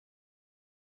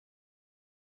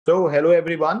So, hello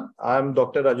everyone. I'm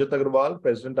Dr. Rajat Agrawal,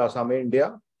 President Asami,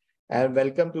 India, and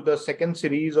welcome to the second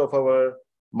series of our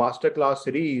masterclass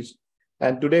series.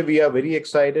 And today we are very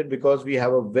excited because we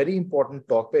have a very important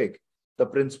topic, the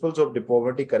principles of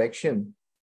deformity correction.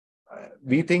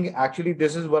 We think actually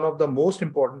this is one of the most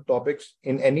important topics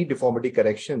in any deformity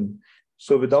correction.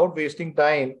 So, without wasting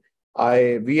time,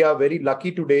 we are very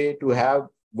lucky today to have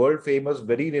world famous,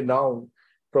 very renowned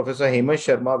Professor HEMANT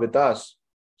Sharma with us.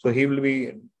 So he will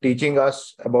be teaching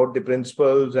us about the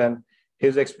principles and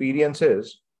his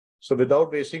experiences. So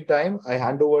without wasting time, I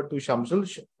hand over to Shamsul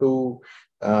to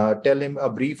tell him a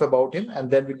brief about him,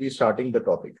 and then we'll be starting the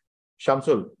topic.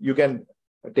 Shamsul, you can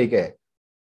take care.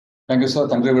 Thank you, sir.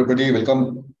 Thank you, everybody.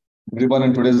 Welcome everyone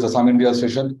in today's Asami India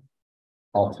session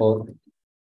of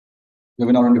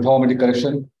webinar on deformity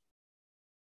correction.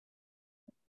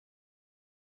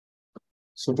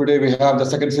 So today we have the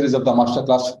second series of the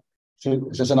masterclass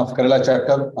session of KERELA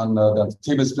chapter, and the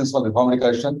theme is principle deformity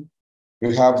correction.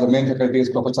 We have the main faculty is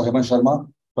Professor HEMANT Sharma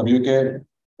from UK,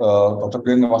 Dr.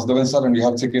 PN VASUDEVAN sir, and we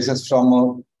have 3 cases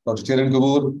from Dr. CHERIAN,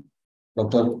 KOVOOR,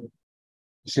 Dr.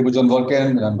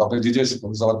 SHIBU and Dr. JEEJESH, who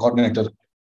is our coordinator.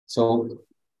 So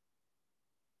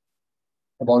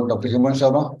about Dr. HEMANT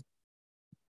Sharma.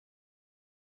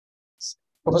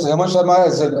 Professor HEMANT Sharma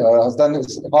has done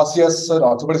his FRCS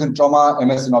orthopedics in trauma,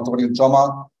 MS in orthopedics in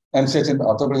trauma, MCH in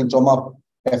orthopedics in trauma,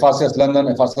 FRCS London,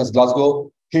 FRCS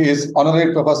Glasgow. He is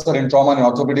Honorary Professor in Trauma and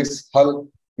Orthopedics, Hull,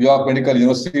 York Medical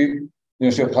University,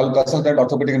 University of Hull, Consultant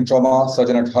Orthopedic in Trauma,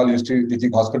 Surgeon at Hull University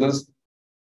Teaching Hospitals.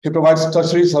 He provides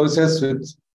tertiary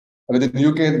services within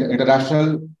UK and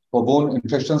international for bone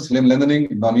infections, limb lengthening,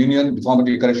 non-union,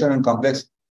 deformity correction, and complex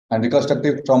and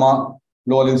reconstructive trauma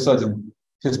lower limb surgeon.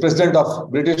 He is president of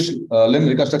British Limb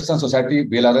Reconstruction Society,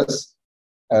 BLRS,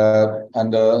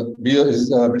 and is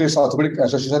British Orthopaedic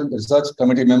Association Research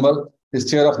Committee member. He is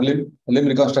chair of Limb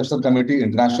Reconstruction Committee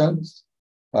International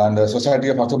and Society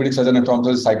of Orthopedic Surgeon and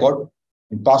Traumatologist, SICOT,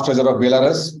 and past treasurer of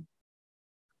BLRS.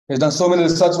 He has done so many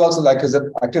research works like his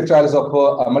active trials of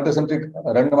multicentric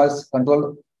randomized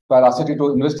control trial RCT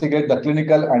to investigate the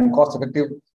clinical and cost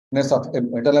effectiveness of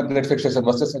internal plate fixation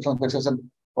versus external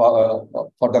fixation for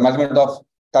the management of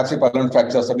taxipylon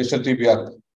fractures of distal tibia.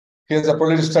 He has a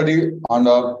prolific study on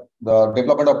the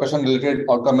development of patient-related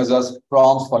outcome measures,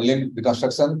 PROMs for limb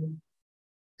reconstruction.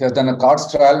 He has done a CARDS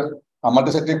trial, a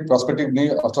multicentric prospective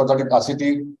knee orthotic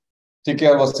RCT,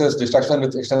 TKR versus distraction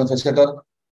with external fixator.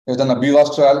 He has done a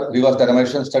BVAS trial, reverse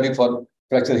dynamization study for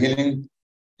fracture healing.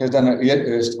 He has done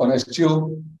on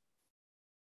STU,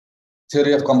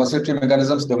 theory of compensatory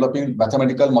mechanisms, developing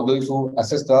mathematical model to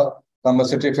assess the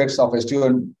compensatory effects of STU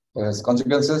and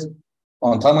consequences.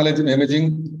 On thermal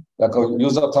imaging, like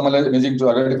use of thermal imaging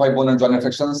to identify bone and joint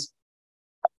infections.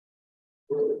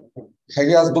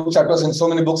 He has book chapters in so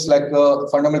many books like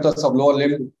Fundamentals of Lower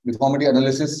Limb Deformity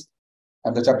Analysis,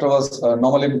 and the chapter was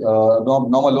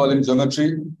Normal Lower Limb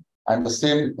Geometry, and the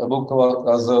same book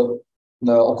was the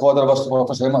co-author was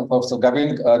Professor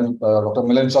Gavin and Dr.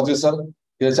 Milan Chaudhary sir.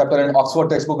 He has a chapter in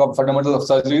Oxford textbook of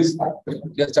Fundamentals of Surgeries.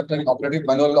 He has a chapter in Operative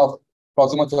Manual of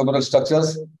Proximal Femoral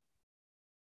Structures.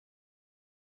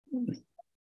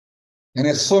 And he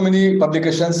has so many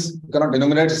publications, you cannot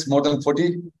enumerate, it's more than 40.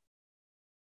 You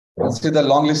can see the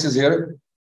long list is here.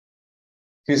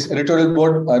 His editorial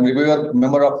board and reviewer,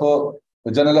 member of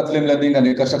the Journal of Limb Lengthening and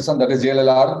Reconstruction, that is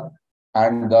JLLR,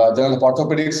 and Journal of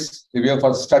Orthopedics, reviewer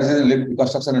for Strategies in Limb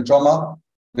Reconstruction and Trauma,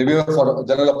 reviewer for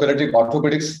Journal of Pediatric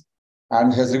Orthopedics,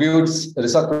 and has reviewed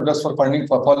research products for funding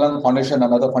for Fallen Foundation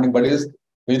and other funding bodies,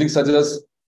 visiting surgeons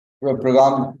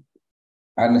program,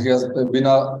 and he has been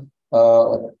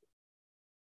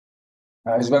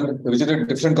he's visited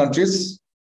different countries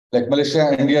like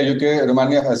Malaysia, India, UK,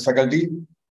 Romania as faculty.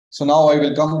 So now I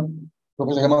welcome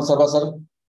Professor HEMANT Sharma sir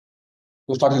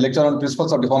to start his lecture on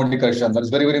principles of deformity correction. That is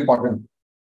very, very important.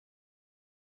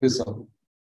 Please, sir.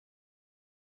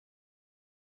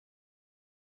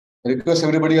 I request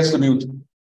everybody else to mute.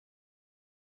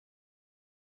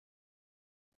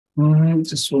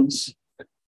 Just once.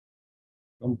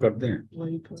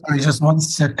 Just 1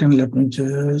 second. Let me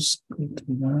just go to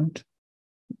that.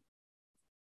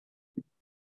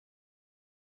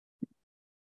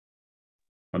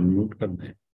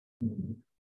 Unmute.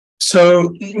 So,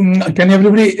 can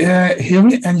everybody hear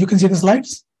me and you can see the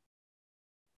slides?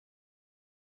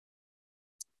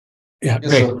 Yeah,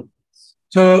 Yes, great. sir.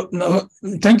 So,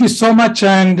 thank you so much,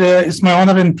 and it's my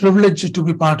honor and privilege to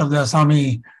be part of the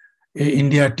Asami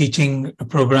India teaching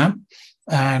program.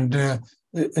 And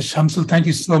Shamsul, thank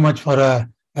you so much for a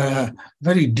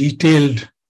very detailed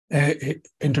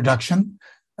introduction.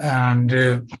 And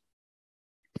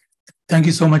Thank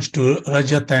you so much to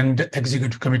Rajat and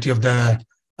Executive Committee of the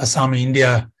Asami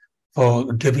India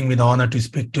for giving me the honor to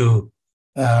speak to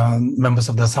members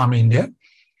of the Asami India.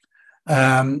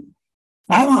 I'm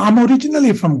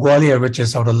originally from Gwalior, which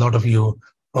is sort of a lot of you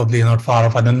probably not far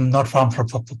off, and not far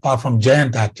from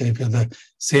JAYANT, actually, we're the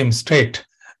same state,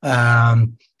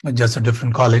 just a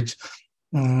different college.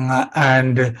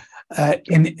 And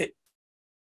in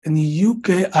the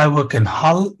UK, I work in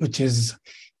Hull, which is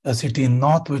a city in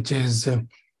North, which is at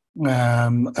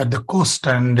the coast,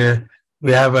 and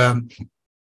we have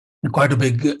quite a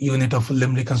big unit of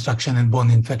limb reconstruction and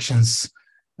bone infections,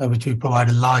 which we provide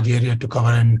a large area to cover,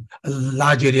 and a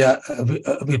large area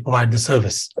we provide the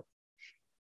service.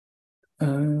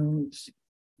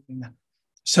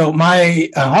 So my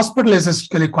hospital is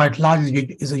actually quite large.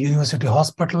 It's a university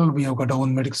hospital. We have got our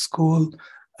own medical school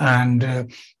and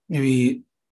maybe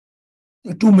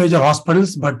 2 major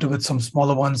hospitals, but with some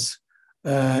smaller ones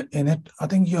in it. I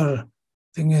think your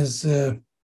thing is,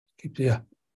 yeah.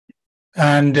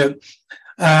 And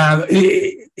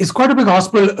it's quite a big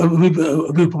hospital. We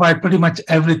provide pretty much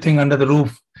everything under the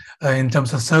roof in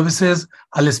terms of services.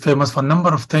 Hull is famous for a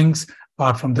number of things,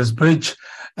 apart from this bridge,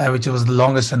 which was the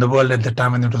longest in the world at the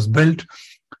time when it was built.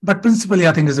 But principally,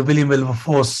 I think is William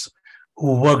Wilberforce,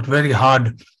 who worked very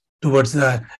hard towards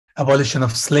the abolition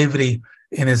of slavery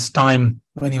in his time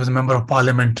when he was a member of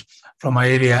parliament from our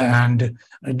area, and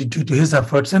due to his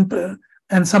efforts and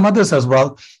some others as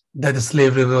well, that the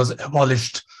slavery was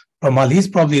abolished from Hull. He's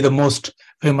probably the most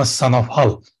famous son of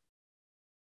Hull.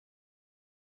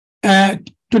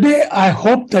 Today, I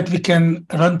hope that we can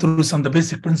run through some of the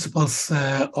basic principles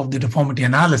of the deformity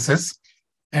analysis,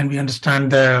 and we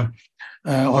understand the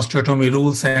osteotomy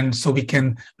rules, and so we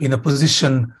can be in a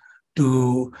position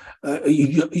to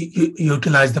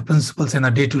utilize the principles in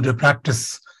a day-to-day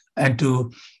practice and to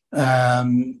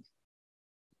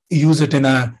use it in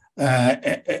a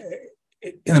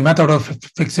method of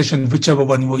fixation, whichever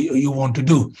one you want to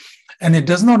do. And it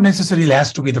does not necessarily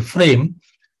has to be the frame.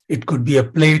 It could be a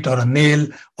plate or a nail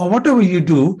or whatever you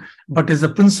do, but it's the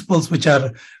principles which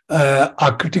are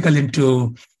critical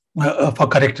into for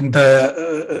correcting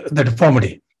the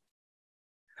deformity.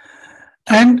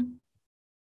 And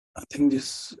I think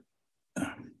this.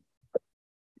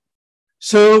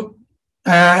 So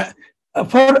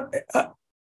for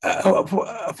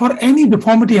any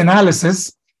deformity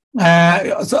analysis.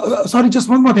 Sorry, just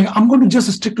one more thing. I'm going to just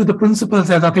stick to the principles,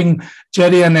 as I think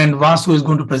CHERIAN and Vasu is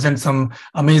going to present some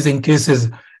amazing cases,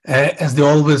 as they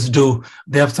always do.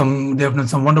 They have done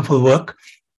some wonderful work.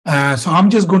 So I'm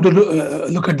just going to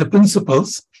look at the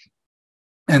principles,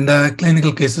 and the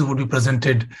clinical cases would be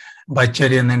presented by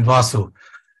CHERIAN and Vasu.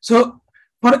 So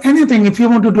for anything, if you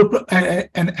want to do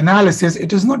an analysis,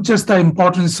 it is not just the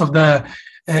importance of the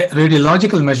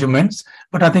radiological measurements,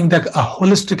 but I think that a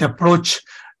holistic approach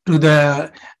to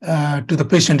the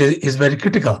patient is very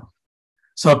critical.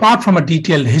 So apart from a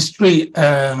detailed history,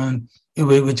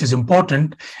 which is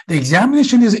important, the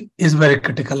examination is very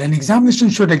critical. And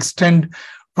examination should extend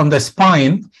from the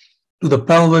spine to the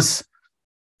pelvis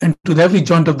and to every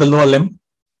joint of the lower limb,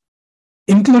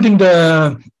 including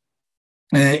the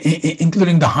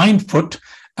hind foot.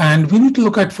 And we need to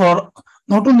look at for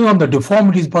not only on the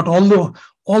deformities, but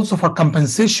also for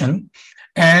compensation.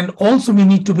 And also we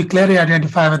need to be clearly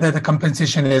identify whether the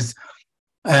compensation is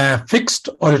fixed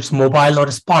or it's mobile or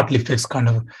it's partly fixed kind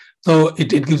of. So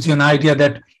it gives you an idea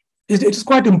that it is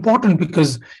quite important,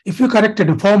 because if you correct a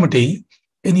deformity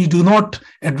and you do not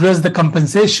address the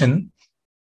compensation,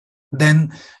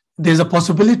 then there's a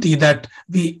possibility that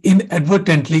we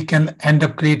inadvertently can end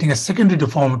up creating a secondary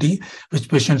deformity, which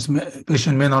patient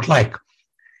may not like.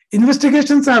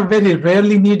 Investigations are very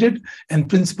rarely needed, and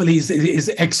principally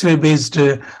is X-ray based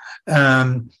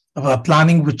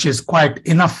planning, which is quite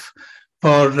enough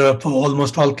for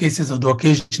almost all cases, although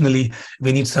occasionally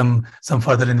we need some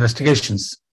further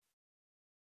investigations.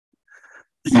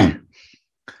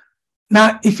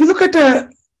 Now, if you look at a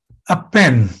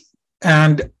pen,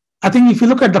 and I think if you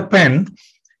look at the pen,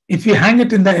 if you hang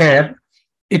it in the air,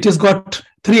 it has got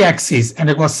 3 axes and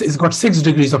it's got 6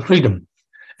 degrees of freedom.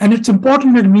 And it's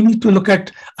important that we need to look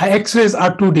at our X-rays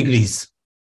are 2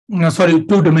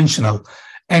 dimensional,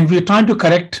 and we're trying to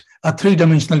correct a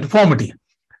 3-dimensional deformity.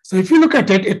 So if you look at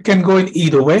it, it can go in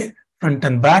either way, front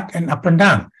and back and up and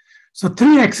down. So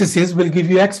 3 axes will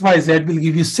give you X, Y, Z, will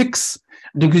give you 6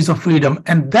 degrees of freedom.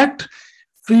 And that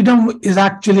freedom is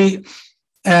actually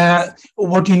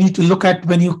what you need to look at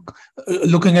when you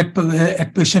looking at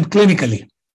patient clinically.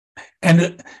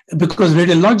 And because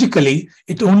radiologically,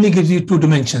 it only gives you 2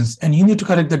 dimensions, and you need to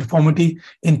correct the deformity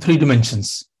in 3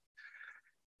 dimensions.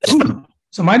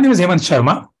 So my name is HEMANT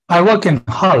Sharma. I work in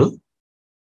Hull,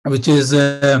 which is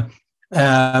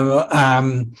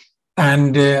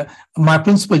my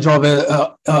principal job,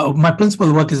 my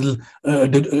principal work is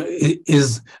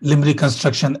limb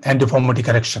reconstruction and deformity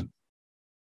correction.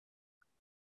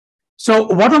 So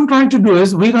what I'm trying to do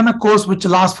is we run a course which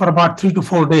lasts for about 3 to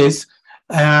 4 days,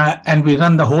 and we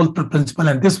run the whole principle.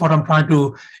 And this is what I'm trying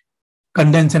to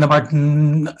condense in about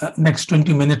next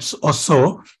 20 minutes or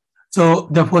so. So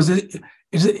therefore,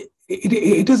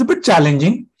 it is a bit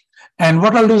challenging. And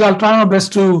what I'll do is I'll try my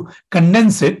best to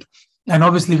condense it. And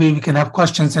obviously we can have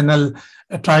questions, and I'll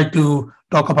try to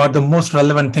talk about the most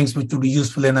relevant things which would be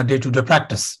useful in a day-to-day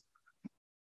practice.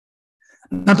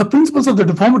 Now, the principles of the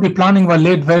deformity planning were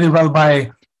laid very well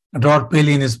by Dror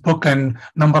Paley in his book, and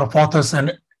number of authors,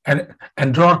 and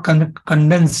Dror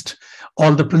condensed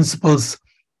all the principles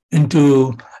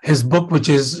into his book, which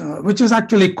is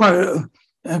actually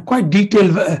quite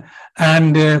detailed,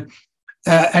 and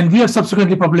we have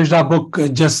subsequently published our book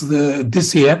just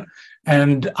this year,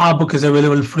 and our book is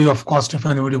available free of cost if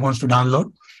anybody wants to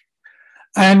download.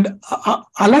 And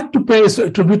I like to pay a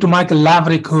tribute to Michael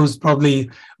Laverick, who's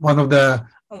probably one of the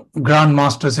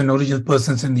grandmasters and original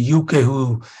persons in the UK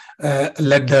who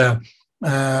led the,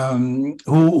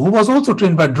 who was also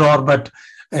trained by Dror, but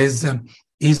he's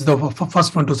the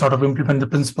first one to sort of implement the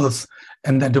principles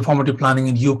and the deformity planning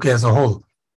in UK as a whole.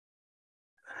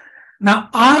 Now,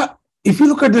 if you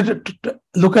look at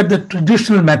the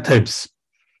traditional methods,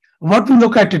 what we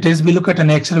look at it is we look at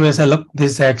an X-ray where I say, look,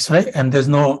 this is X-ray and there's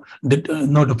no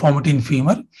deformity in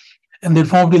femur, and the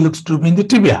deformity looks to be in the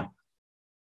tibia.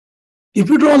 If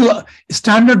you draw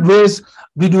standard ways,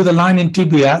 we do the line in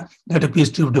tibia that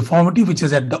appears to have deformity, which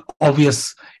is at the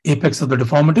obvious apex of the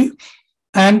deformity,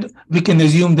 and we can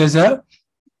assume there's a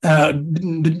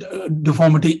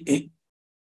deformity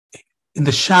in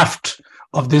the shaft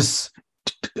of this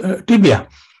tibia.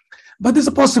 But there's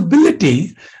a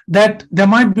possibility that there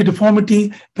might be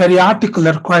deformity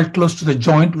periarticular quite close to the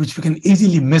joint, which we can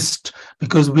easily miss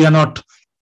because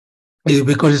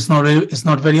it's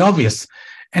not very obvious.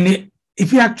 And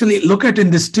if you actually look at in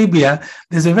this tibia,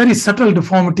 there's a very subtle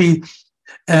deformity,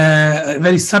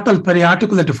 very subtle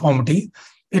periarticular deformity.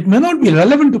 It may not be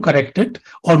relevant to correct it,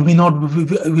 or we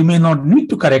may not need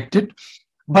to correct it.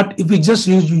 But if we just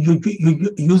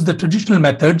use the traditional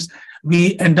methods,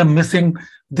 we end up missing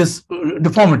this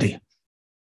deformity.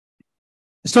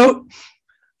 So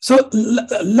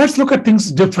let's look at things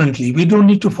differently. We don't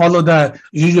need to follow the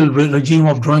usual regime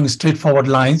of drawing straightforward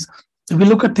lines. If we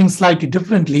look at things slightly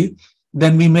differently,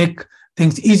 then we make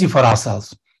things easy for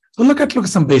ourselves. So look at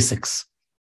some basics.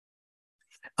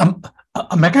 A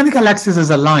mechanical axis is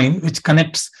a line which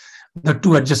connects the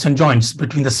two adjacent joints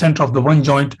between the center of the one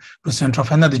joint to the center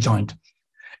of another joint.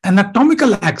 An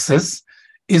anatomical axis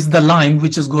is the line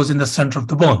which goes in the center of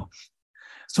the bone.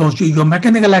 So your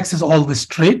mechanical axis is always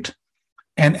straight,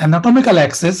 and anatomical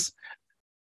axis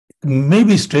may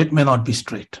be straight, may not be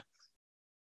straight.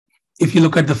 If you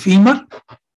look at the femur,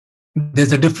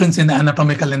 there's a difference in the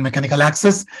anatomical and mechanical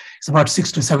axis. It's about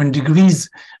 6 to 7 degrees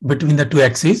between the two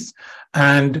axes.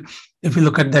 And if you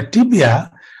look at the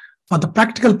tibia, for the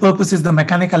practical purposes, the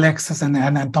mechanical axis and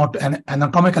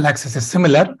anatomical axis is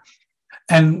similar,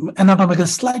 and anatomical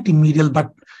slightly medial,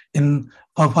 but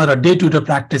for a day-to-day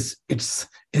practice, it's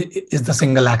the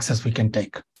single axis we can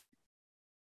take.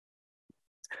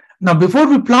 Now, before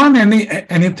we plan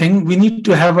anything, we need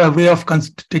to have a way of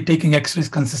taking X-rays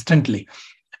consistently.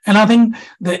 And I think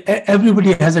that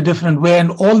everybody has a different way,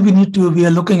 and all we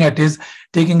are looking at is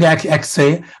taking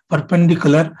X-ray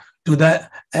perpendicular to the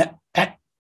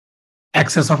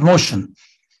axis of motion.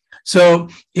 So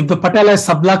if the patella is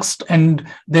subluxed and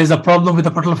there's a problem with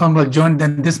the patellofemoral joint,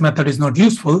 then this method is not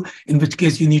useful, in which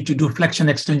case you need to do flexion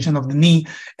extension of the knee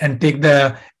and take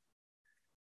the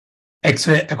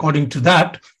X-ray according to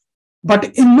that.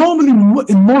 But in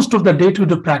most of the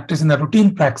day-to-day practice, in the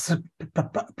routine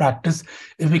practice,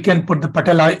 if we can put the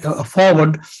patella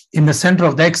forward in the center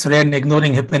of the X-ray and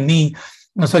ignoring hip and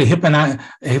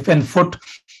foot,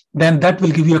 then that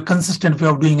will give you a consistent way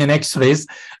of doing an X-rays,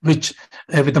 which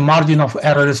with the margin of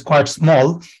error is quite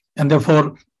small, and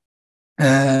therefore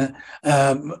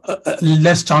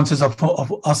less chances of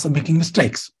us making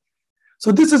mistakes.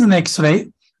 So this is an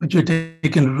X-ray which you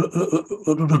take in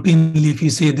routinely. If you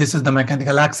see this is the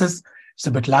mechanical axis, it's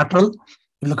a bit lateral.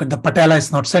 You look at the patella,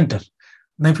 it's not center.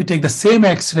 Now, if you take the same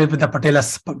X-ray with the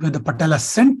patella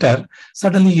center,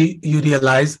 suddenly you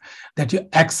realize that your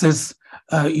axis,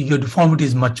 your deformity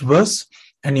is much worse,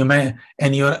 and your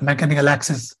mechanical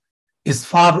axis is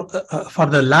far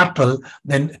further lateral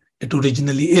than it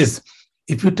originally is.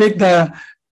 If you take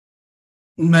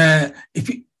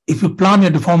if you plan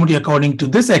your deformity according to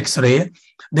this X-ray,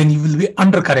 then you will be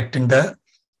undercorrecting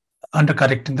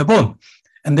the bone.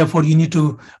 And therefore, you need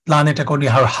to plan it according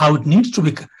to how it needs to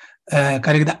be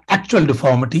correct the actual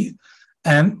deformity.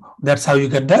 And that's how you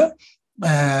get the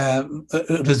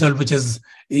result, which is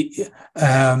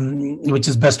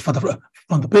best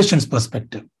from the patient's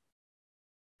perspective.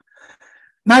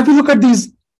 Now, if you look at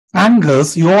these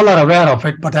angles, you all are aware of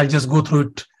it, but I'll just go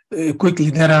through it quickly.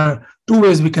 There are two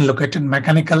ways we can look at it: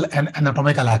 mechanical and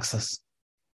anatomical axis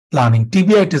planning.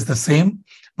 TBI, it is the same,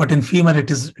 but in femur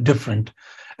it is different.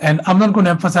 And I'm not going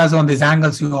to emphasize on these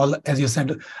angles. You all, as you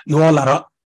said, you all are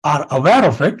aware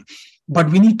of it, but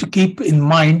we need to keep in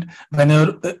mind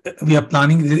whenever we are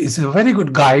planning. It's a very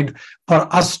good guide for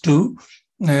us to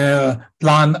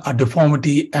plan a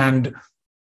deformity and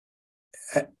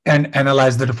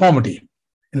analyze the deformity.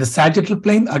 In the sagittal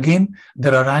plane, again,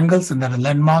 there are angles and there are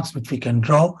landmarks which we can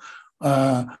draw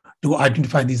to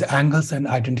identify these angles and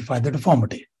identify the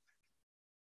deformity.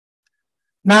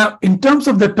 Now, in terms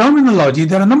of the terminology,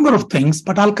 there are a number of things,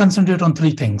 but I'll concentrate on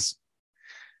three things.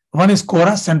 One is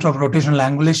KORA, center of rotational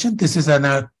angulation. This is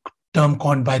a term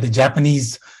coined by the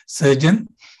Japanese surgeon,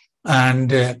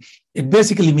 and it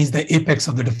basically means the apex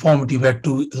of the deformity where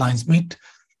two lines meet.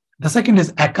 The second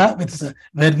is ACA, which is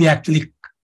where we actually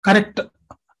correct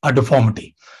a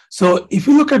deformity. So if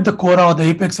you look at the KORA, or the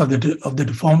apex of the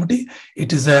deformity,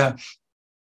 it is a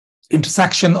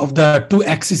intersection of the two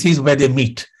axes where they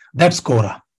meet. That's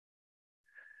KORA.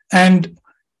 And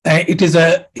it is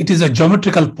a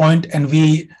geometrical point, and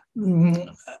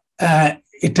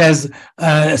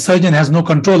surgeon has no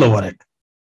control over it.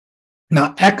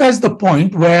 Now, ACA is the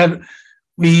point where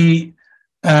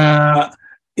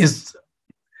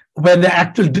where the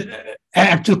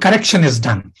actual correction is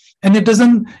done. And it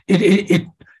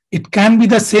can be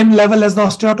the same level as the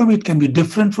osteotomy. It can be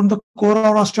different from the KORA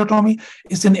or osteotomy.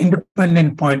 It's an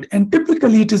independent point. And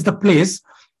typically it is the place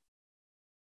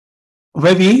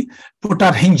where we put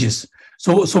our hinges.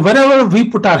 So wherever we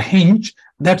put our hinge,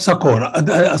 that's a KORA.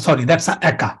 That's a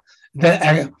ACA.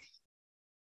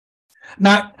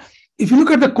 Now, if you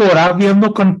look at the KORA, we have no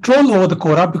control over the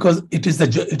KORA because it is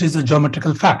a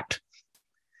geometrical fact.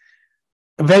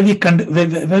 Where we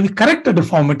correct a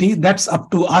deformity, that's up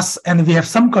to us, and we have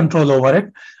some control over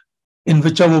it. In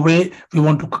whichever way we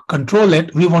want to control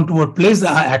it, we want to place the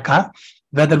ACA,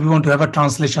 whether we want to have a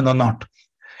translation or not.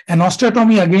 And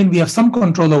osteotomy, again, we have some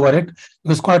control over it,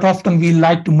 because quite often we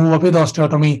like to move away the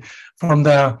osteotomy from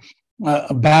the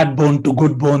bad bone to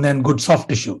good bone and good soft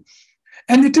tissue.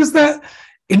 And it is the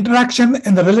interaction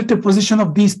and the relative position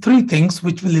of these three things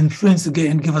which will influence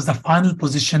and give us the final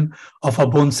position of our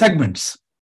bone segments.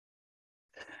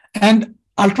 And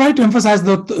I'll try to emphasize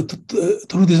through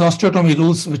these osteotomy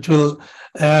rules, which will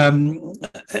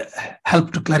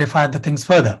help to clarify the things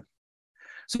further.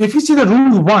 So if you see the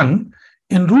rule 1,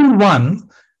 in rule 1,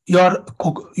 your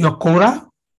KORA,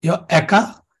 your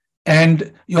ACA,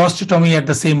 and your osteotomy at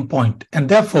the same point. And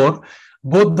therefore,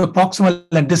 both the proximal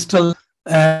and distal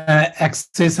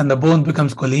axis and the bone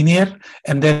becomes collinear,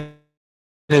 and there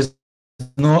is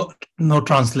no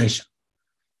translation.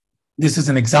 This is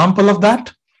an example of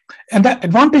that. And the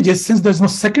advantage is, since there's no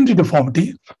secondary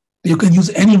deformity, you can use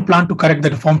any implant to correct the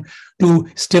deformity, to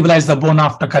stabilize the bone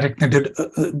after correcting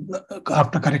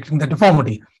the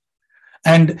deformity.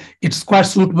 And it's quite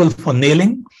suitable for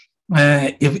nailing,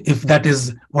 if that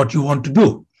is what you want to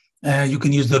do. You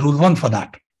can use the rule 1 for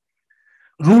that.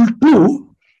 Rule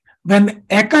 2, when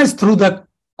ACA is through the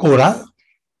KORA,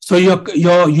 so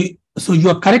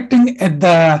you're correcting at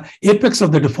the apex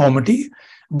of the deformity,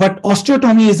 but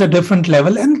osteotomy is a different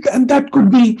level, and that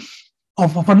could be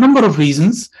of a number of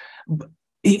reasons,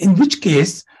 in which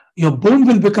case your bone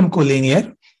will become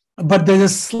collinear, but there's a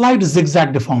slight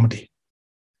zigzag deformity.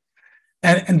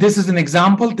 And this is an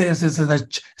example. This is a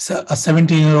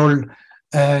 17-year-old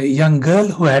young girl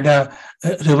who had a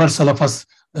reversal of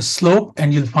a slope,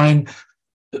 and you'll find,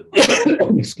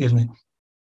 excuse me,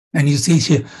 and you see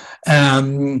she,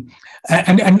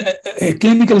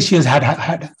 clinically she has had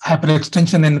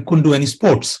hyperextension and couldn't do any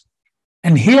sports.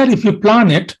 And here, if you plan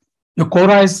it, your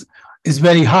KORA is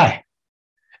very high.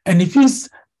 And if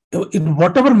in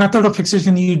whatever method of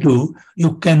fixation you do,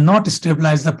 you cannot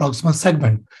stabilize the proximal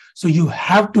segment. So you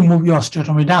have to move your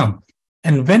osteotomy down.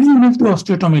 And when you move the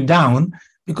osteotomy down,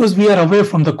 because we are away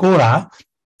from the KORA,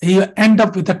 you end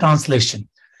up with a translation.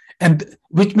 And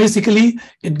which basically,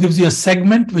 it gives you a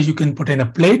segment where you can put in a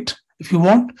plate if you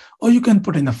want, or you can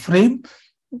put in a frame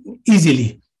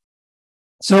easily.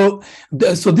 So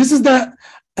this is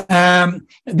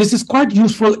this is quite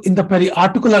useful in the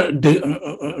periarticular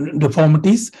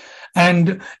deformities,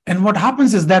 And what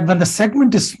happens is that when the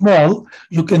segment is small,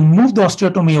 you can move the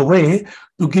osteotomy away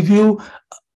to give you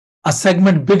a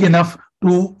segment big enough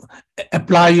to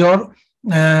apply your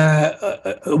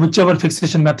whichever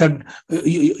fixation method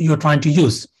you're trying to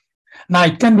use. Now,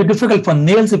 it can be difficult for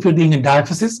nails if you're doing in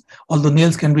diaphysis, although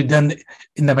nails can be done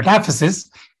in the metaphysis.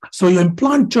 So your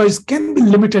implant choice can be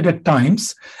limited at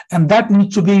times, and that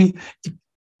needs to be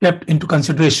kept into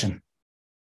consideration.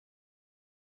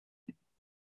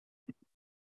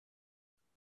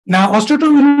 Now,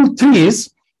 osteotomy rule 3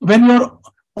 is when your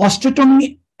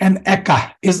osteotomy and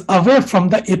echa is away from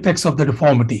the apex of the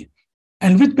deformity,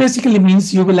 and which basically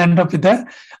means you will end up with a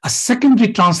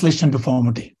secondary translation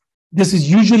deformity. This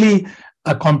is usually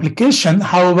a complication.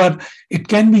 However, it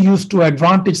can be used to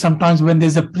advantage sometimes when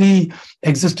there's a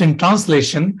pre-existing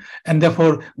translation, and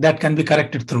therefore that can be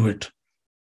corrected through it.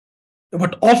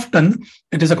 But often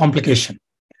it is a complication.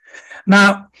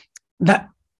 Now,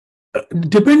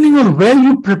 depending on where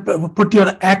you put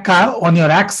your echa on your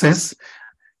axis,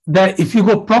 if you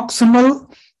go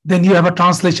proximal, then you have a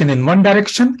translation in one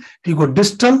direction. If you go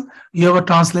distal, you have a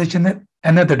translation in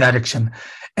another direction.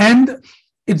 And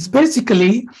it's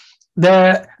basically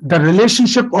the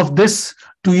relationship of this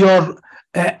to your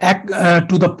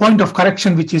to the point of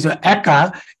correction, which is your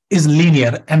echa, is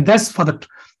linear, and that's for the.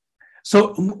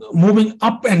 So moving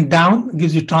up and down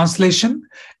gives you translation,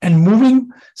 and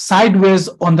moving sideways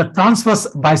on the transverse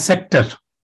bisector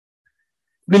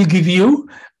will give you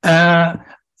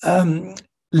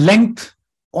length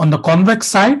on the convex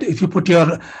side. If you put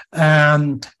your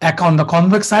echa on the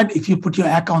convex side, if you put your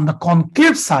echa on the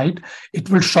concave side, it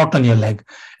will shorten your leg.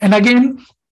 And again,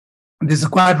 this is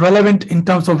quite relevant in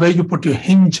terms of where you put your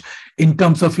hinge, in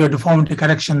terms of your deformity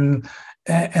correction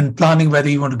and planning whether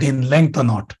you want to gain length or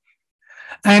not.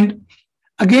 And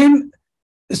again,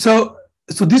 so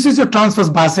this is your transverse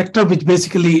bisector, which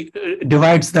basically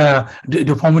divides the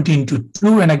deformity into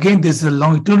two. And again, this is a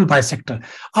longitudinal bisector.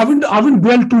 I wouldn't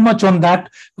dwell too much on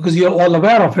that because you're all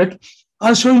aware of it.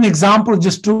 I'll show you an example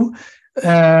just to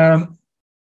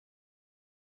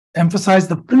emphasize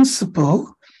the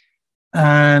principle.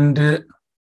 And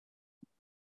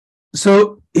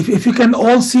so if you can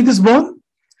all see this bone.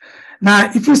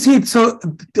 Now, if you see it, so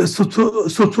this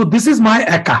is my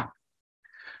echa.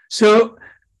 So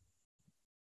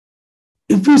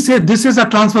if we say this is a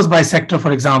transverse bisector,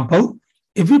 for example,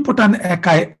 if we put an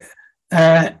echa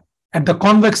at the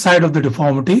convex side of the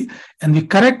deformity and we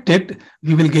correct it,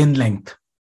 we will gain length.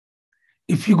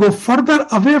 If you go further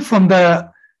away from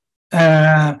the,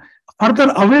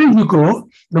 further away you go,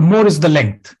 the more is the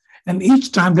length. And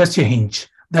each time that's your hinge,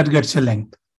 that gets your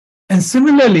length. And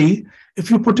similarly, if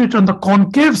you put it on the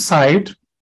concave side,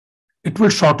 it will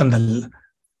shorten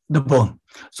the bone.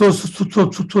 So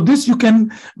this you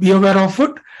can be aware of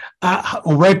it,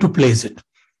 where to place it.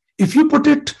 If you put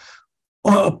it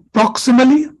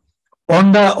proximally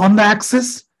on the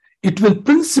axis, it will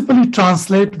principally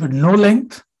translate with no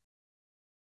length.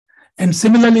 And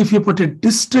similarly, if you put it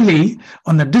distally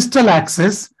on the distal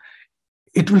axis,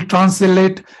 it will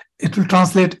translate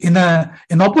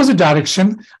in opposite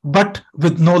direction, but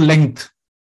with no length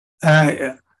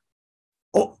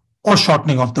or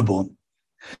shortening of the bone.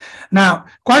 Now,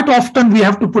 quite often we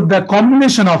have to put the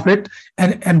combination of it,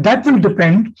 and that will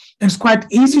depend. It's quite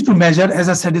easy to measure. As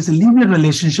I said, it's a linear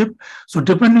relationship. So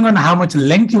depending on how much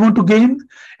length you want to gain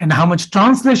and how much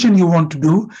translation you want to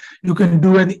do, you can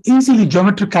do an easily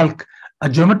geometrical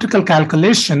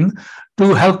calculation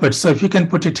to help it. So if you can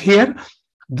put it here,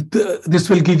 this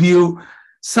will give you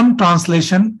some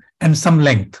translation and some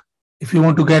length. If you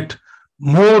want to get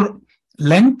more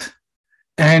length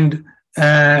and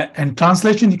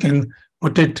translation, you can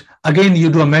put it again. You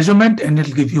do a measurement, and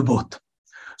it'll give you both.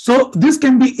 So this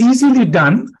can be easily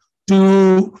done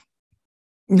to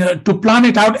plan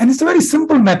it out, and it's a very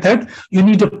simple method. You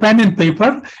need a pen and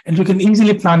paper, and you can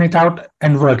easily plan it out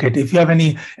and work it. If you have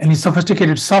any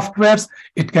sophisticated softwares,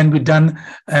 it can be done.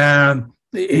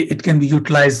 It can be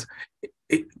utilized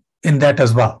in that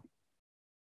as well.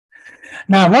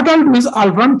 Now, what I'll do is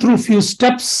I'll run through a few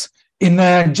steps in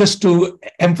just to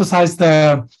emphasize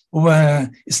the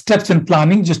steps in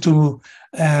planning, just to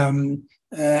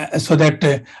so that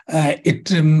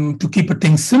to keep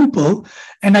things simple.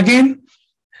 And again,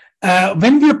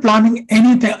 when we are planning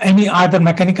anything, any either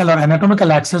mechanical or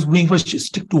anatomical axis, we must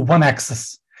stick to one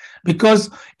axis. Because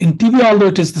in TV, although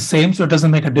it is the same, so it doesn't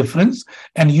make a difference.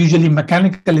 And usually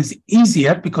mechanical is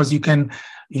easier because because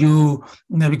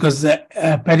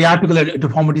periarticular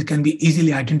deformities can be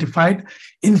easily identified.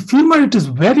 In femur, it is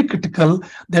very critical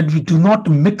that we do not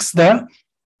mix the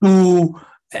two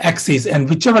axis, and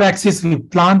whichever axis we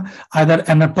plan, either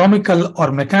anatomical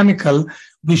or mechanical,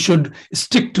 we should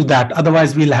stick to that.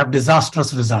 Otherwise, we'll have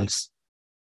disastrous results.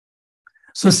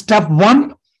 So step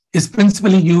 1 is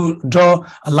principally you draw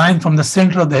a line from the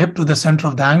center of the hip to the center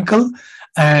of the ankle,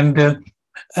 and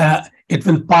it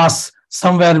will pass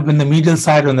somewhere in the medial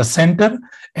side on the center,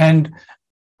 and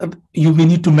we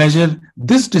need to measure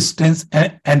this distance,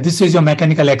 and this is your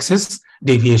mechanical axis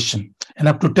deviation, and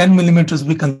up to 10 millimeters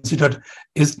we consider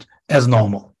is as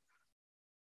normal.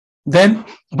 Then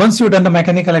once you've done the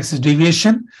mechanical axis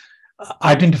deviation,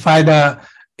 identify the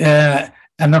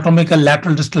anatomical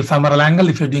lateral distal femoral angle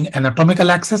if you're doing anatomical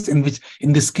axis, in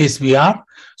this case we are.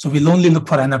 So we'll only look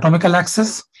for anatomical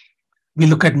axis. We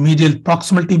look at medial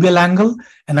proximal tibial angle,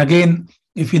 and again,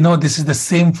 if you know, this is the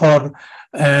same for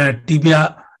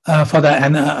tibia for the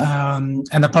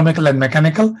anatomical and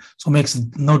mechanical, so makes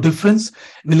no difference.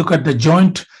 We look at the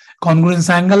joint congruence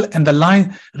angle, and the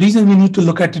line. Reason we need to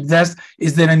look at it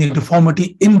is there any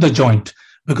deformity in the joint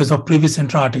because of previous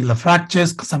intra-articular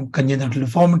fractures, some congenital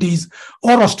deformities,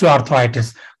 or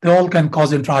osteoarthritis. They all can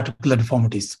cause intra-articular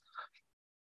deformities.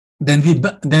 Then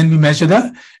we measure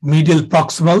the medial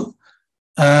proximal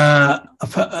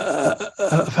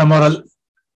femoral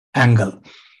angle.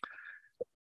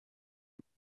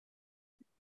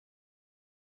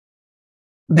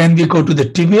 Then we go to the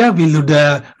tibia. We look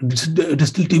at the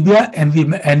distal tibia, and we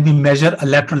measure a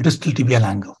lateral distal tibial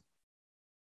angle.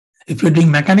 If you're doing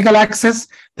mechanical axis,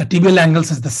 the tibial angles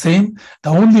is the same. The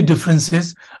only difference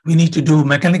is we need to do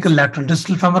mechanical lateral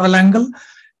distal femoral angle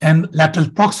and lateral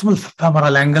proximal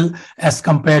femoral angle as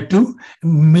compared to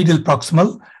medial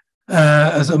proximal,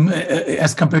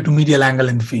 as compared to medial angle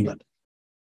in the femur.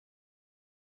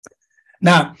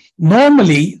 Now,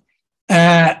 normally,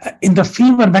 in the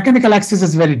femur, mechanical axis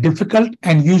is very difficult,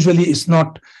 and usually it's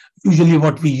not usually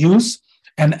what we use.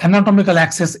 And anatomical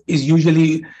axis is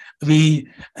usually we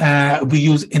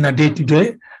use in a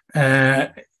day-to-day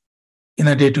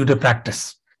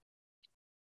practice.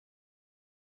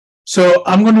 So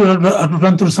I'm going to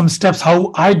run through some steps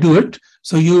how I do it.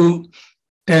 So you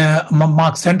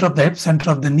mark center of the hip, center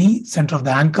of the knee, center of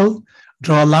the ankle,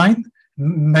 draw a line,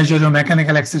 measure your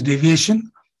mechanical axis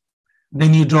deviation.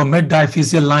 Then you draw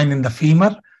mid-diaphyseal line in the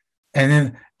femur,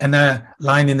 and a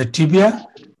line in the tibia.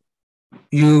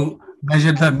 You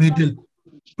measure the medial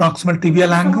proximal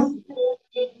tibial angle.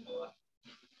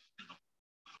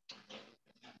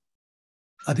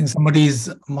 I think somebody's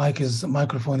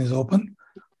microphone is open.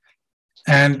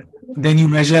 And then you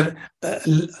measure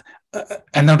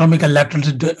anatomical lateral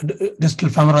distal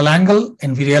femoral angle,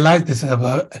 and we realize this is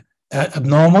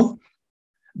abnormal.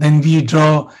 Then we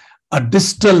draw a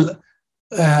distal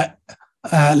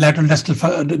lateral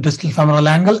distal femoral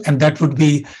angle, and that would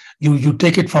be you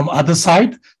take it from other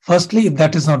side. Firstly, if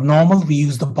that is not normal, we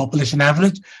use the population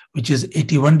average, which is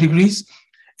 81 degrees,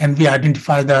 and we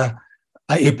identify the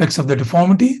apex of the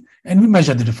deformity, and we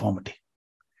measure the deformity.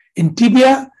 In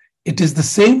tibia, it is the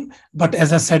same, but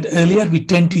as I said earlier, we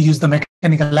tend to use the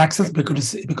mechanical axis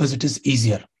because it is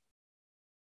easier.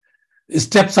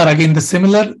 Steps are again the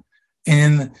similar.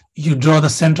 And you draw the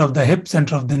center of the hip,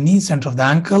 center of the knee, center of the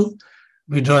ankle.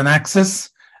 We draw an axis.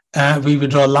 We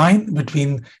draw a line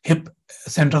between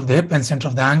center of the hip and center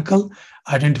of the ankle.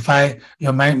 Identify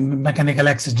your mechanical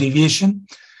axis deviation.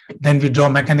 Then we draw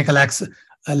mechanical axis,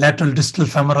 lateral distal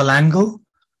femoral angle.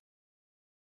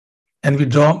 And we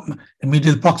draw a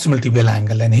medial proximal tibial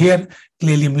angle. And here,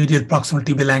 clearly, medial proximal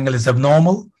tibial angle is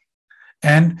abnormal.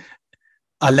 And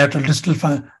a lateral distal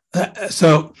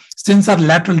so since our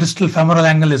lateral distal femoral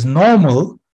angle is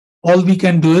normal, all we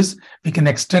can do is we can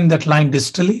extend that line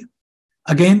distally.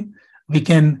 Again, we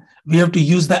have to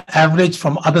use the average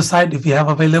from other side if we have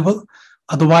available.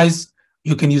 Otherwise,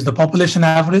 you can use the population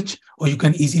average, or you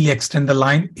can easily extend the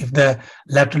line if the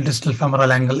lateral distal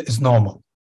femoral angle is normal.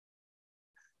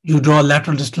 You draw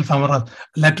lateral distal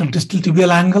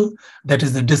tibial angle, that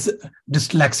is the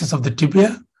distal axis of the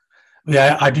tibia. We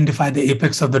identify the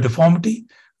apex of the deformity.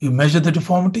 You measure the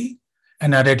deformity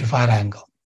and identify our angle.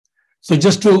 So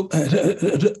just to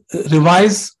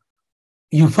revise,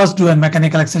 you first do a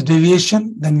mechanical axis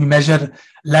deviation, then we measure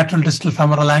lateral distal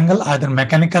femoral angle, either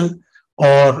mechanical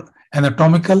or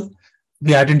anatomical.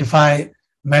 We identify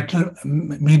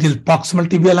medial proximal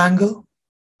tibial angle.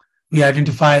 We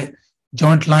identify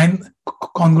joint line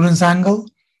congruence angle,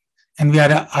 and we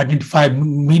identify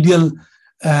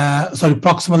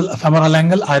proximal femoral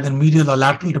angle, either medial or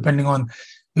lateral, depending on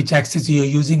which axis you are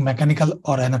using, mechanical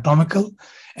or anatomical,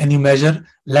 and you measure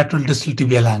lateral distal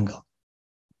tibial angle.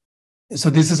 So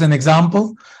this is an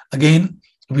example. Again,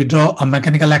 we draw a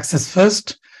mechanical axis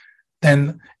first,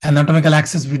 Then anatomical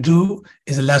axis we do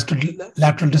is a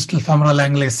lateral distal femoral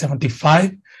angle is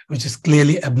 75, which is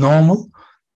clearly abnormal.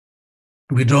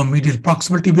 We draw medial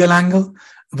proximal tibial angle,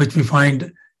 which we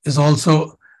find is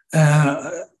also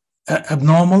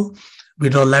abnormal. We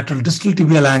draw lateral distal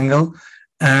tibial angle,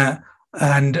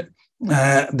 and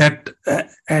that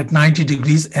at 90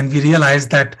 degrees, and we realize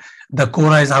that the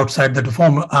cora is outside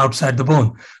the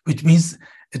bone, which means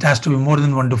it has to be more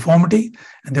than one deformity,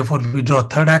 and therefore we draw a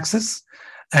third axis.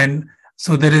 And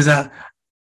so there is a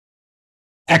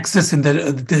axis in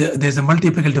there's a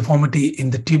multi-apical deformity in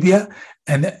the tibia,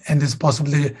 and there's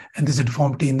a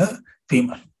deformity in the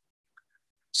femur.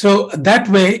 So that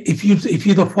way, if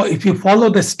you follow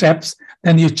the steps,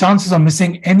 then your chances of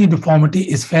missing any deformity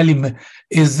is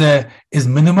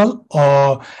minimal,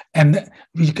 and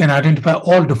we can identify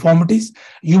all deformities.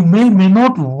 You may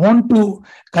not want to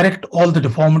correct all the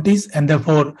deformities, and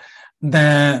therefore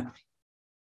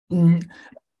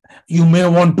you may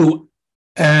want to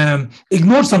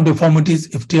ignore some deformities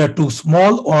if they are too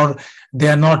small, or they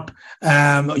are not.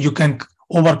 You can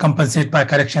overcompensate by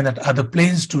correction at other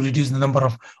planes to reduce the number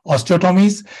of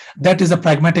osteotomies. That is a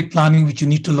pragmatic planning which you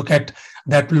need to look at.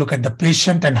 That will look at the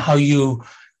patient and how you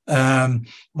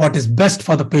what is best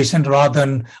for the patient, rather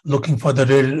than looking for the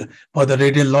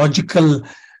radiological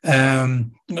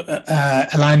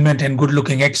alignment and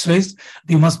good-looking X-rays.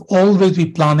 We must always be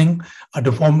planning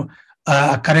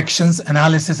corrections,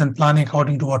 analysis, and planning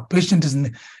according to what patient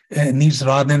needs,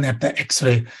 rather than at the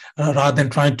X-ray, rather than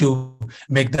trying to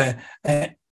make the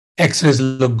X-rays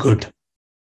look good.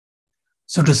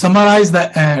 So to summarize,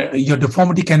 your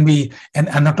deformity can be an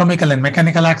anatomical and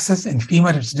mechanical axis. In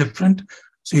femur, it's different.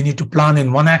 So you need to plan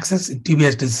in one axis. In tibia,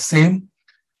 it is the same.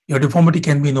 Your deformity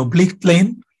can be in oblique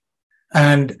plane.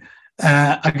 And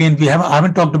again, I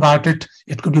haven't talked about it.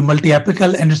 It could be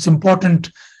multi-apical, and it's important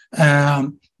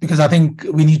because I think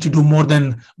we need to do more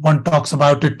than one talks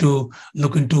about it to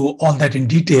look into all that in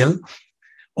detail.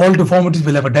 All deformities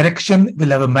will have a direction, will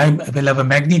have a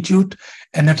magnitude,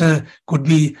 and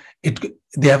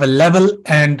they have a level,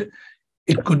 and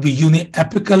it could be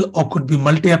uniapical or could be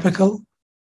multi-apical.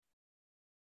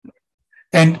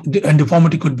 And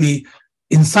deformity could be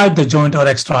inside the joint or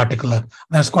extra-articular.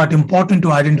 That's quite important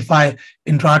to identify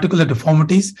intra-articular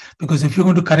deformities, because if you're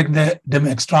going to correct them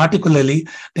extra-articularly,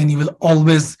 then you will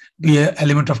always be an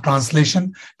element of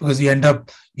translation, because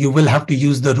you will have to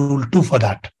use the rule 2 for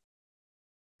that.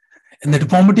 And the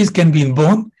deformities can be in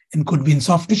bone and could be in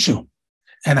soft tissue.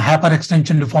 And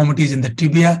hyperextension deformities in the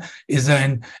tibia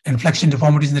and inflection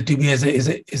deformities in the tibia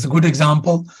is a good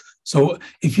example. So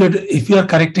if you're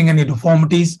correcting any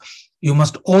deformities, you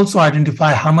must also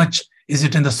identify how much is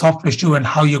it in the soft tissue and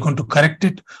how you're going to correct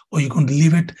it, or you're going to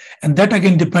leave it. And that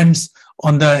again depends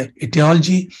on the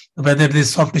etiology, whether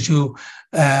this soft tissue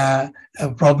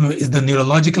problem is the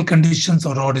neurological conditions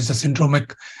or is a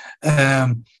syndromic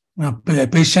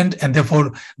patient, and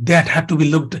therefore that had to be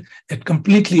looked at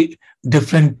completely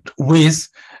different ways,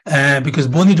 because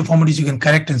bony deformities you can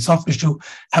correct in soft tissue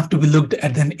have to be looked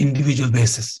at an individual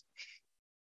basis.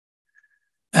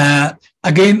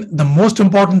 Again, the most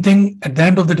important thing at the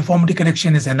end of the deformity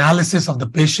correction is analysis of the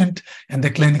patient and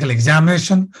the clinical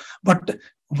examination. But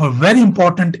very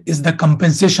important is the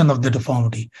compensation of the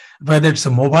deformity, whether it's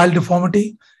a mobile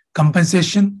deformity,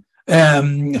 compensation,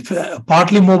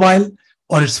 partly mobile,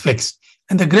 or it's fixed.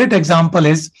 And the great example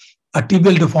is a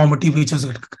tibial deformity which has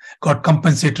got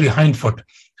compensatory hindfoot.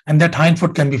 And that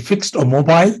hindfoot can be fixed or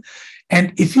mobile.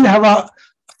 And if you have a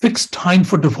fixed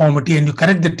hindfoot deformity and you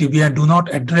correct the tibia and do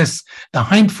not address the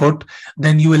hindfoot,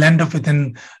 then you will end up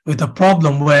with a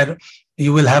problem where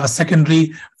you will have a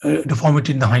secondary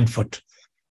deformity in the hindfoot.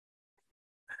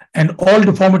 And all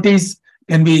deformities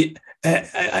can be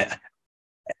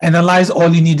analyzed.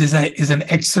 All you need is an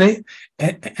X-ray,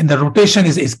 and the rotation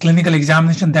is clinical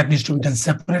examination that needs to be done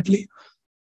separately.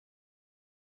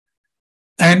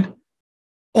 And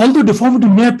although deformity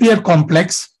may appear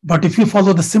complex, but if you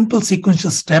follow the simple sequential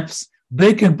steps,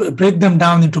 break them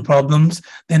down into problems,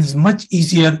 then it's much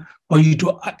easier for you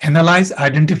to analyze,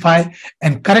 identify,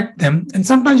 and correct them. And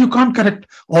sometimes you can't correct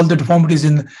all the deformities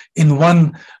in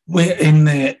one way,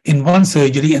 in one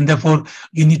surgery, and therefore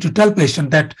you need to tell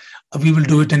patient that we will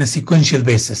do it in a sequential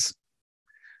basis.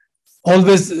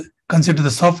 Always consider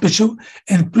the soft tissue,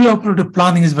 and preoperative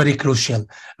planning is very crucial.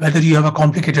 Whether you have a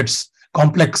complex,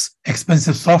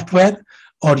 expensive software,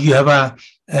 or you have a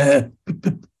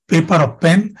paper or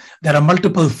pen, there are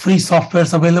multiple free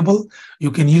softwares available.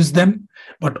 You can use them,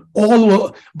 but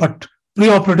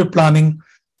preoperative planning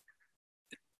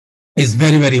is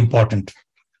very, very important.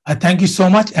 I thank you so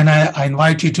much, and I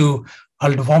invite you to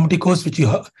our deformity course, which you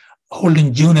hold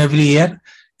in June every year.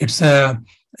 It's a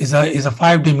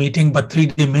 5-day meeting, but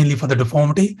 3-day mainly for the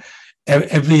deformity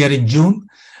every year in June.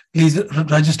 Please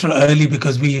register early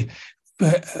because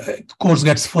course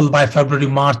gets full by February,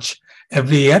 March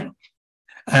every year.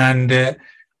 And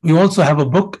we also have a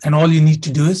book, and all you need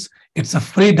to do is, it's a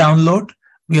free download.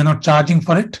 We are not charging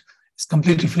for it. It's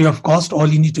completely free of cost. All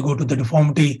you need to go to the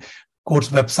deformity course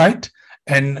website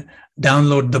and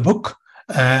download the book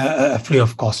free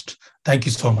of cost. Thank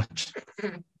you so much.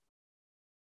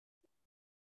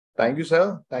 Thank you,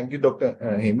 sir. Thank you, Dr.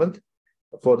 Hemant,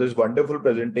 for this wonderful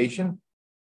presentation.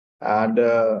 And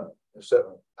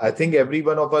so I think every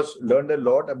one of us learned a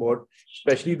lot about,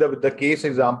 especially the case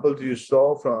examples you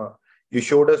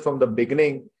showed us from the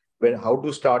beginning, how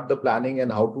to start the planning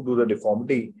and how to do the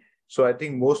deformity. So I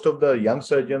think most of the young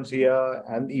surgeons here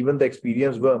and even the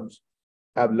experienced ones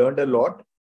have learned a lot.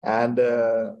 And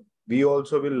we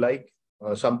also will like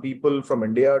some people from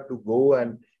India to go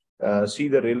and see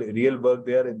the real work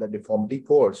there in the deformity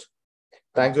course.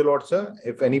 Thanks a lot, sir.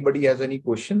 If anybody has any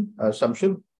question,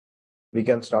 Shamsul, we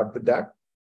can start with that.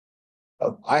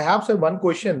 I have, sir, one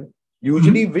question.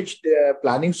 Usually, which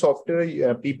planning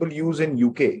software people use in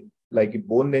UK, like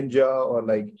Bone Ninja, or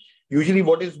like usually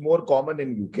what is more common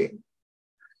in UK?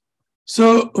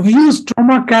 So we use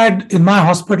TraumaCAD in my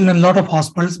hospital and a lot of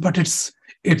hospitals, but its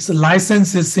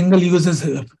license is single use is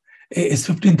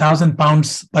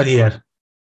 £15,000 per year.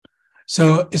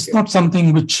 So it's not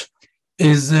something which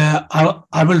is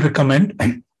I will recommend.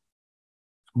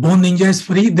 Bone Ninja is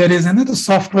free. There is another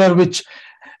software which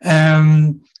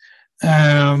Bone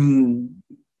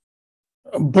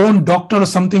Doctor or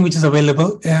something which is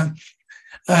available.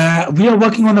 We are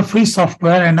working on a free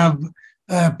software, and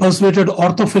I've persuaded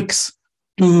Orthofix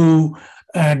to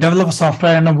develop a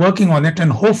software, and I'm working on it.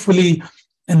 And hopefully,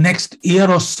 in next year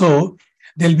or so,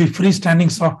 there'll be freestanding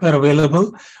software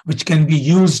available which can be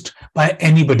used by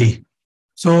anybody.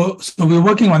 So we're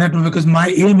working on it because my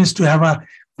aim is to have a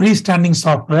freestanding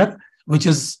software which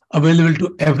is available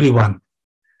to everyone.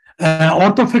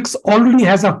 Orthofix already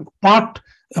has a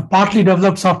partly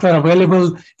developed software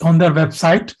available on their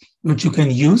website, which you can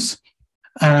use.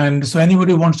 And so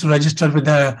anybody wants to register with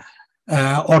the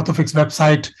Orthofix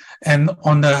website and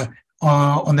on the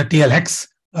TLX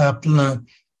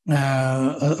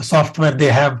software,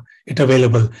 they have it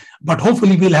available. But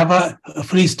hopefully we'll have a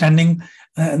freestanding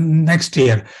next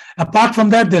year. Apart from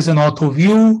that, there's an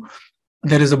OrthoView,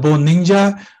 there is a Bone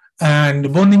Ninja,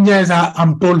 and Bone Ninja is,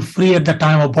 I'm told, free at the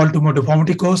time of Baltimore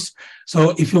Deformity course.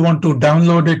 So if you want to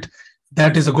download it,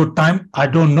 that is a good time. I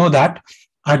don't know that.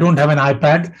 I don't have an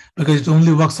iPad because it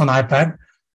only works on iPad.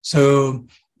 So,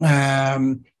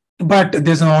 but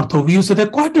there's an OrthoView. So there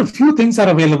are quite a few things are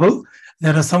available.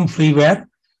 There are some freeware.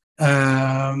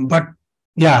 But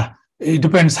yeah, it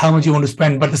depends how much you want to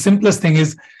spend. But the simplest thing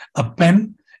is a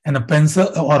pen and a pencil,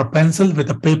 or a pencil with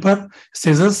a paper,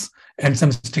 scissors, and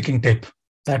some sticking tape.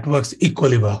 That works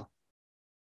equally well.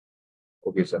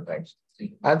 Okay, sir. Thanks.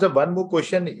 And so one more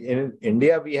question. In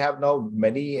India, we have now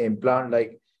many implant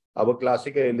like our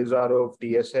classical Ilizarov,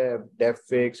 TSF,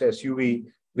 DefFix, SUV,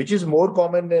 which is more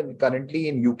common than currently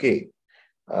in UK.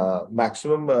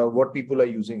 Maximum what people are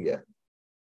using here.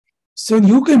 So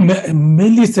in UK,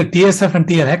 mainly it's the TSF and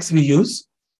TLX we use.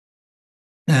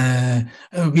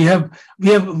 We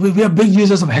have big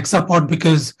users of hexapod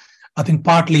because I think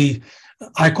partly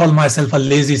I call myself a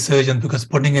lazy surgeon because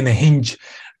putting in a hinge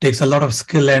takes a lot of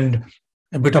skill and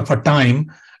a bit of a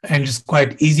time, and it's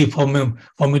quite easy for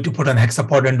me to put an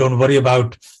hexapod and don't worry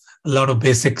about a lot of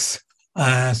basics.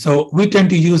 So we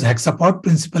tend to use hexapod,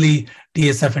 principally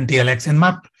TSF and TLX. In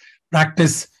my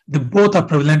practice, they both are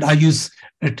prevalent. I use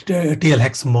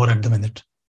TLX more at the minute.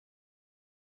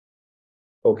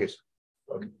 Okay.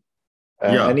 Okay.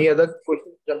 Any other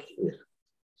questions?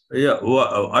 Yeah,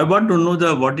 I want to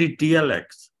know what is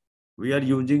TLX. We are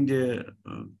using the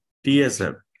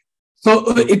TSF.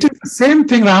 So it is the same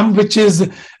thing, Ram, which is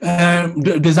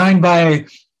designed by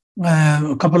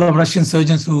a couple of Russian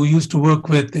surgeons who used to work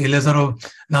with Ilizarov.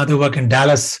 Now they work in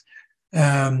Dallas.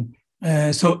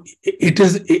 So it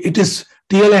is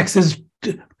TLX is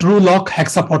true lock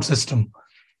hexapod system,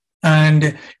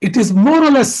 and it is more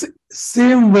or less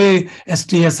same way as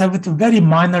TSF with very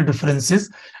minor differences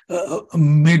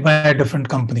made by a different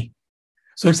company.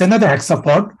 So it's another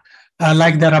hexapod.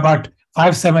 Like there are about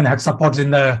 5-7 hexapods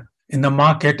in the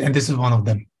market, and this is one of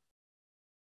them.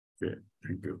 Okay,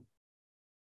 thank you.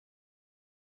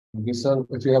 Okay, sir.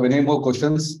 If you have any more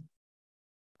questions.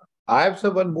 I have,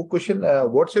 sir, one more question.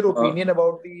 What's your opinion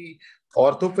about the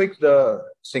Orthofix, the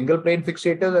single plane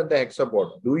fixators and the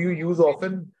hexapod? Do you use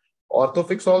often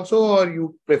Orthofix also, or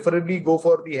you preferably go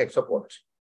for the hexapods?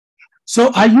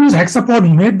 So I use hexapod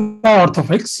made by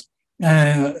Orthofix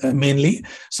mainly.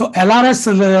 So LRS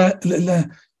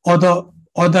or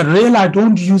the rail I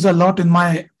don't use a lot in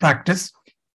my practice,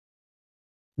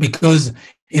 because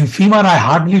in femur I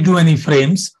hardly do any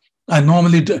frames. I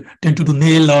normally tend to do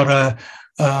nail or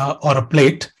a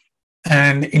plate,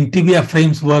 and in tibia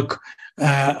frames work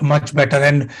much better.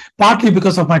 And partly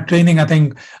because of my training, I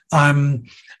think I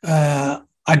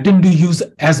didn't use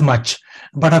as much.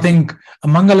 But I think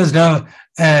Mangalasda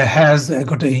has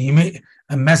got a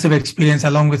massive experience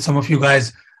along with some of you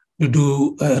guys to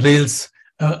do rails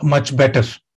much better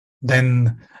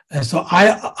than. So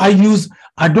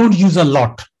I don't use a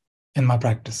lot in my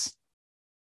practice.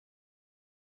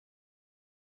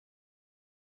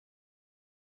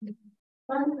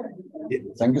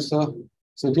 Thank you, sir.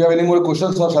 So if you have any more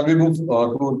questions, or shall we move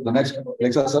to the next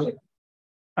lecture, sir?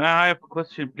 I have a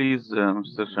question, please,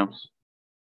 Mr. Shams.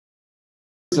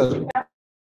 Sir.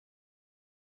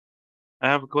 I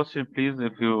have a question, please,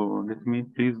 if you let me,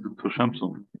 please, Dr.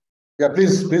 Shamsul. Yeah,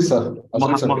 please, sir.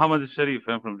 Muhammad Sharif,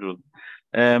 I'm from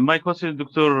Jordan. My question,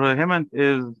 Dr. Hemant,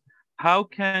 is how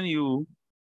can you,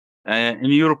 in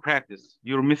your practice,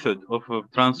 your method of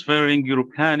transferring your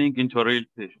planning into a real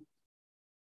patient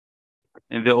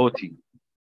in the OT?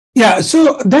 Yeah,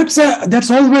 so that's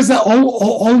always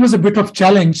a bit of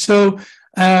challenge. So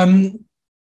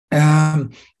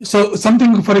so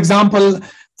something, for example,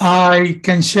 I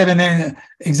can share an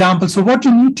example. So what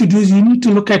you need to do is you need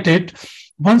to look at it.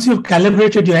 Once you've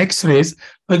calibrated your X-rays,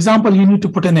 for example, you need to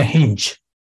put in a hinge.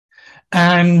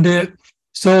 And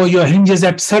so your hinge is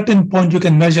at certain point you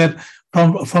can measure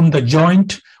from the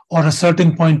joint, or a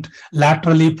certain point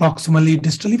laterally, proximally,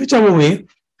 distally, whichever way.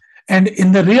 And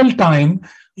in the real time,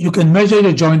 you can measure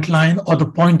your joint line or the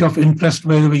point of interest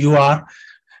wherever you are,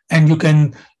 and you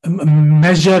can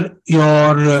measure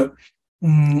your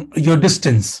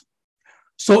distance.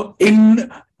 So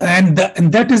and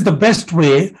that is the best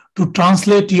way to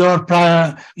translate your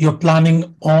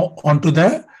planning into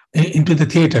the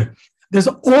theater. There's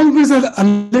always a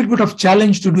little bit of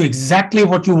challenge to do exactly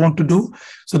what you want to do.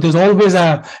 So there's always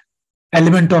a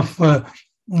element of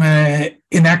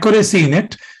inaccuracy in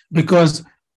it, because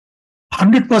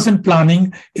 100%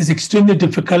 planning is extremely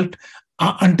difficult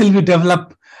until we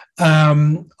develop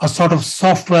a sort of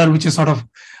software which is sort of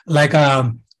like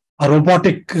a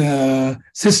robotic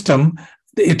system.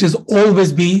 It is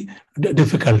always be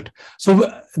difficult. So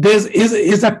there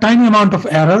is a tiny amount of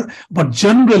error, but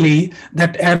generally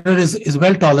that error is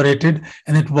well tolerated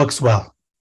and it works well.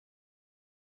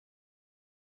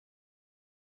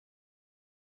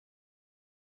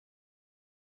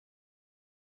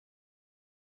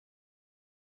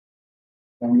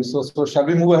 Thank you. So shall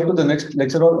we move ahead to the next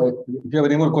lecture, or if you have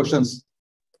any more questions?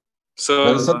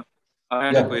 So I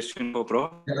had a question for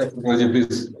Prof. Yeah,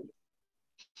 please.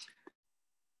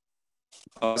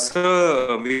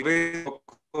 So we will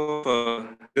talk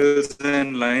of hills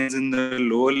and lines in the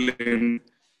lower limb,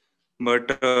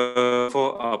 but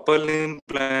for upper limb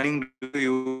planning, do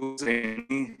you use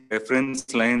any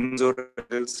reference lines or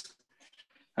hills?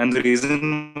 And the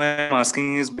reason why I'm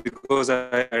asking is because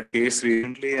I had a case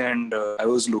recently and I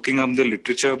was looking up the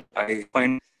literature. I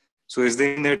find, so is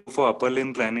there anything for upper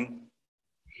limb planning?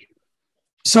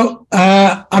 So,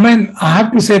 I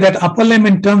have to say that upper limb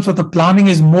in terms of the planning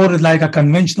is more like a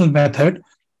conventional method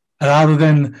rather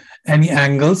than any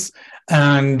angles.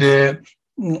 And the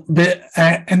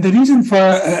reason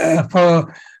for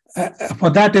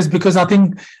that is because I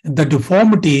think the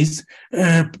deformities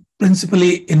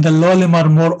principally in the lower limb are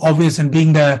more obvious, and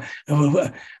being the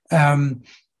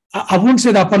I won't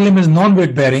say the upper limb is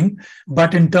non-weight bearing,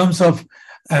 but in terms of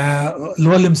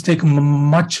lower limbs take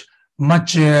much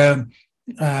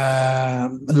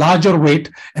larger weight,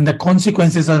 and the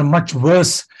consequences are much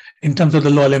worse in terms of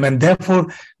the lower limb, and therefore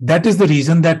that is the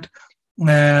reason that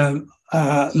lower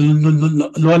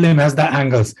limb has the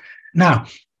angles. Now,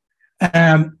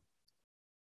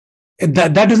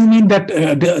 that doesn't mean that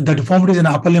the deformities in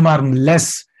the upper limb are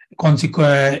less of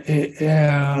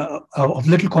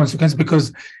little consequence,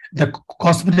 because the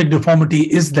cosmetic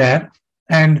deformity is there.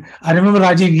 And I remember,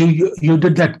 Rajiv, you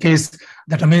did that case,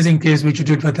 that amazing case which you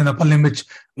did with an upper limb,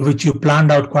 which you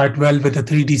planned out quite well with a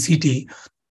 3D CT.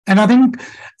 And I think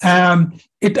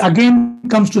it again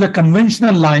comes to the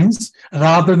conventional lines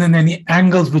rather than any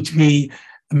angles which we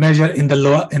measure in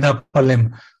the upper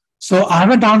limb. So I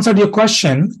haven't answered your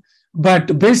question,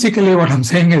 but basically what I'm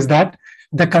saying is that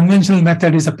the conventional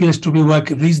method appears to be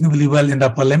working reasonably well in the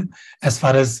upper limb as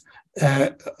far as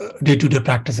day-to-day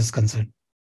practice is concerned.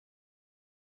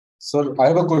 So I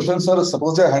have a question, sir.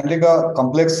 Suppose you're handling a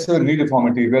complex knee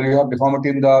deformity where you have deformity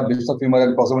in the distal femur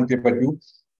and proximal tibia.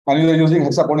 and you are using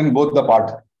hexaponin in both the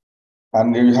part,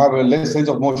 and you have a less range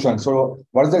of motion. So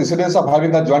what is the incidence of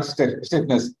having a joint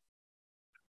stiffness?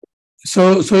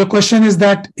 So your question is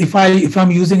that if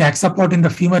I'm using hexapod in the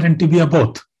femur and tibia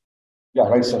both? Yeah,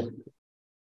 right, sir.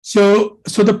 So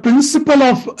the principle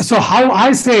of, so how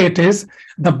I say it is,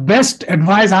 the best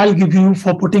advice I'll give you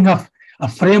for putting a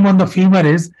frame on the femur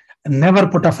is never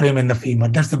put a frame in the femur.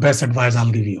 That's the best advice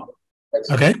I'll give you.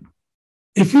 Okay.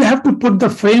 If you have to put the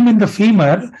frame in the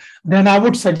femur, then I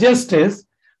would suggest is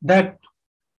that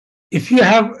if you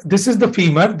have, this is the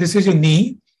femur, this is your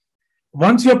knee.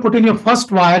 Once you put in your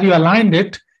first wire, you aligned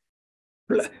it,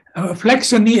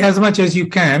 flex your knee as much as you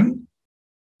can,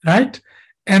 right?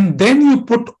 And then you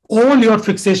put all your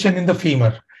fixation in the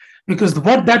femur, because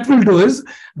what that will do is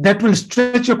that will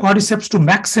stretch your quadriceps to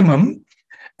maximum,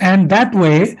 and that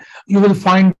way you will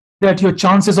find that your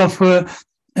chances of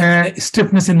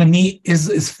stiffness in the knee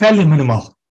is fairly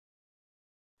minimal.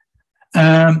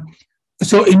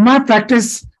 So in my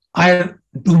practice, I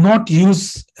do not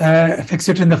use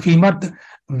fixator in the femur,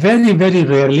 very, very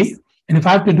rarely. And if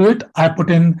I have to do it,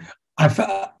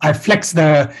 I flex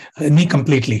the knee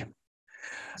completely.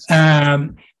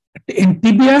 In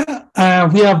tibia,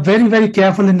 we are very, very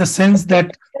careful in the sense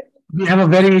that we have a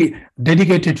very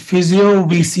dedicated physio.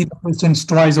 We see the patients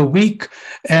twice a week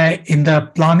in the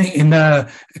planning, in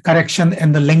the correction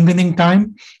and the lengthening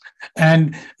time.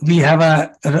 And we have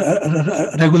a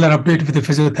regular update with the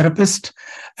physiotherapist.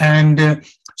 And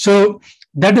so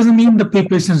that doesn't mean the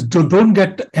patients don't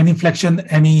get any flexion,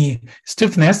 any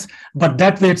stiffness, but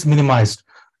that way it's minimized.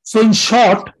 So in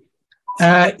short,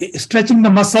 stretching the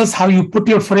muscles, how you put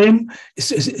your frame,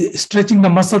 stretching the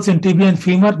muscles in tibia and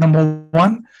femur, number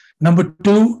one. Number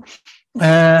two,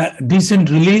 decent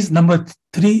release. Number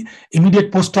three,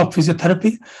 immediate post-op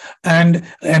physiotherapy and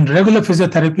regular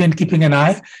physiotherapy, and keeping an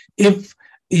eye. If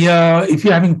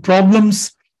you're having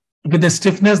problems with the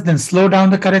stiffness, then slow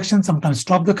down the correction, sometimes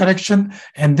stop the correction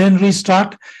and then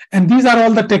restart. And these are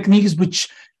all the techniques which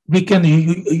we can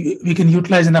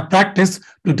utilize in a practice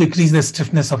to decrease the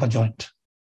stiffness of a joint.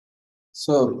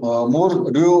 So,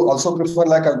 do you also prefer,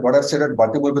 like what I've said at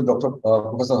Baltimore with Dr.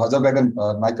 Professor Hazarberg and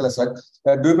Michael has said,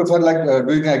 do you prefer like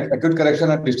doing acute correction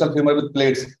at distal femur with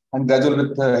plates and gradual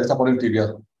with hexaponin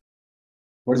tibia?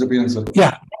 What is your opinion, sir?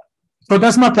 Yeah. So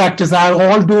that's my practice. I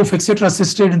all do fixator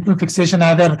assisted internal fixation,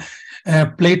 either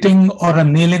plating or a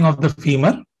nailing of the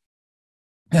femur,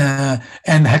 and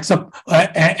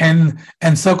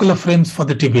circular frames for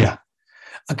the tibia.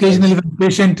 Occasionally, when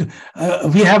patient,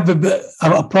 we have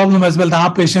a problem as well. That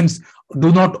our patients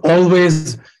do not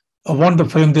always want the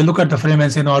frame. They look at the frame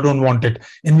and say, "No, I don't want it."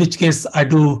 In which case, I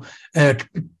do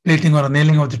plating or a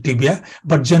nailing of the tibia.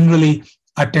 But generally,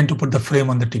 I tend to put the frame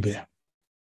on the tibia.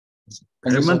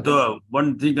 HEMANT,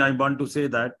 one thing I want to say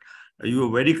that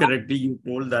you very correctly, you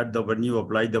told that when you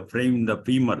apply the frame in the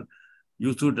femur,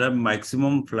 you should have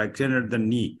maximum flexion at the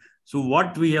knee. So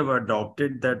what we have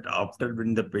adopted that after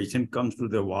when the patient comes to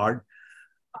the ward,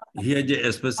 he has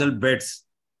a special beds,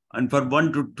 and for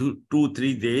 1 to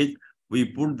 2-3 days, we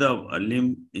put the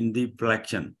limb in the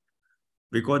flexion,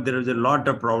 because there is a lot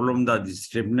of problem that the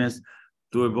stiffness.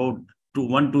 To about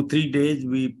 1 to 3 days,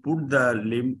 we put the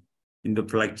limb in the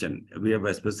flexion. We have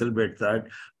a special bed that,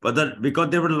 but because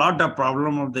there were a lot of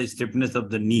problem of the stiffness of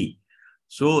the knee.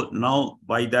 So now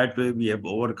by that way we have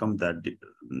overcome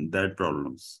that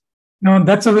problems. No,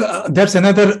 that's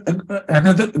another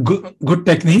good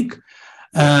technique.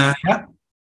 Yeah.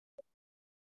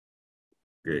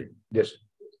 Okay. Yes.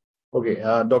 Okay.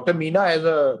 Dr. Meena has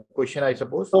a question, I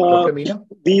suppose. Dr. Meena?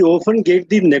 We often get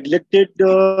the neglected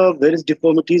various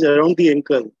deformities around the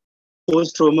ankle,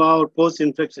 post-trauma or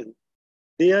post-infection.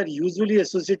 They are usually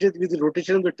associated with the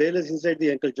rotation of the talus inside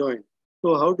the ankle joint.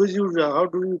 So how do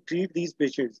you treat these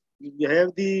patients? You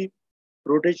have the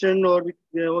rotation of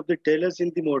the talus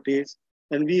in the mortise,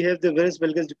 and we have the varus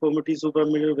valgus deformity,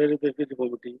 supranuclear varus valgus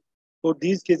deformity. For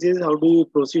these cases, how do you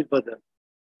proceed further?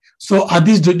 So are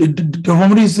these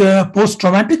deformities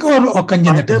post-traumatic or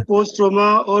congenital? Either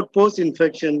post-trauma or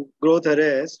post-infection growth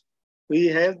arrest, we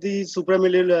have the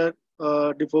supranuclear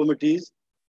deformities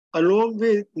along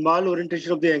with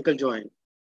malorientation of the ankle joint.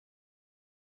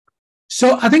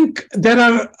 So I think there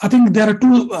are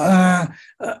two.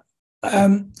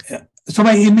 So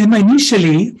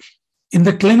initially, in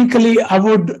the clinically, I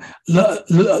would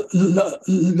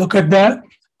look at the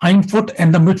hindfoot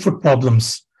and the midfoot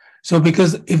problems. So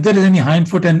because if there is any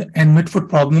hindfoot and midfoot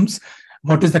problems,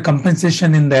 what is the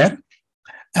compensation in there?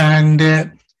 And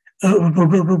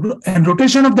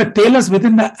rotation of the talus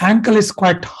within the ankle is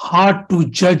quite hard to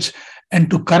judge and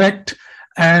to correct.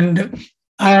 And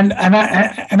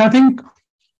I think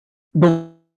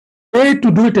the way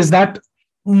to do it is that,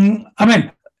 I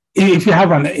mean, if you have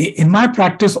one, in my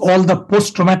practice, all the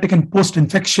post-traumatic and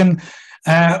post-infection,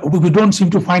 we don't seem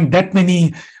to find that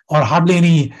many or hardly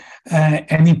any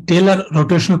talar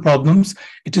rotational problems.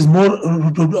 It is more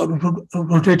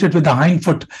rotated with the hind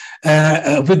foot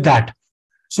with that.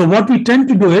 So what we tend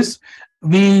to do is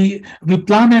we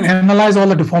plan and analyze all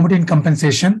the deformity and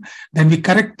compensation. Then we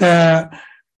correct the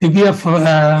tibia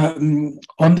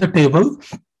on the table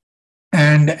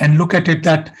and look at it,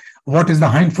 that what is the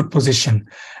hind foot position.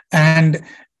 And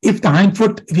if the hind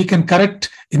foot we can correct,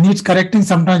 it needs correcting.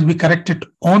 Sometimes we correct it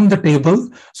on the table.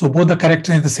 So both are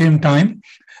corrected at the same time.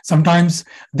 Sometimes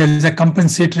there is a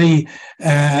compensatory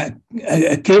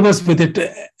cavus with it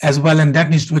as well, and that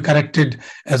needs to be corrected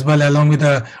as well, along with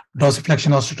the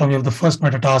dorsiflexion osteotomy of the first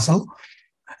metatarsal.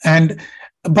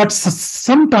 But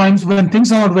sometimes when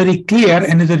things are not very clear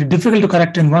and it's very difficult to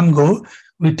correct in one go,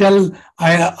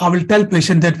 I will tell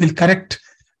patient that we'll correct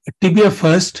tibia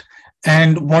first,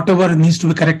 and whatever needs to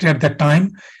be corrected at that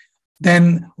time.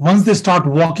 Then once they start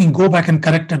walking, go back and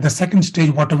correct at the second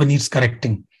stage whatever needs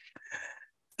correcting.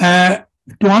 To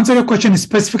answer your question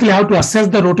specifically, how to assess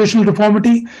the rotational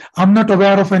deformity, I'm not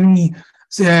aware of any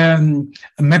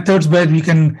methods where we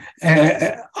can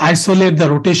isolate the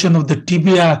rotation of the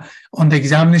tibia on the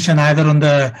examination, either on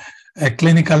the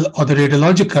clinical or the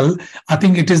radiological. I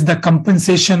think it is the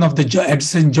compensation of the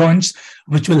adjacent joints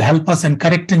which will help us, and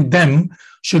correcting them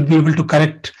should be able to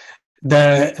correct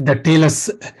the talus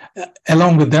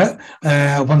along with the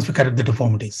once we correct the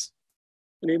deformities.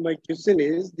 My question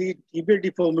is, the tibial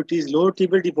deformities, lower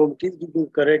tibial deformities, we can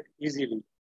correct easily.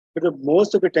 But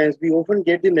most of the times, we often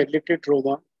get the neglected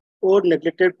trauma or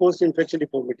neglected post-infection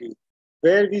deformity,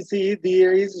 where we see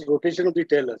there is rotation of the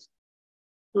talus.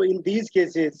 So in these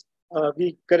cases,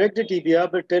 we correct the tibia,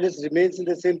 but talus remains in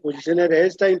the same position, and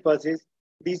as time passes,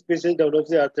 these patients develop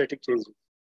the arthritic changes.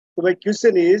 So my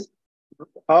question is,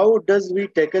 how does we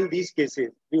tackle these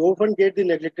cases? We often get the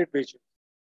neglected patients.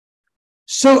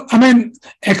 So, I mean,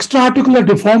 extra-articular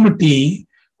deformity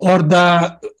or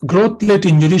the growth plate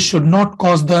injury should not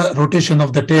cause the rotation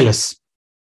of the talus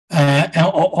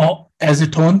or as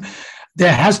its own.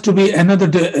 There has to be another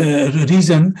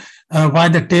reason why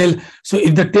the tail. So,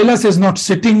 if the talus is not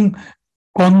sitting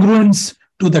congruent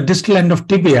to the distal end of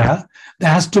tibia, there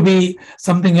has to be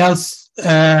something else.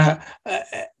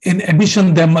 In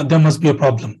addition, there must be a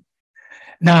problem.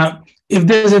 Now, if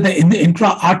there is an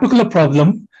intra-articular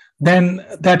problem, then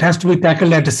that has to be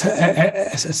tackled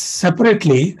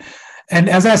separately. And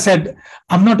as I said,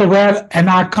 I'm not aware, and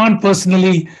I can't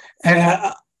personally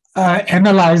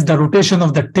analyze the rotation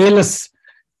of the talus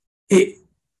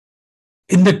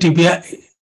in the tibia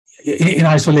in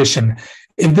isolation.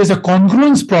 If there's a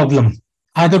congruence problem,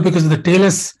 either because of the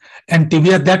talus and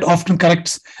tibia, that often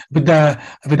corrects with the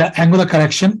angular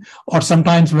correction, or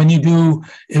sometimes when you do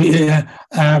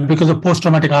because of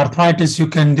post-traumatic arthritis, you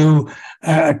can do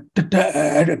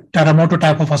Teramoto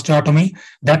type of osteotomy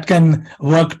that can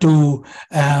work to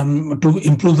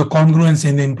improve the congruence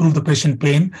and improve the patient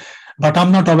pain. But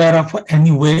I'm not aware of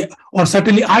any way, or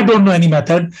certainly I don't know any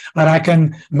method where I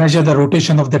can measure the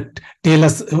rotation of the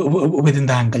talus within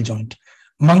the ankle joint.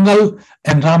 Mangal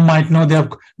and Ram might know.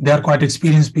 They are quite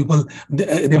experienced people.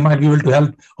 They might be able to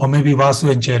help, or maybe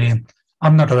Vasu and CHERIAN.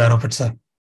 I'm not aware of it, sir.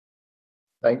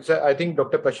 Thanks, sir. I think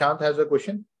Dr. Prashant has a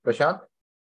question. Prashant?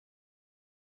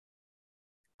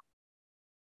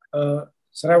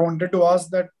 Sir, I wanted to ask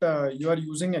that you are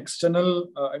using external,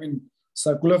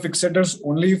 circular fixators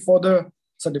only for the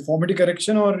deformity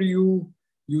correction, or you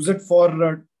use it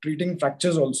for treating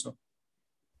fractures also?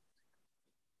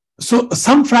 So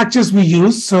some fractures we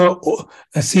use, so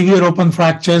severe open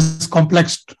fractures,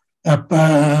 complex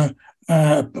plateaus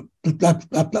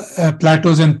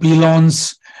and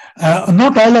pilons,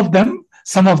 not all of them,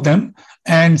 some of them,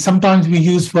 and sometimes we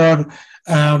use for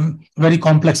very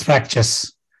complex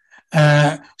fractures.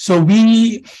 So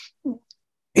we,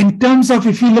 in terms of,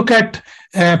 if you look at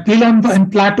pilon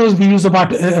and plateaus, we use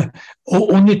about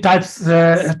only type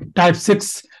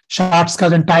 6 short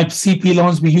skull and type C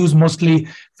pilons. We use mostly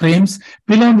frames.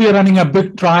 Pilon, we are running a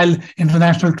big trial,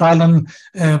 international trial on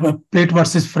plate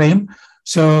versus frame.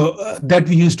 So that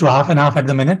we use to half and half at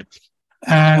the minute.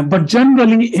 But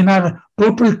generally in our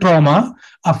total trauma,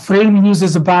 a frame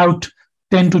uses about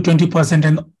 10 to 20%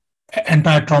 in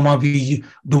entire trauma we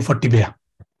do for tibia.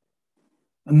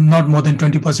 Not more than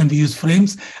 20% we use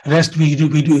frames. Rest we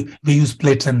use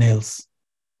plates and nails.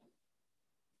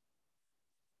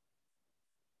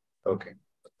 Okay.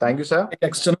 Thank you, sir.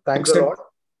 External Thanks a lot.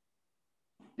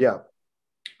 Yeah.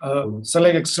 So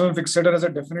like external fixator as a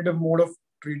definitive mode of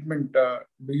treatment,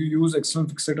 do you use external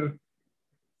fixator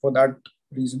for that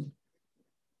reason?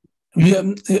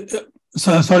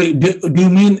 Sorry, do you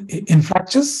mean in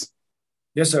fractures?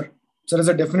 Yes, sir. So there's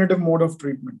a definitive mode of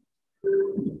treatment.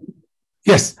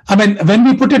 Yes, I mean, when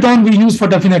we put it on, we use for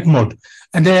definite mode,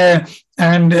 and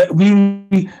we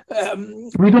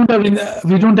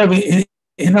don't have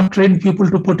enough trained people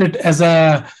to put it as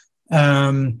a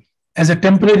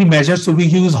temporary measure. So we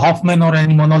use Hoffman or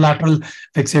any monolateral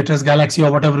fixators, Galaxy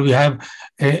or whatever we have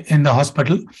in the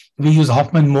hospital. We use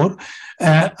Hoffman more.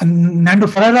 Nando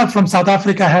Ferreira from South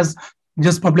Africa has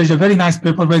just published a very nice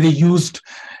paper where they used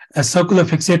a circular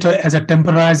fixator as a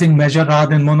temporizing measure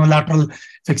rather than monolateral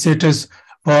fixators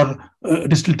for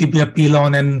distal tibia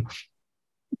peel-on and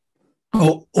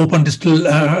open distal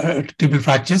tibial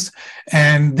fractures.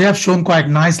 And they have shown quite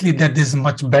nicely that this is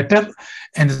much better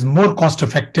and is more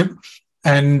cost-effective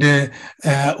and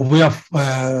way of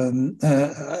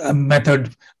a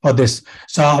method for this.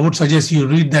 So I would suggest you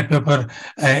read that paper.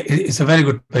 It's a very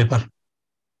good paper.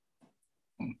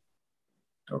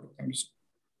 Okay, thank you, sir.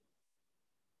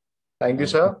 Thank you,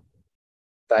 sir.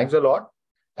 Thanks a lot.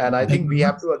 And I think we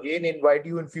have to again invite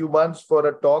you in a few months for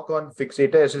a talk on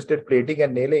fixator-assisted plating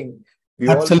and nailing. We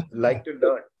Absolutely. all like to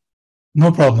learn.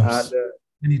 No problems.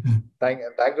 And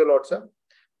thanks a lot, sir.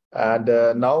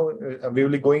 And now we will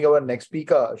be going our next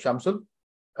speaker, Shamsul.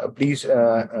 Please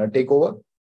take over.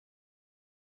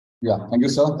 Yeah, thank you,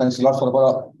 sir. Thanks a lot for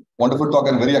a wonderful talk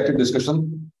and very active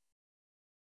discussion.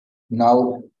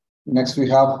 Now, next we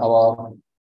have our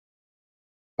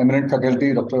eminent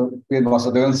faculty, Dr. PN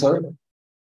VASUDEVAN, sir.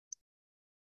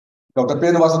 Dr.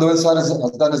 PN VASUDEVAN, sir, has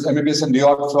done his MBBS in New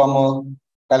York from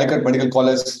Palakkad Medical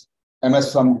College,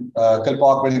 MS from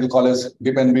Kilpatrick Medical College,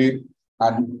 DPNB,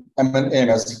 and MN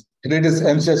AMS. He did his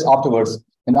MCS afterwards.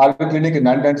 In RV Clinic in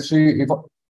 1993, he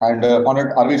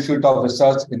founded RV Institute of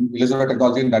Research in Ilizarov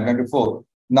Technology in 1994.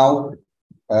 Now,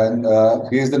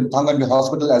 he is in Thangam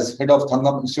Hospital as head of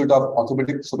Thangam Institute of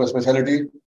Orthopaedic Super Specialty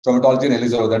Traumatology in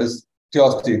Ilizarov, that is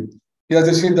TOST. He has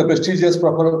received the prestigious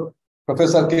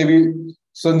Professor KV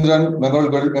Sundran Memorial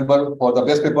Gold Member for the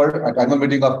best paper at annual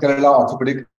meeting of Kerela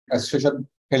Orthopaedic Association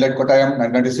held at Kottayam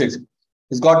 1996.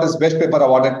 He's got his best paper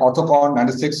award at OrthoCon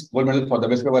 96, gold medal for the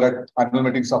best paper at annual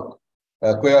meetings of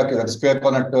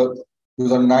SquareCon at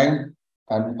 2009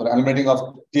 and for annual meeting of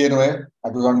TNOA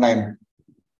at 2009.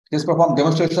 He has performed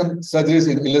demonstration surgeries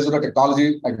in Ilizarov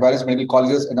technology at various medical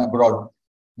colleges and abroad.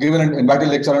 Given an invited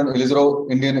lecture on Ilizarov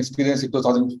Indian experience in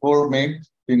 2004 May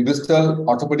in Bristol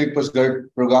Orthopedic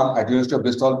Postgraduate Program at University of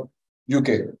Bristol,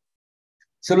 UK.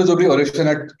 Civil Jubilee Oration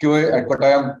at QA at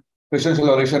Kottayam, Presidential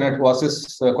Oration at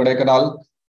Oasis Kodaikanal,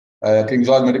 King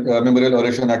George Memorial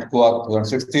Oration at Goa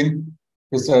 2016.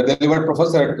 He's delivered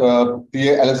Professor at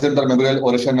PA Alexander Memorial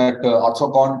Oration at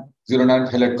OrthoCon 09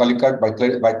 held at Palakkad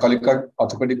by Palakkad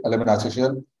Orthopedic Alumni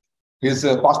Association. He is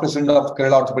past President of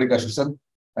KERELA Orthopedic Association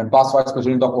and past Vice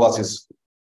President of Oasis.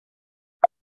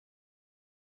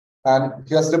 And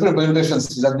he has different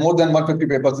presentations. He has more than 150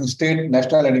 papers in state,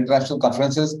 national, and international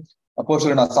conferences. A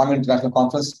portion in Asami International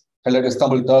Conference held at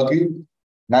Istanbul, Turkey.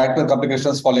 Nightmare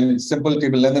complications following simple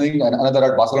tibial lengthening, and another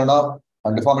at Barcelona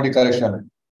on deformity correction.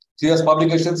 He has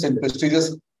publications in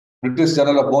prestigious British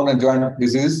Journal of Bone and Joint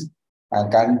Disease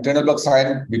and can tendon block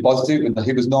sign be positive when the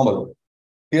hip is normal.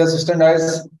 He has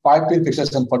standardized 5-pin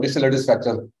fixation for distal lattice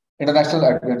fracture.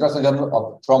 International Journal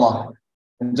of Trauma,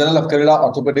 in Journal of Kerela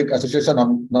Orthopedic Association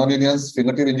on non-unions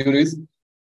fingertip injuries,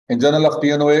 in Journal of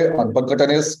TNOA on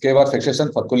percutaneous KOVOOR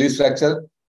fixation for Colles fracture,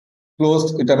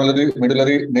 closed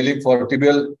intermedullary nailing for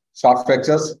tibial shaft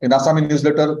fractures, in Asami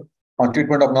newsletter on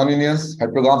treatment of non-unions,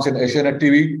 had programs in Asianet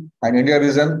TV and India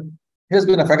Vision. He has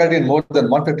been a faculty in more than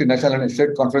 150 national and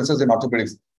state conferences in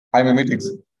orthopedics, IMA meetings.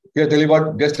 He has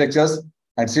delivered guest lectures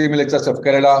and CME lectures of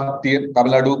Kerala, Tamil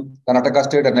Nadu, Karnataka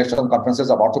state and national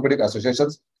conferences of orthopedic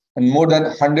associations, and more than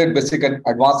 100 basic and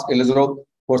advanced Ilizarov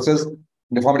courses,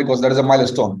 deformity courses. That is a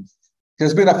milestone. He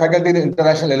has been a faculty in the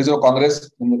International Ilizarov Congress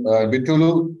in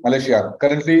Bintulu, Malaysia.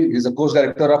 Currently, he is a course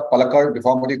director of Palakkad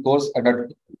deformity course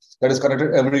that is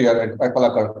conducted every year at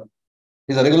Palakkad.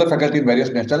 He is a regular faculty in various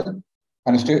national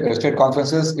and state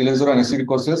conferences, Ilizarov and SCB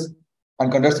courses,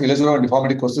 and conducts Ilizarov and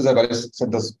deformity courses at various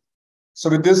centers. So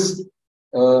with this,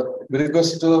 we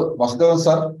request VASUDEVAN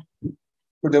sir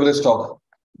to deliver his talk.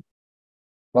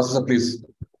 Vasu sir, please.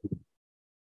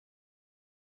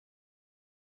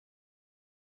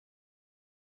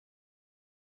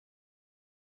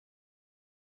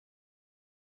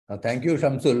 Thank you,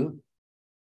 Shamsul.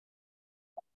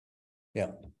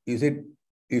 Yeah, is it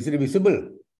visible?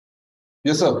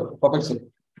 Yes, sir. Perfect, sir.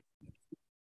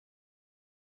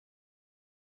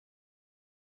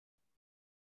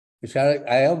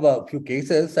 I have a few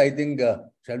cases. I think,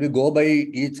 shall we go by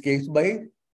each case by?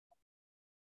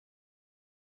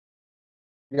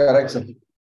 Yeah, right, sir.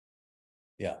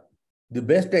 Yeah. The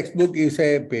best textbook is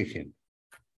a patient.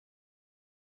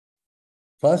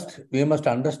 First, we must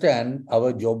understand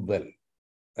our job well,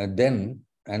 and then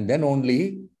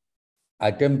only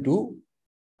attempt to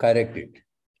correct it.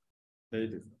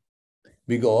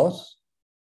 Because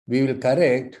we will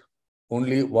correct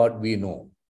only what we know.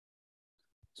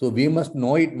 So we must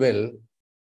know it well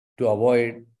to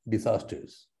avoid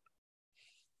disasters.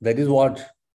 That is what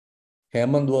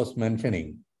HEMANT was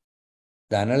mentioning.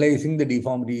 The analyzing the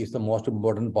deformity is the most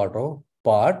important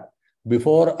part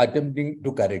before attempting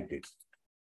to correct it.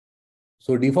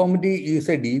 So deformity is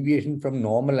a deviation from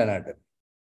normal anatomy.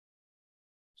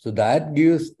 So that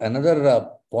gives another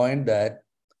point that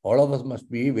all of us must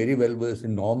be very well versed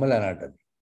in normal anatomy.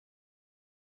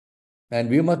 And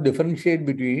we must differentiate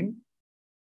between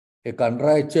a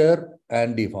contracture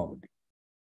and deformity.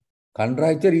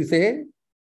 Contracture is a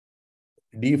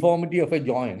deformity of a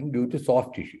joint due to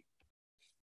soft tissue.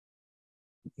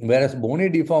 Whereas bony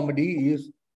deformity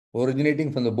is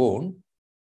originating from the bone,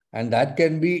 and that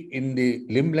can be in the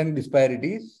limb length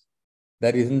disparities,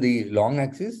 that is in the long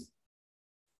axis,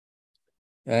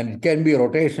 and it can be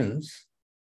rotations.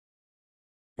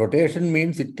 Rotation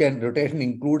means rotation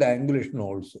include angulation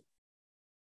also.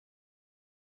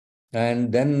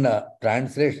 And then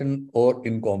translation or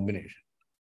in combination.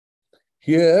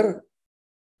 Here,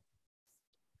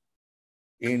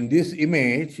 in this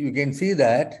image, you can see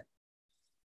that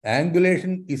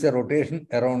angulation is a rotation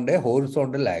around a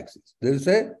horizontal axis. There is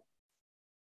a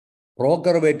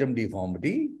procurvatum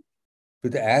deformity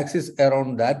with the axis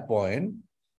around that point.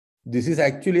 This is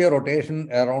actually a rotation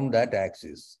around that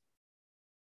axis.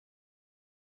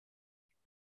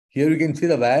 Here you can see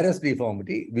the varus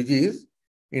deformity, which is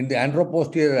in the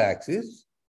anteroposterior axis.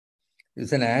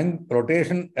 It's an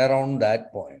rotation around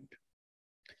that point.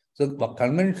 So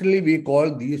conventionally, we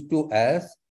call these two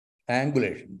as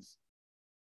angulations.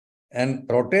 And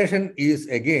rotation is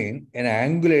again an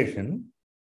angulation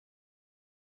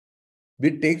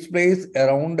which takes place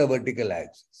around the vertical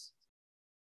axis.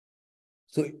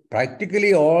 So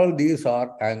practically all these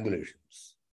are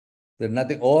angulations. There's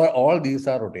nothing, or all these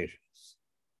are rotations.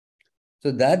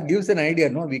 So that gives an idea,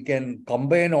 no? We can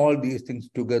combine all these things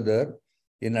together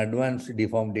in advanced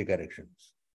deformity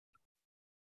corrections.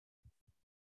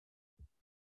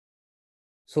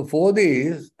 So for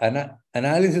this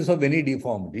analysis of any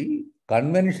deformity,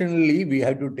 conventionally we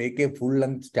have to take a full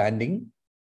length standing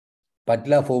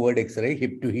patella forward X-ray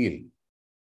hip to heel.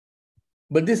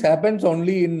 But this happens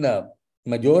only in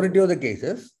majority of the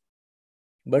cases.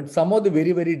 But some of the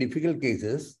very, very difficult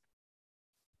cases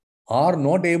are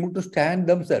not able to stand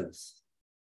themselves.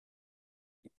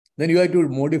 Then you have to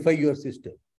modify your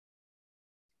system.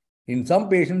 In some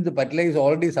patients, the patella is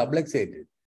already subluxated.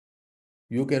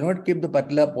 You cannot keep the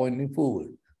patella pointing forward.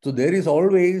 So there is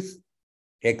always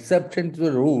exception to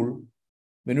the rule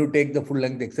when you take the full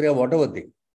length X-ray or whatever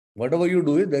thing. Whatever you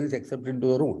do, there is exception to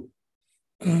the rule.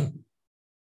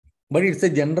 But it's a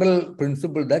general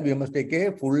principle that we must take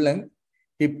a full length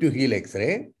hip to heel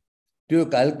X-ray to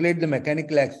calculate the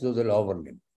mechanical axis of the lower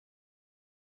limb.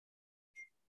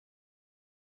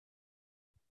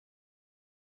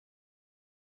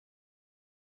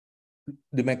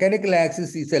 The mechanical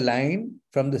axis is a line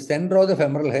from the center of the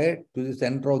femoral head to the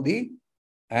center of the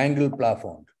angle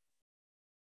plafond.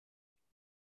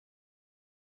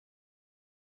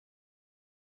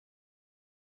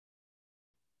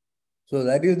 So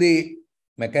that is the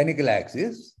mechanical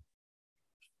axis.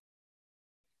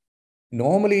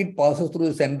 Normally it passes through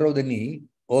the center of the knee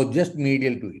or just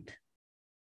medial to it.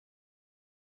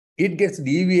 It gets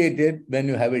deviated when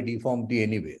you have a deformity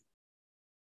anyway.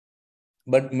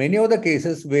 But many of the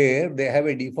cases where they have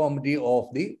a deformity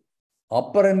of the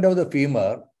upper end of the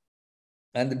femur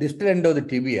and the distal end of the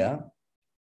tibia,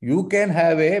 you can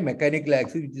have a mechanical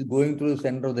axis which is going through the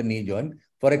center of the knee joint.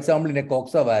 For example, in a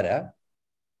coxa vara,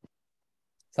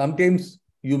 sometimes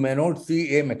you may not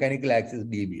see a mechanical axis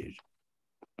deviation.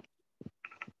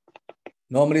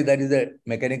 Normally, that is a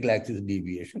mechanical axis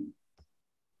deviation.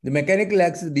 The mechanical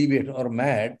axis deviation, or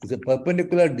MAD, is a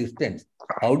perpendicular distance.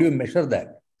 How do you measure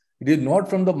that? It is not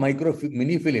from the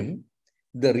mini film.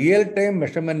 The real-time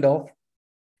measurement of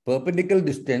perpendicular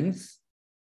distance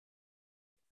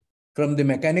from the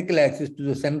mechanical axis to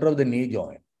the center of the knee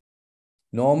joint.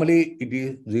 Normally, it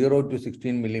is 0 to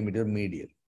 16 millimeter medial.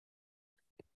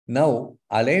 Now,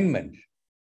 alignment.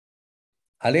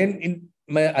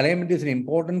 Alignment is an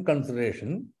important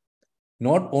consideration,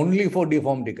 not only for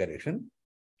deformity correction,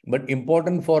 but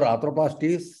important for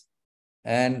arthroplasties,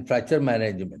 and fracture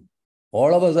management.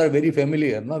 All of us are very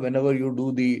familiar. No? Whenever you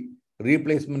do the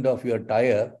replacement of your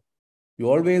tire, you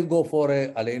always go for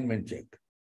an alignment check.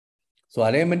 So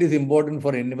alignment is important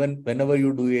for anyone whenever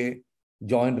you do a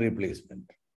joint replacement.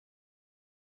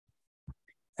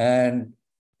 And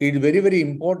it's very, very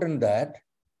important that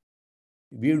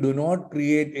we do not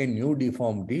create a new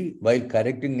deformity while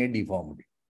correcting a deformity.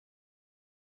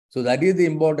 So that is the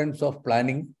importance of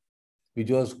planning, which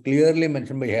was clearly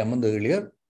mentioned by HEMANT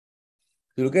earlier.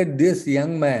 So look at this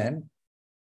young man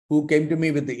who came to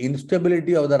me with the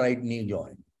instability of the right knee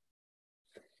joint.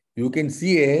 You can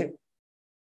see a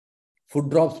foot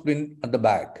drop spin at the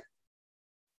back.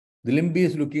 The limb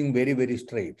is looking very, very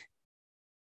straight.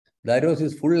 That was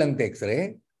his full length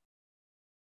X-ray.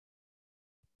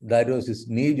 That was his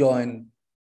knee joint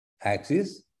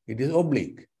axis. It is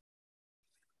oblique.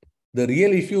 The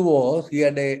real issue was he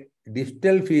had a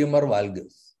distal femur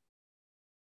valgus,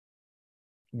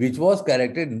 which was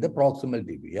corrected in the proximal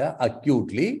tibia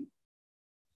acutely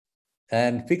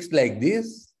and fixed like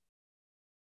this.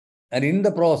 And in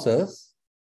the process,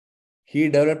 he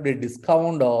developed a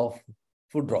discount of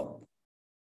foot drop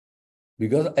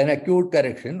because an acute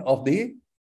correction of the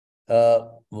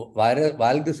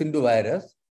valgus into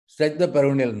varus stretched the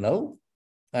peroneal nerve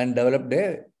and developed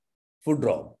a foot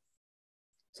drop.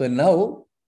 So now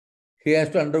he has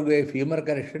to undergo a femur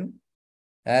correction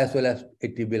as well as a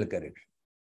tibial correction.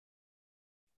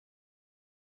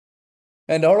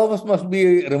 And all of us must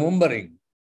be remembering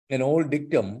an old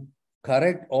dictum,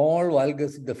 correct all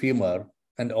valgus in the femur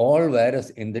and all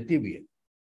varus in the tibia,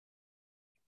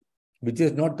 which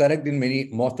is not correct in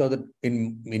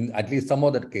in at least some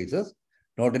other cases,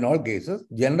 not in all cases.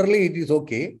 Generally, it is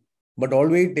okay, but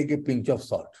always take a pinch of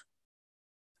salt.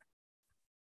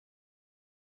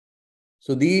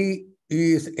 So he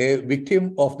is a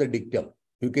victim of the dictum.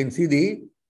 You can see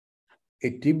a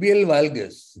tibial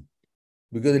valgus,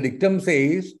 because the dictum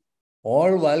says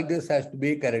all valgus has to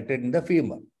be corrected in the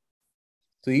femur.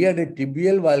 So he had a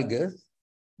tibial valgus,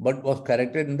 but was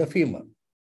corrected in the femur.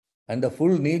 And the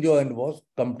full knee joint was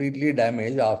completely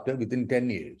damaged within 10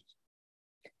 years.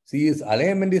 See, his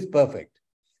alignment is perfect.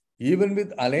 Even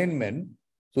with alignment,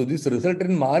 so this resulted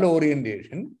in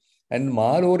malorientation, and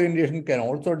malorientation can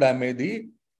also damage the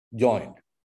joint.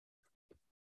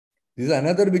 This is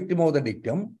another victim of the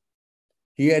dictum.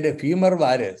 He had a femur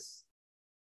varus,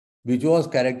 which was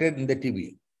corrected in the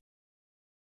tibia.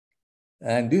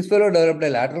 And this fellow developed a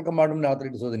lateral compartment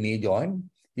arthritis of the knee joint.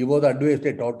 He was advised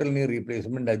a total knee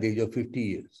replacement at the age of 50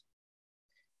 years.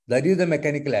 That is the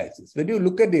mechanical axis. When you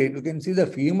look at it, you can see the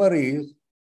femur is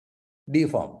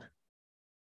deformed.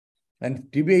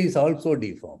 And tibia is also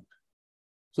deformed.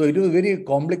 So it was a very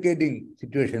complicating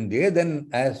situation there. Then,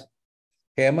 as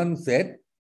HEMANT said,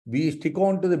 we stick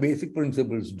on to the basic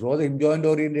principles. Draw the hip joint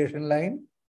orientation line,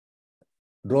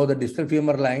 draw the distal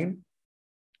femur line,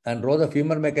 and draw the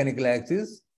femur mechanical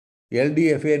axis.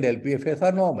 LDFA and LPFAs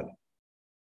are normal.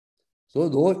 So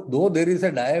though there is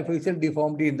a diaphyseal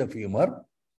deformity in the femur,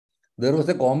 there was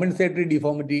a compensatory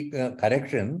deformity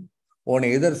correction on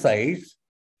either sides,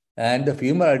 and the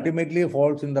femur ultimately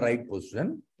falls in the right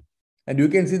position. And you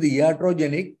can see the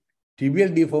iatrogenic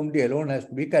tibial deformity alone has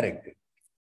to be corrected.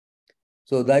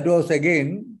 So that was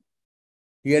again,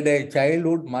 he had a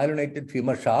childhood myelinated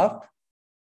femur shaft,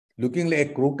 looking like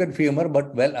a crooked femur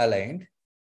but well aligned.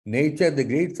 Nature, the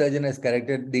great surgeon, has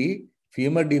corrected the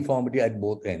femur deformity at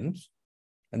both ends.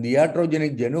 And the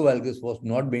iatrogenic genu valgus was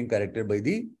not being corrected by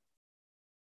the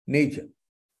nature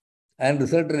and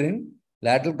resulted in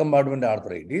lateral compartment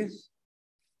arthritis.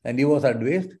 And he was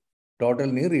advised total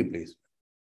knee replacement.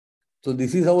 So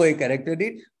this is how I corrected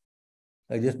it.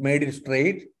 I just made it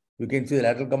straight. You can see the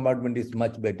lateral compartment is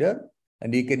much better,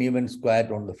 and he can even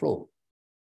squat on the floor.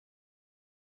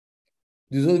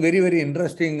 This was very, very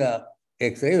interesting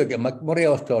X-ray. Okay, McMurray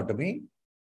osteotomy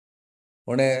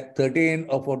on a 13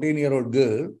 or 14-year-old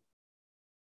girl.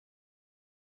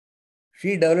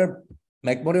 She developed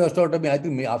McMurray osteotomy. I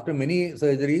think after many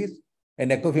surgeries, a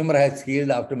neck-of-femur has healed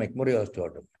after McMurray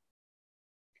osteotomy.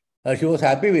 She was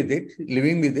happy with it,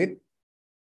 living with it,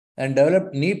 and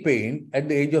developed knee pain at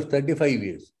the age of 35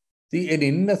 years. See, an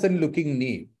innocent-looking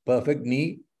knee, perfect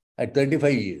knee at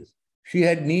 35 years. She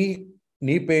had knee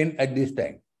pain at this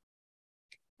time.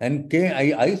 And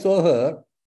I saw her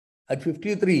at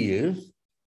 53 years.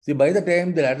 See, by the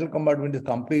time the lateral compartment is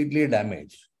completely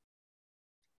damaged.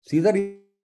 See that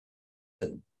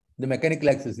the mechanical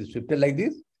axis is shifted like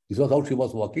this. This was how she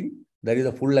was walking. That is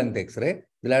a full-length X-ray.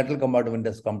 The lateral compartment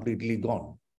is completely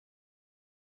gone.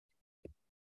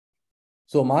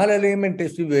 So malalignment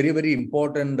test is very, very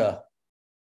important.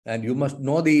 And you must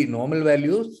know the normal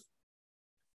values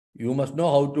you must know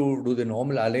how to do the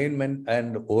normal alignment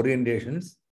and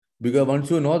orientations, because once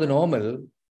you know the normal,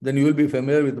 then you will be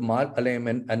familiar with mal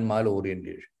alignment and mal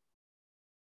orientation.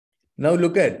 Now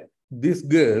look at this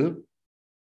girl.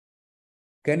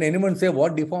 Can anyone say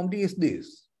what deformity is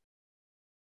this?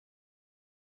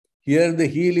 Here the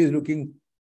heel is looking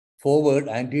forward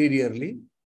anteriorly.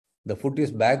 The foot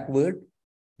is backward.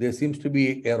 There seems to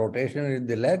be a rotation in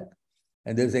the leg,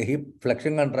 and there's a hip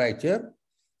flexion contracture,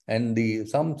 and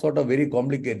some sort of very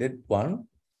complicated one.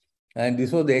 And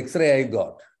this was the X-ray I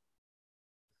got.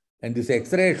 And this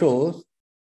X-ray shows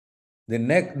the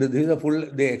neck. This is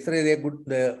the X-ray they put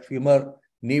the femur,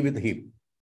 knee with hip.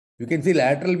 You can see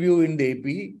lateral view in the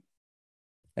AP,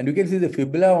 and you can see the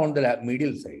fibula on the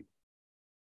medial side.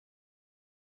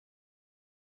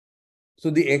 So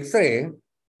the X-ray,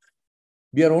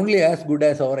 we are only as good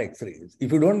as our X-rays.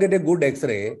 If you don't get a good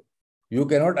X-ray, you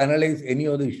cannot analyze any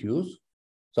of the issues.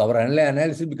 So our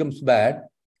analysis becomes bad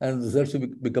and results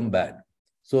become bad.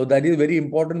 So that is a very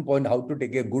important point, how to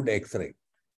take a good X-ray.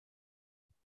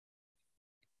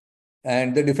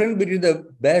 And the difference between the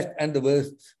best and the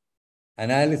worst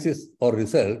analysis or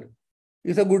result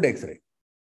is a good X-ray.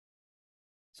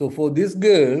 So for this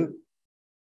girl,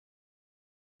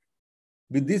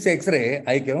 with this X-ray,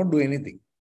 I cannot do anything.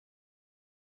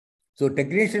 So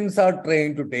technicians are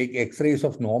trained to take X-rays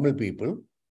of normal people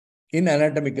in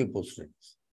anatomical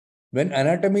positions. When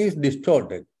anatomy is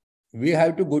distorted, we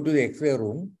have to go to the X-ray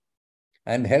room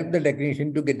and help the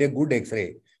technician to get a good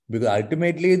X-ray, because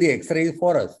ultimately the X-ray is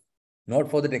for us, not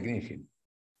for the technician.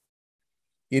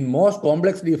 In most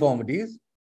complex deformities,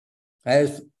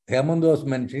 as Hemant was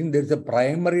mentioning, there is a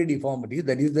primary deformity,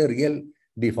 that is the real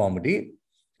deformity,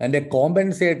 and a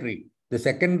compensatory, the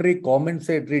secondary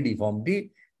compensatory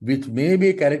deformity, which may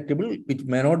be correctable, which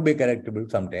may not be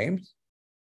correctable sometimes.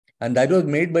 And that was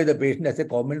made by the patient as a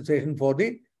compensation for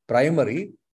the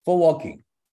primary for walking.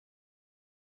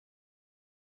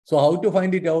 So how to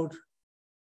find it out?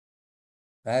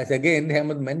 As again,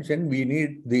 Hemant mentioned, we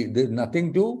need there's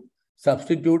nothing to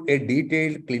substitute a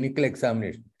detailed clinical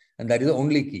examination. And that is the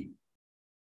only key.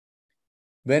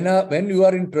 When you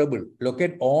are in trouble,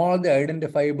 locate all the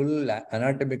identifiable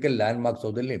anatomical landmarks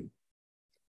of the limb.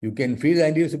 You can feel the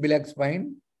anterior iliac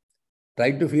spine,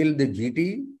 try to feel the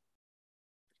GT,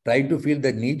 try to feel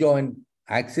the knee joint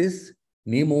axis,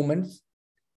 knee movements,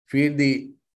 feel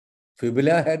the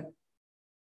fibula head,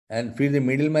 and feel the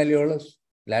medial malleolus,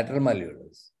 lateral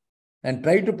malleolus. And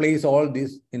try to place all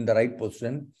this in the right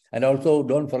position. And also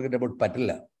don't forget about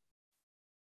patella.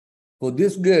 For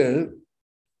this girl,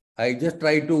 I just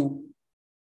tried to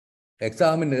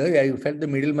examine her. I felt the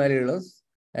medial malleolus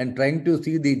and trying to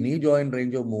see the knee joint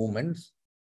range of movements.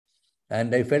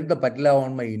 And I felt the patella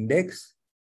on my index.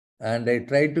 And I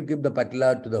tried to keep the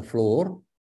patella to the floor.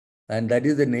 And that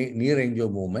is the knee range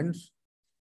of movements.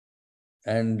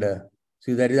 And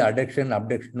see, that is adduction,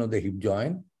 abduction of the hip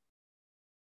joint.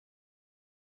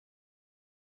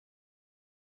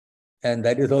 And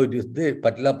that is how it is, the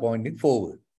patella pointing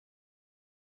forward.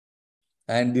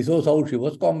 And this was how she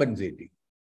was compensating.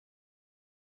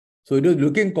 So it was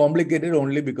looking complicated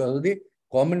only because of the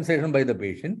compensation by the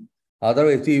patient.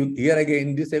 Otherwise, see, here again,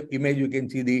 in this image, you can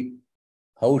see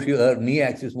how her knee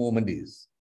axis movement is.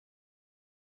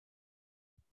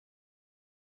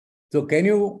 So can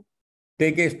you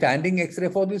take a standing X-ray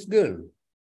for this girl?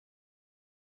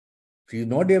 She is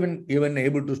not even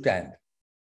able to stand.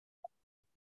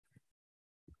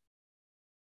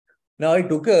 Now I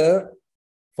took her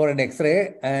for an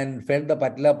X-ray and felt the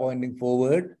patella pointing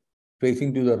forward,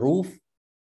 facing to the roof,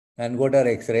 and got her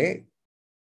X-ray.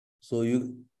 So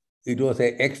it was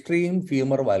an extreme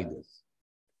femur valgus.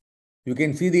 You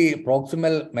can see the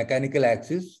proximal mechanical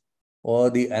axis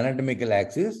or the anatomical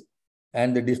axis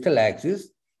and the distal axis.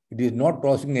 It is not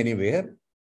crossing anywhere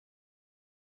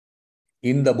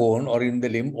in the bone or in the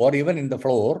limb or even in the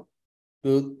floor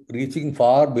to reaching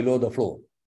far below the floor.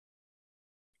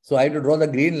 So I had to draw the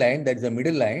green line, that's the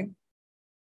middle line.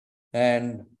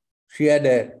 And she had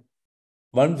a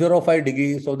 105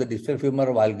 degrees of the distal femur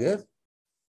valgus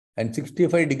and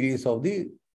 65 degrees of the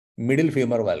middle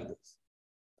femur valgus,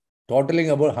 totaling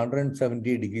about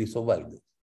 170 degrees of valgus.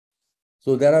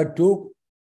 So there are two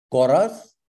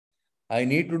coras. I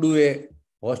need to do a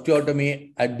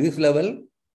osteotomy at this level.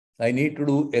 I need to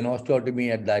do an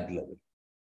osteotomy at that level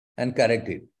and correct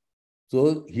it.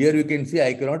 So here you can see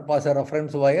I cannot pass a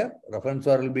reference wire. Reference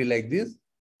wire will be like this.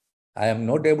 I am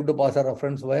not able to pass a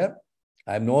reference wire.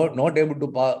 I am not able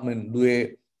to do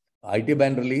a IT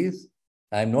band release.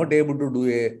 I am not able to do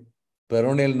a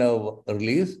peroneal nerve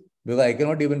release because I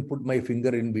cannot even put my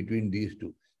finger in between these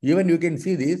two. Even you can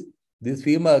see this. This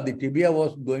femur, the tibia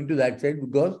was going to that side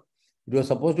because it was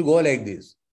supposed to go like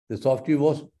this. The soft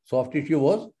tissue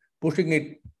was pushing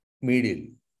it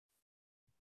medially.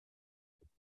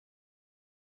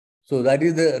 So that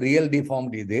is the real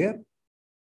deformity there.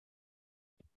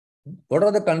 What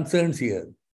are the concerns here?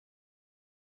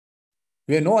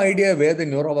 We have no idea where the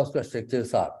neurovascular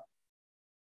structures are.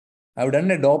 I have done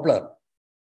a Doppler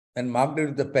and marked it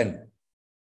with a pen,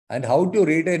 and how to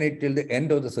retain it till the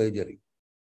end of the surgery.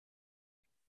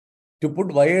 To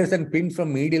put wires and pins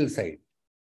from medial side.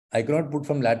 I cannot put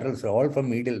from lateral side, all from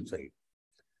medial side.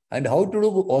 And how to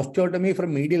do osteotomy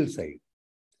from medial side,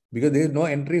 because there is no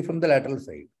entry from the lateral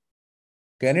side.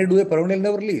 Can I do a peroneal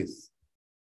nerve release?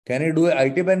 Can I do a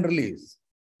IT band release?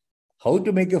 How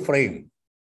to make a frame?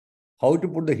 How to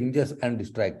put the hinges and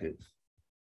distractors?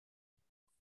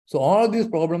 So all these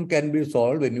problems can be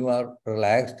solved when you are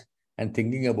relaxed and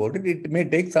thinking about it. It may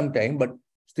take some time, but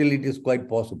still it is quite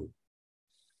possible.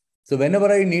 So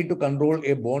whenever I need to control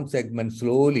a bone segment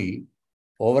slowly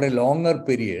over a longer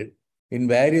period in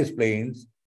various planes,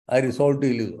 I resort to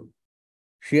Ilizarov.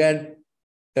 She had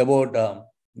about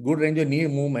good range of knee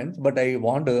movements, but I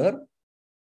warned her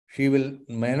she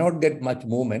may not get much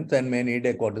movements and may need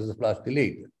a corticoplasty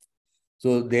later.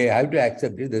 So they have to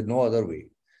accept it. There's no other way.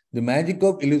 The magic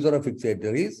of Ilizarov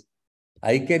fixator is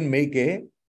I can make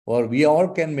we all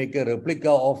can make a replica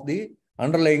of the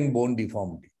underlying bone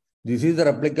deformity. This is the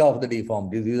replica of the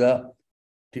deformity. This is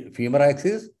the femur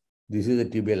axis. This is the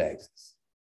tibial axis.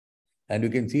 And you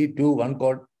can see one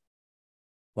core,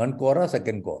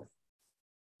 second core.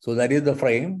 So that is the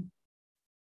frame.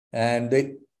 And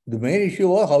the main issue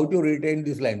was how to retain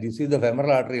this line. This is the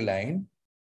femoral artery line.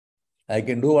 I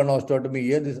can do one osteotomy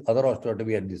here, this other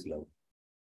osteotomy at this level.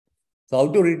 So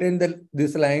how to retain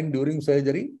this line during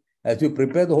surgery? As you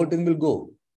prepare, the whole thing will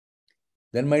go.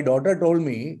 Then my daughter told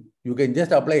me, you can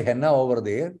just apply henna over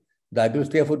there. That will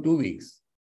stay for 2 weeks.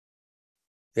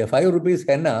 The 5 rupees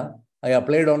henna, I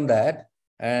applied on that,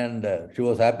 and she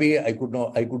was happy. I could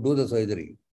do the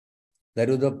surgery. That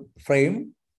was the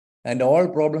frame, and all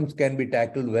problems can be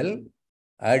tackled well.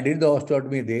 I did the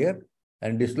osteotomy there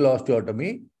and distal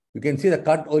osteotomy. You can see the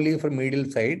cut only from medial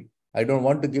side. I don't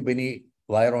want to keep any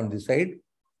wire on this side.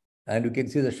 And you can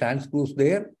see the shank screws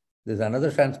there. There's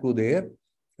another shank screw there.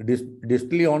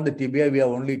 Distally on the tibia, we have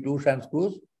only 2 shank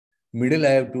screws. Middle,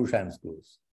 I have 2 shank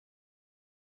screws.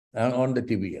 And on the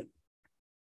tibia.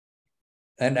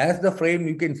 And as the frame,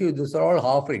 you can see these are all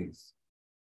half rings.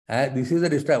 This is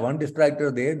the one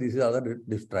distractor there. This is the other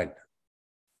distractor.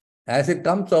 As it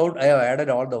comes out, I have added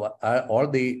all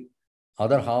the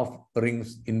other half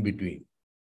rings in between.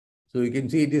 So you can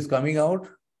see it is coming out.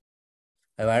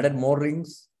 I've added more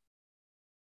rings.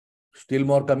 Still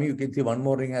more coming. You can see one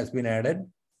more ring has been added.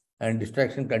 And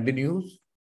distraction continues.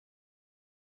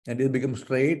 And it becomes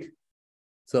straight.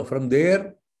 So from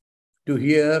there to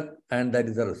here, and that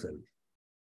is the result.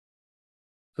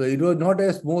 So it was not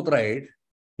a smooth ride.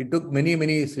 It took many,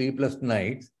 many sleepless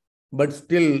nights, but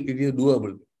still it is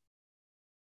doable.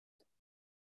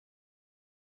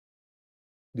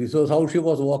 This was how she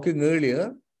was walking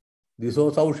earlier. This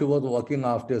was how she was walking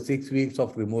after 6 weeks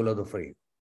of removal of the frame.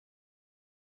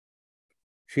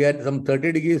 She had some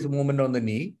 30 degrees movement on the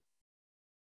knee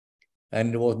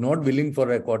and was not willing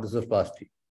for a corticoplasty.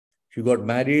 She got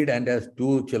married and has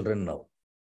 2 children now.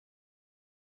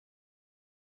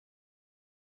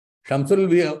 Shamsul,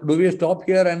 do we stop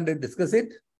here and discuss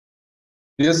it?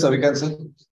 Yes, sir, we can, sir.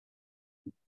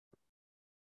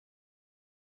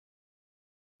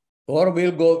 Or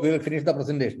we'll finish the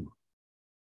presentation.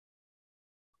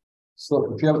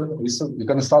 So if you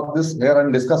can stop this here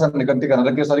and discuss, and you can take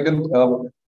another case, or you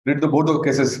can read the both of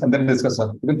cases and then discuss,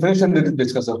 sir. You can finish and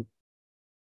discuss, sir.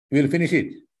 We'll finish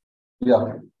it.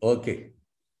 Yeah. Okay.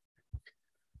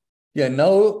 Yeah,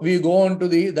 now we go on to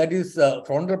that is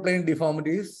frontal plane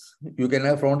deformities. You can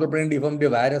have frontal plane deformity,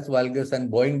 varus valgus, and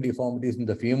bowing deformities in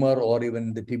the femur or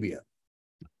even the tibia.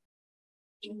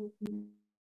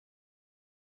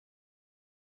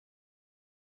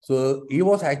 So he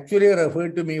was actually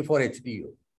referred to me for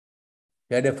HTU.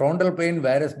 He had a frontal plane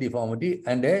varus deformity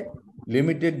and a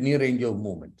limited knee range of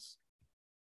movements.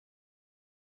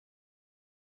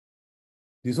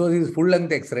 This was his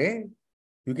full-length X-ray.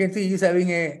 You can see he's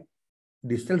having a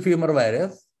distal femur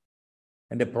varus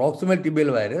and a proximal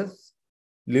tibial varus,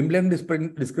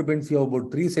 limb-length discrepancy of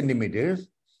about 3 centimeters,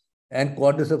 and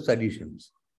quadriceps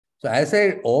adhesions. So as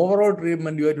an overall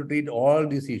treatment, you have to treat all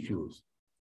these issues.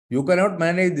 You cannot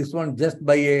manage this one just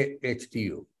by a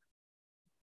HTU.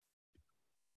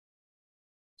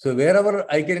 So wherever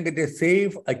I can get a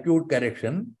safe acute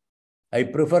correction, I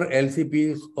prefer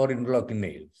LCPs or interlocking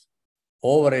nails.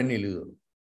 over N Ilizarov.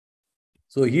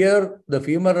 So here the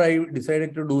femur, I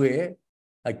decided to do a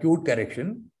acute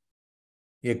correction,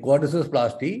 a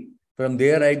quadricepsplasty. From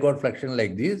there I got flexion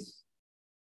like this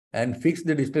and fixed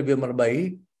the distal femur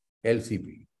by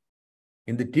LCP.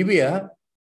 In the tibia,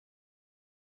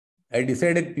 I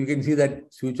decided, you can see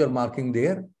that suture marking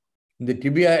there. In the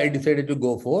tibia, I decided to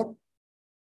go for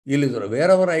Ilizarov.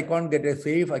 Wherever I can't get a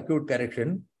safe acute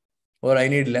correction or I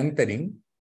need lengthening,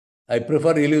 I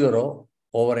prefer Ilizarov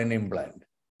over an implant.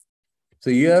 So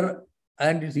here,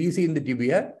 and it's easy in the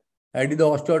tibia, I did the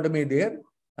osteotomy there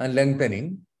and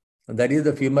lengthening. That is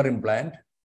the femur implant.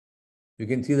 You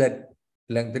can see that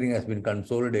lengthening has been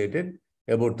consolidated.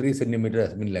 About 3 centimeters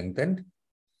has been lengthened.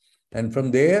 And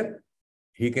from there,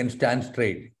 he can stand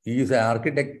straight. He is an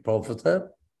architect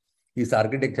professor. His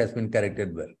architect has been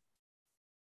corrected well.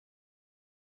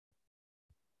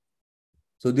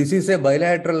 So this is a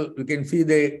bilateral, you can see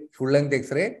the full length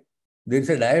X-ray. There is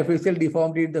a diaphyseal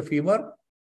deformity in the femur.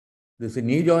 There is a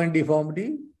knee joint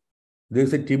deformity. There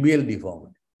is a tibial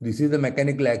deformity. This is the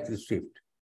mechanical axis shift.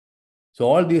 So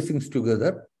all these things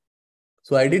together.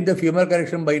 So I did the femur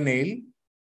correction by nail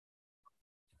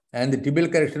and the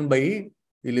tibial correction by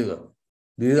Ilizarov.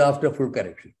 This is after full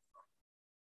correction.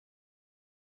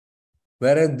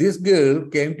 Whereas this girl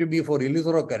came to be for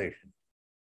Ilizarov correction.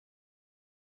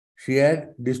 She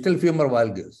had distal femur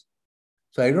valgus.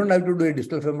 So I don't have to do a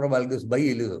distal femur valgus by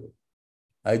Ilizarov.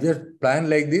 I just plan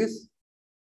like this,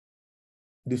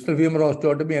 distal femur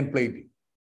osteotomy and plating.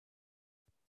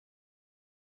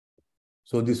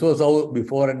 So this was how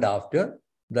before and after.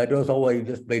 That was how I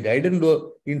just played. I didn't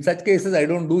do, in such cases, I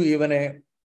don't do even a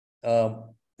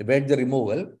wedge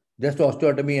removal, just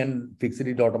osteotomy and fixed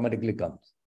it automatically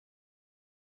comes.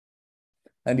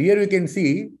 And here you can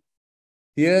see,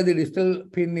 here the distal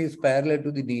pin is parallel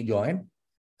to the knee joint.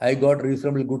 I got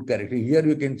reasonably good correction. Here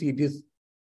you can see it is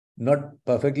not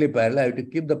perfectly parallel. I have to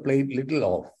keep the plate little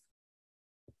off.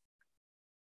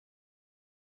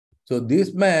 So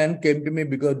this man came to me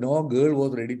because no girl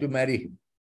was ready to marry him.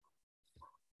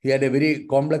 He had a very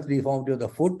complex deformity of the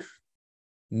foot,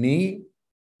 knee,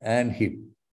 and hip.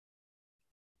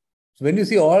 So when you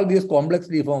see all this complex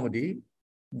deformity,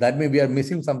 that means we are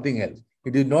missing something else.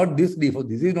 It is not this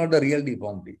deformity. This is not the real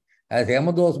deformity. As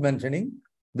HEMANT was mentioning,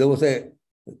 there was a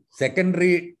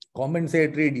secondary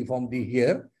compensatory deformity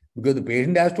here because the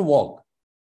patient has to walk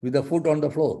with the foot on the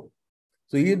floor.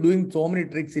 So he is doing so many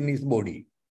tricks in his body.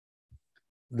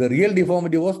 The real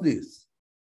deformity was this.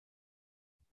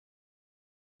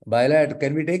 Bilateral,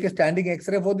 can we take a standing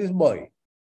X-ray for this boy?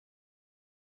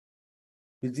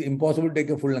 It's impossible to take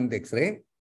a full length X-ray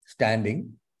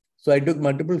standing. So I took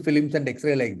multiple films and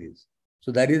X-ray like this.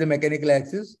 So that is the mechanical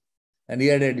axis. And he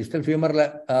had a distal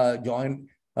femur joint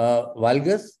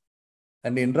valgus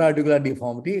and intra-articular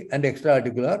deformity and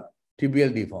extra-articular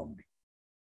tibial deformity.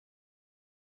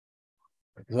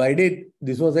 So I did,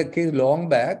 this was a case long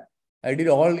back. I did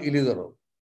all Ilizarov.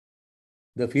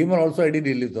 The femur also I did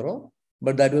Ilizarov,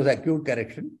 but that was acute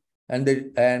correction. And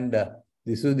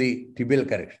this is the tibial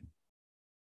correction.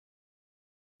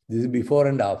 This is before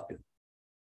and after.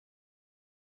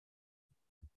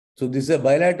 So this is a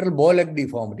bilateral bow leg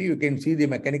deformity. You can see the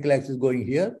mechanical axis going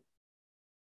here.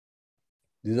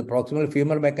 This is a proximal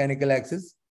femur mechanical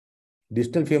axis,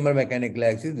 distal femur mechanical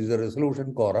axis. This is a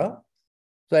resolution cora.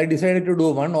 So I decided to do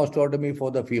one osteotomy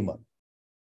for the femur,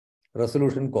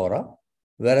 resolution cora.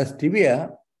 Whereas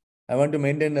tibia, I want to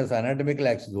maintain this anatomical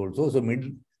axis also. So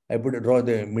I draw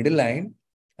the middle line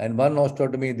and one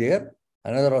osteotomy there,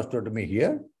 another osteotomy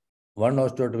here, one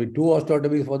osteotomy, two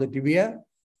osteotomies for the tibia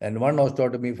and one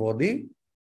osteotomy for the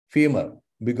femur.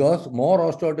 Because more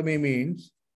osteotomy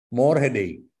means more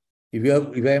headache.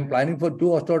 If I am planning for two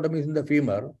osteotomies in the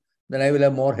femur, then I will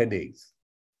have more headaches.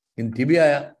 In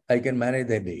tibia, I can manage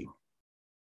the headache.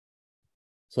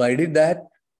 So I did that.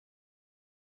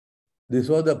 This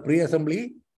was the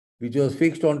pre-assembly, which was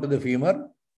fixed onto the femur.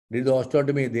 Did the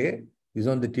osteotomy there. This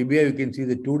on the tibia, you can see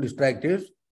the two distractors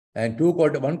and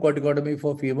one corticotomy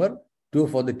for femur, two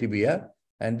for the tibia,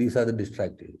 and these are the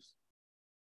distractors.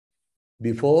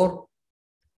 Before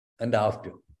and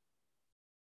after.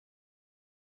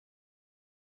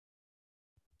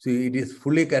 See, it is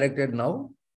fully corrected now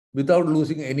without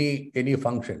losing any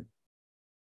function.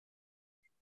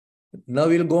 Now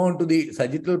we'll go on to the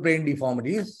sagittal plane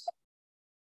deformities.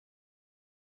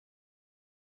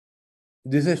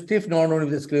 This is a stiff nodule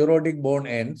with the sclerotic bone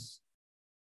ends.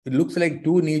 It looks like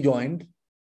two knee joints,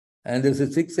 and there's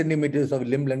a 6 centimeters of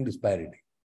limb length disparity.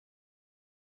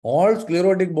 All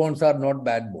sclerotic bones are not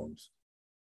bad bones,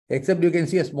 except you can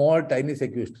see a small, tiny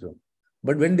sequestrum.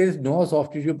 But when there is no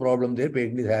soft tissue problem there,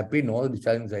 patient is happy, no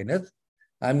discharging sinus,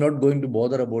 I'm not going to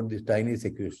bother about this tiny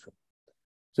sequestrum.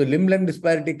 So limb length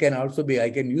disparity can also be, I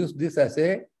can use this as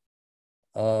a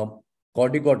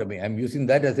corticotomy. I'm using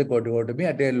that as a corticotomy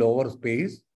at a lower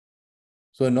space.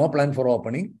 So no plan for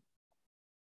opening.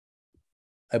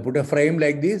 I put a frame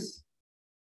like this.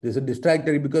 This is a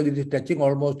distractor because it is touching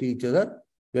almost each other.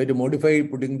 You have to modify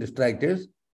putting distractors,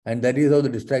 and that is how the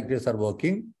distractors are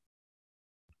working.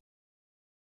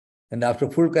 And after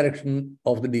full correction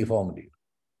of the deformity,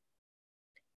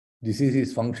 this is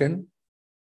his function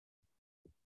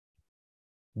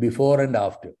before and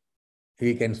after.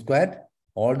 He can squat,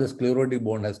 all the sclerotic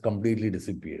bone has completely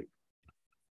disappeared.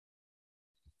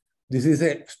 This is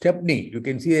a step knee. You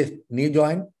can see a knee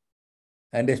joint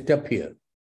and a step here.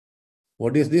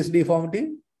 What is this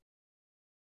deformity?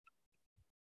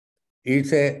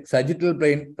 It's a sagittal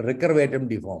plane recurvatum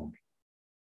deformity.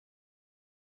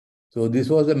 So this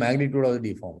was the magnitude of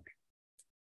the deformity.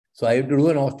 So I have to do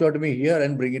an osteotomy here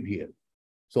and bring it here.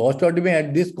 So osteotomy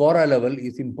at this cora level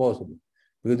is impossible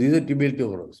because this is a tibial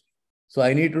tuberosity. So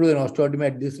I need to do an osteotomy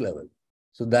at this level.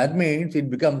 So that means it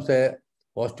becomes a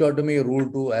osteotomy rule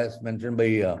 2 as mentioned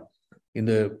by in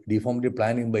the deformity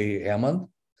planning by HEMANT.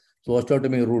 So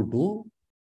osteotomy rule 2.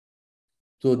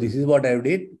 So this is what I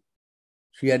did.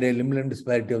 She had a limb length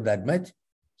disparity of that much.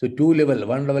 So 2 level,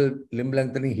 1 level limb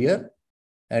lengthening here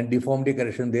and deformity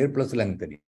correction there plus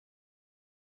lengthening.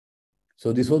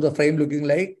 So this was the frame looking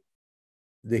like.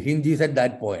 The hinge is at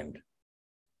that point.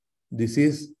 This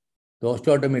is the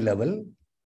osteotomy level.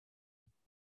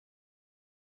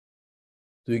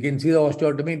 So you can see the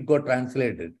osteotomy, it got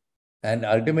translated. And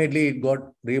ultimately it got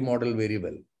remodeled very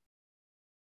well.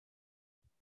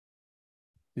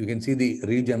 You can see the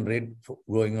regenerate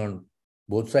going on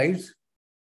both sides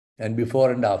and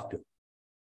before and after.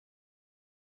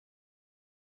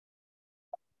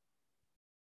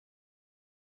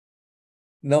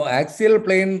 Now, axial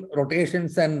plane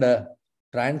rotations and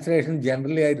translation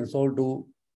generally I resolve to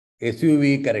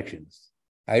SUV corrections.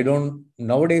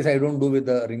 Nowadays I don't do with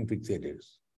the ring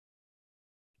fixators.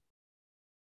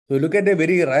 So look at a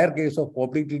very rare case of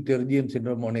popliteal pterygium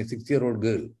syndrome on a 6-year-old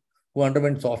girl who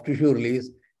underwent soft tissue release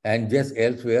and just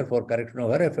elsewhere for correction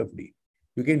of her FFD.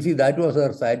 You can see that was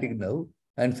her sciatic nerve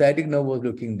and sciatic nerve was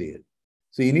looking there.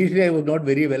 So initially I was not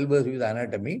very well versed with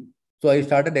anatomy. So I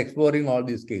started exploring all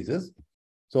these cases.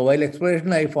 So while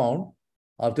exploration I found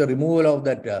after removal of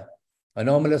that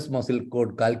anomalous muscle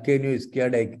called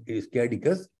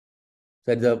calcaneoischiadicus,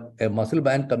 that's a muscle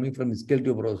band coming from ischial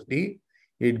tuberosity,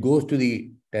 it goes to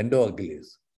the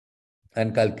tendoachilles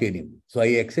and calcaneum. So I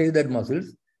exercised that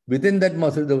muscles. Within that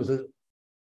muscle there was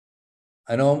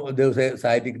a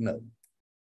sciatic nerve.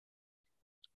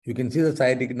 You can see the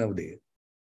sciatic nerve there.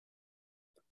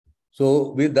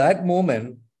 So with that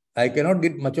movement, I cannot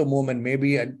get much of movement,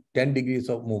 maybe at 10 degrees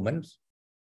of movements.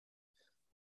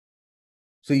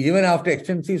 So even after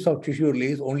extensive soft tissue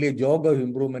release, only a jog of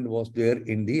improvement was there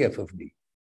in the FFD.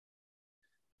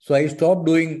 So I stopped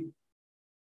doing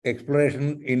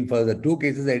exploration in further 2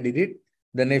 cases I did it,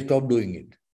 then I stopped doing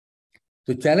it.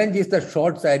 So challenge is the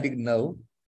short sciatic nerve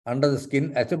under the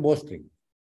skin as a bowstring.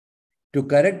 To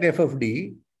correct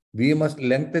FFD, we must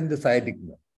lengthen the sciatic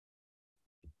nerve.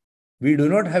 We do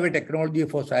not have a technology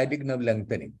for sciatic nerve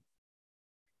lengthening.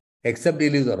 Except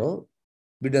Ilizarov,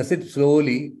 we does it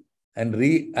slowly and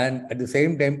at the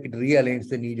same time it realigns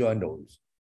the knee joint holes.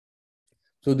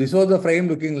 So this was the frame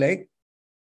looking like.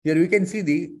 Here we can see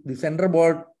the center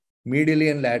board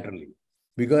medially and laterally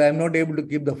because I am not able to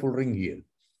keep the full ring here.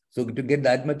 So to get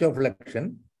that much of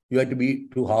flexion, you have to be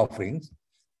 2 half rings.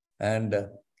 And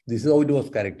this is how it was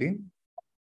correcting.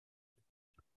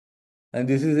 And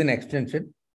this is an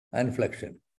extension and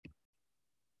flexion.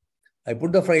 I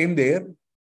put the frame there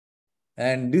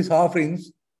and these half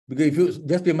rings, because if you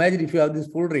just imagine if you have this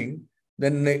full ring,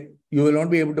 then you will not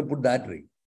be able to put that ring.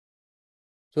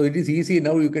 So it is easy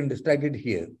now, you can distract it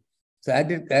here. So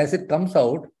as it comes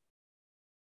out,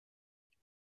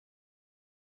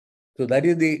 so that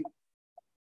is the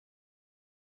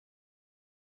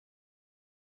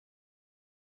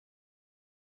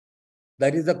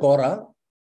cora.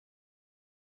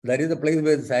 That is the place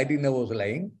where the sciatic nerve was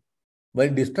lying.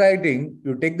 While distracting,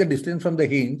 you take the distance from the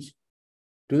hinge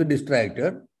to the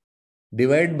distractor,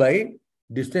 divide by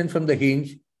distance from the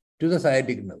hinge to the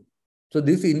sciatic nerve. So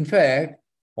this, in fact,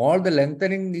 all the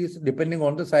lengthening is depending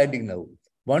on the sciatic nerve.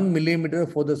 1 millimeter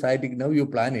for the sciatic nerve, you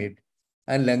plan it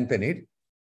and lengthen it.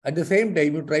 At the same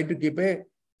time, you try to keep a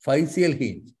physial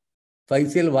hinge,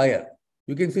 physial wire.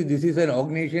 You can see this is an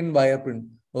Augmentation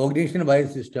wire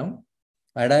system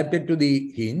adapted to the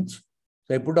hinge.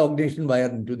 So I put Augmentation wire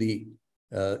into the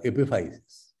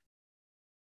epiphysis.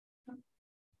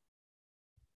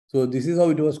 So this is how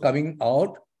it was coming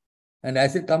out. And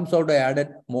as it comes out, I added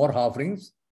more half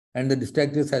rings and the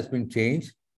distractors has been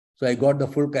changed. So I got the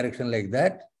full correction like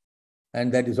that.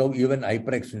 And that is how even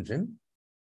hyperextension,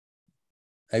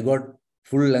 I got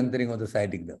full lengthening of the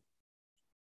sciatic nerve.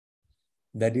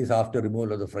 That is after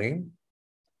removal of the frame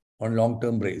on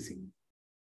long-term bracing.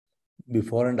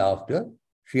 Before and after,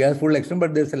 she has full extension,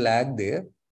 but there's a lag there.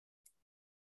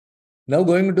 Now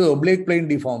going into oblique plane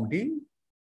deformity,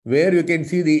 where you can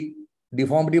see the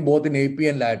deformity both in AP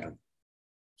and lateral.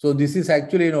 So this is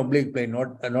actually an oblique plane,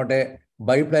 not a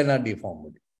biplanar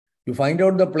deformity. You find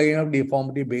out the plane of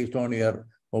deformity based on your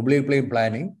oblique plane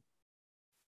planning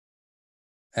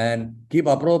and keep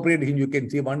appropriate hinge. You can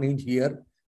see one hinge here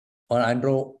on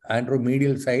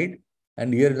anteromedial side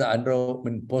and here the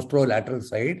posterolateral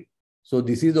side. So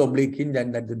this is the oblique hinge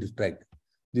and that's the distractor.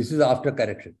 This is after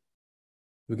correction.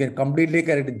 You can completely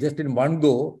correct it just in one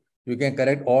go. You can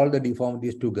correct all the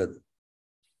deformities together.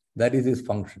 That is its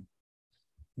function.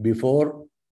 Before,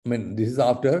 this is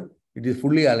after, it is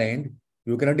fully aligned.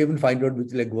 You cannot even find out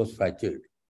which leg was fractured.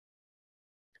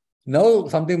 Now,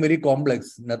 something very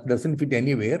complex, that doesn't fit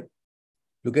anywhere.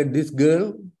 Look at this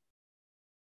girl.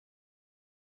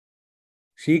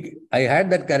 I had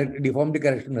that deformity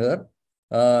correction her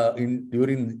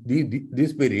during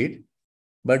this period.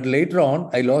 But later on,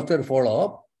 I lost her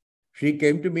follow-up. She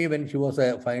came to me when she was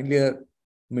a fourth year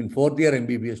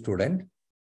MBBS student.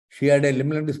 She had a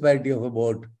limb disparity of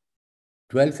about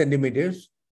 12 centimeters.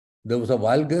 There was a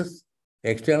valgus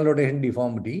external rotation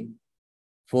deformity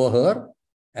for her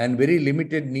and very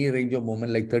limited knee range of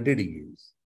movement, like 30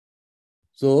 degrees.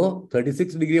 So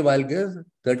 36-degree valgus,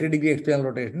 30-degree external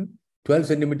rotation, 12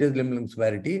 centimeters limb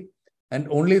disparity, and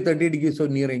only 30 degrees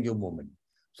of knee range of movement.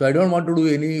 So I don't want to do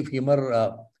any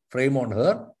femur frame on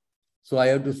her. So I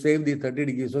have to save the 30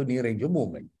 degrees of knee range of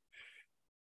movement.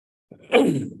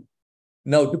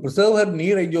 Now, to preserve her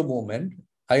knee range of movement,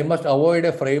 I must avoid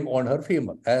a frame on her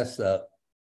femur. As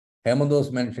Hemant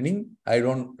was mentioning, I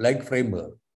don't like frame her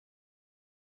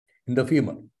in the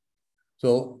femur.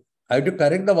 So I have to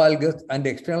correct the valgus and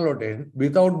external rotation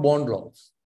without bone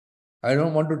loss. I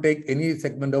don't want to take any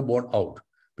segment of bone out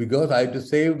because I have to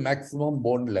save maximum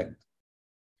bone length.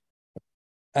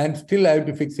 And still I have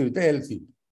to fix it with the LC.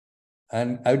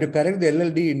 And I have to correct the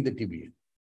LLD in the tibia.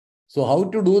 So how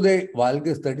to do the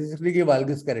valgus, 36-degree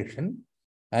valgus correction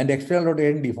and external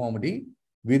rotation deformity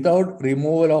without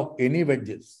removal of any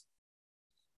wedges.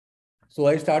 So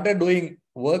I started doing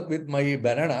work with my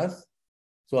bananas.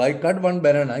 So I cut one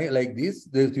banana like this.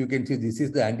 You can see this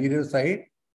is the anterior side.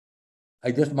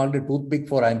 I just marked a toothpick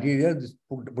for anterior,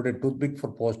 put a toothpick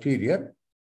for posterior.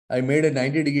 I made a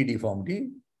 90-degree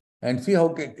deformity and see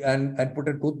how, and put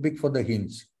a toothpick for the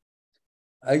hinge.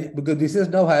 Because this is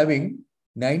now having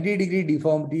 90-degree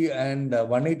deformity and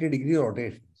 180-degree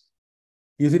rotations.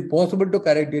 Is it possible to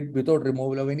correct it without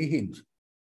removal of any hinge?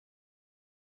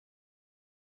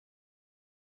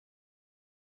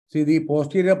 See, the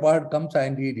posterior part comes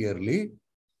anteriorly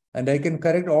and I can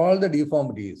correct all the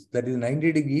deformities. That is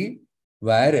 90-degree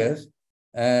varus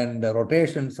and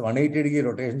rotations, 180-degree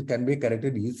rotations can be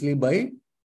corrected easily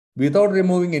without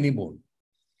removing any bone.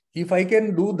 If I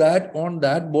can do that on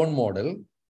that bone model,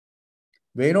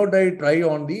 why not I try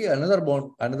on the another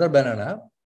banana?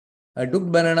 I took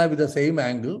banana with the same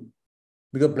angle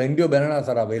because plenty of bananas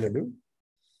are available.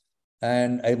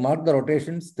 And I marked the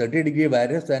rotations, 30-degree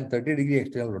varus and 30-degree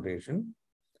external rotation.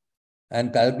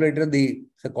 And calculated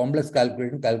it's a complex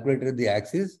calculation, calculated the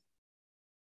axis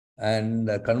and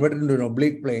converted into an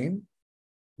oblique plane,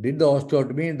 did the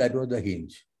osteotomy, and that was the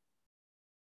hinge.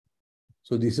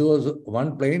 So this was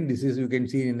one plane. This is, you can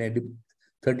see in a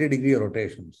 30-degree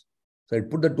rotations. So I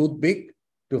put the toothpick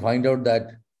to find out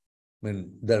that,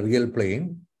 the real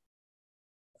plane.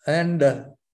 And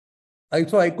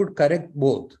so I could correct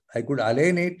both. I could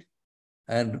align it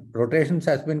and rotations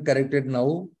has been corrected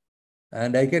now.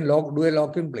 And I can do a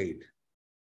lock-in plate.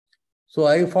 So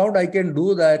I found I can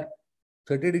do that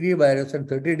 30-degree varus and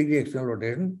 30-degree external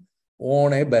rotation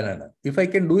on a banana. If I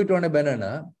can do it on a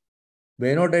banana,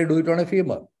 why not I do it on a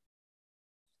femur?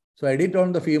 So I did it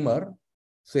on the femur,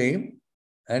 same,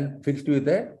 and fixed with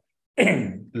a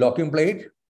locking plate.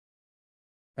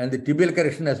 And the tibial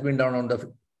correction has been done on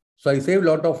the... So I saved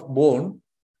a lot of bone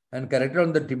and corrected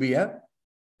on the tibia.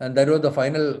 And that was the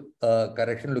final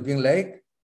correction looking like.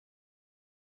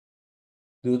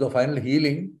 This was the final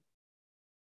healing.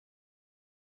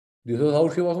 This was how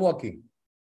she was walking.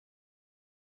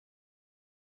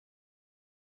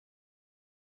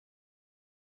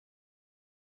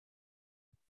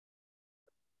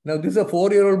 Now, this is a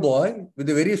 4-year-old boy with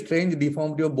a very strange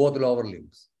deformity of both lower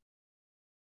limbs.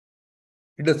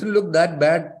 It doesn't look that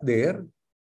bad there,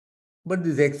 but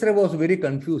this X-ray was very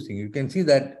confusing. You can see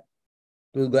that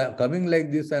it was coming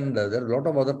like this, and there are a lot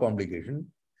of other complications.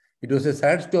 It was a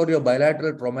sad story of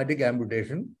bilateral traumatic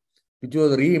amputation, which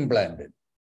was re-implanted.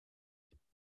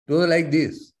 It was like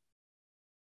this.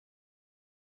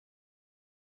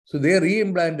 So they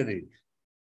re-implanted it.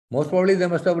 Most probably they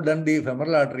must have done the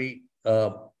femoral artery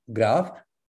graft,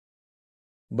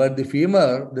 but the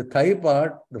femur, the thigh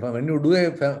part, when you do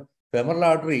a femoral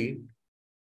artery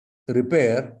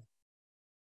repair,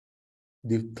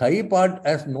 the thigh part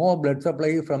has no blood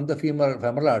supply from the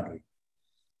femoral artery.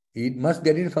 It must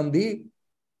get it from the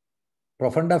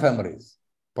profunda femoris.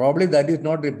 Probably that is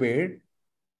not repaired,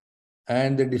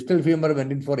 and the distal femur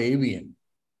went in for AVN.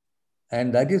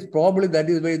 And that is why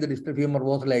the distal femur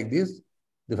was like this.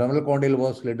 The femoral condyle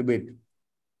was a little bit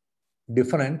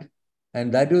different,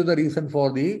 and that is the reason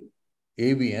for the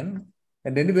AVN.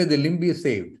 And anyway, the limb is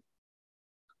saved.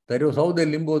 That was how the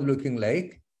limb was looking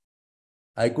like.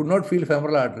 I could not feel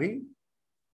femoral artery.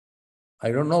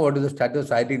 I don't know what is the status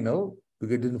sciatic nerve,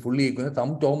 because it is fully equal.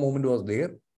 Some toe movement was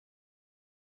there.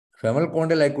 Femoral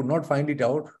condyle, I could not find it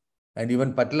out, and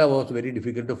even patella was very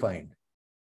difficult to find.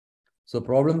 So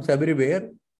problems everywhere.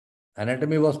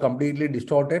 Anatomy was completely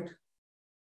distorted.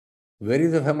 Where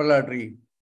is the femoral artery?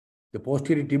 The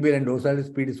posterior tibial and dorsalis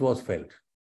pedis was felt.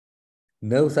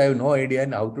 Nerves, I have no idea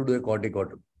and how to do a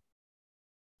corticotomy.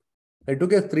 I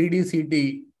took a 3D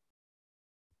CT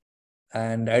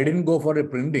and I didn't go for a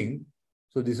printing.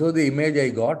 So this was the image I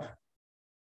got.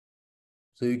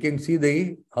 So you can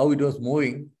see how it was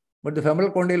moving. But the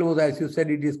femoral condyle was, as you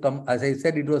said,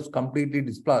 it was completely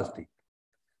dysplastic.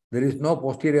 There is no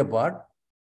posterior part.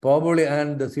 Probably,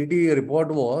 and the CT report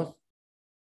was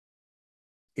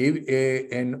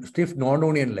a stiff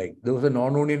non-union like. There was a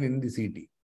non-union in the CT.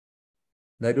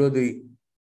 That was the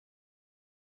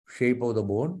shape of the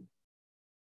bone.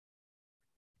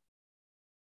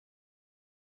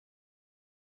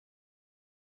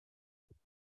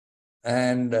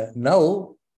 And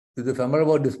now, the femoral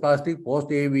was dysplastic,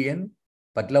 post-AVN,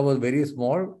 patella was very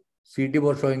small, CT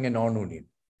was showing a non-union.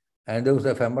 And there was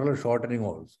a femoral shortening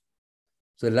also.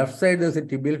 So left side, there's a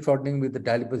tibial shortening with the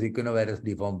talipes equinovarus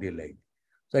deformity like.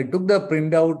 So I took the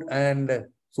printout and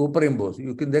superimposed.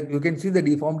 You can see the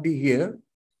deformity here,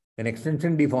 an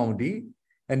extension deformity,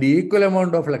 and the equal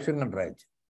amount of flexion contraction.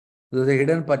 There's a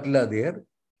hidden patella there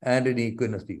and an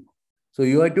equinus deformity. So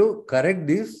you have to correct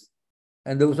this,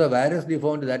 and there was a varus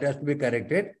deformity that has to be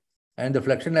corrected, and the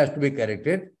flexion has to be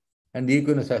corrected, and the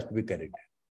equinus has to be corrected.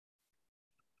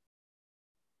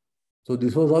 So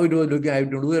this was how it was looking. I have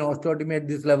to do an osteotomy at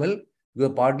this level,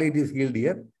 because partly it is healed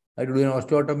here. I have to do an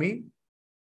osteotomy.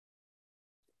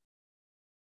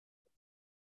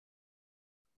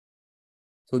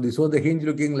 So this was the hinge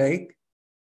looking like,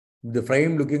 the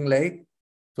frame looking like.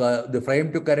 So the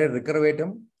frame to correct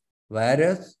recurvatum,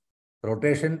 varus,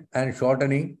 rotation and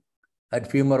shortening at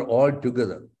femur all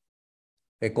together.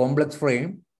 A complex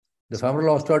frame, the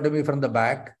femoral osteotomy from the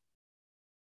back,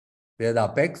 where the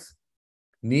apex,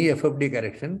 knee FFD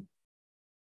correction,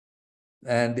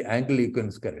 and the ankle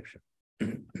equinus correction.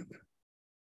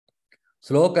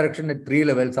 Slow correction at 3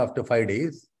 levels after 5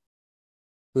 days.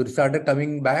 So it started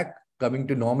coming back, coming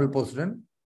to normal position.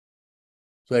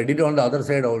 So I did it on the other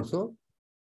side also.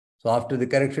 So after the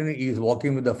correction, he is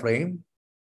walking with the frame.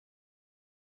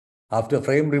 After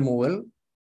frame removal,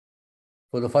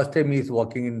 for the first time he is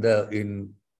walking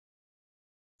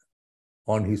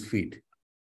on his feet.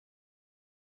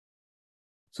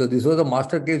 So this was a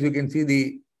master case. You can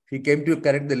see he came to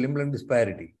correct the limb-length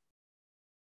disparity.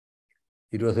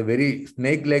 It was a very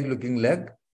snake leg looking leg.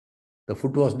 The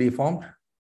foot was deformed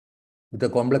with a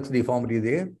complex deformity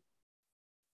there.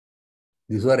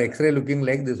 These were X-ray looking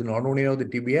leg. This is non-union of the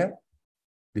tibia.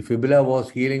 The fibula was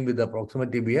healing with the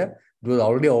proximal tibia. It was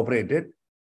already operated.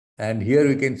 And here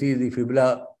we can see the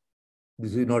fibula.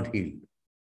 This is not healed.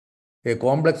 A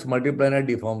complex multiplanar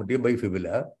deformity by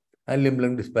fibula and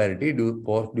limb-length disparity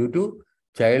due to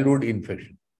childhood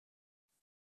infection.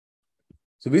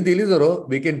 So with Ilizarov,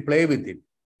 we can play with it.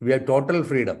 We have total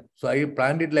freedom. So I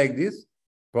planned it like this.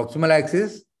 Proximal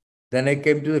axis. Then I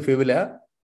came to the fibula.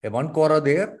 One cora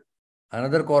there.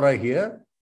 Another cora here.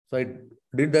 So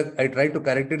I tried to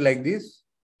correct it like this.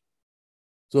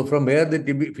 So from where the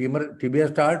tibia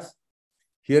starts,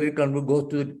 here it goes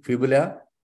to the fibula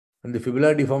and the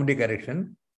fibula deformity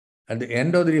correction. At the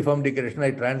end of the deformity correction,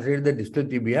 I translated the distal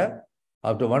tibia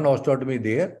after one osteotomy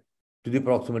there to the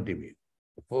proximal tibia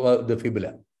for the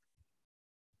fibula.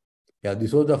 Yeah,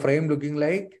 this was the frame looking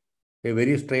like a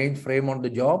very strange frame on the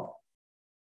job.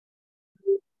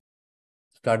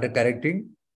 Started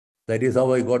correcting. That is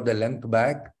how I got the length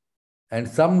back. And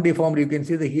some deformity, you can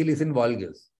see the heel is in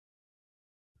valgus.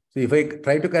 So if I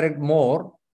try to correct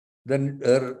more, then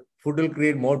foot will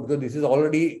create more because this is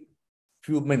already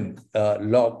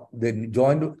lock. The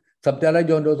joint, subtalar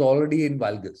joint was already in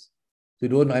valgus. So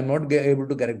I'm not able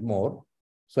to correct more.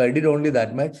 So I did only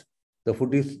that much. The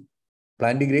foot is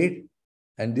plantigrade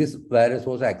and this varus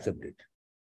was accepted.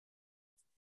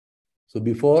 So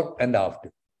before and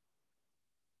after.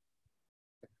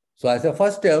 So as a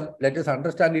first step, let us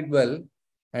understand it well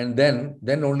and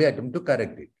then only attempt to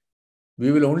correct it.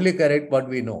 We will only correct what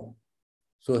we know.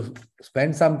 So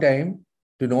spend some time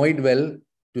to know it well,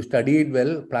 to study it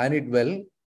well, plan it well,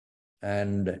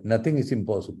 and nothing is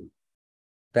impossible.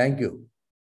 Thank you.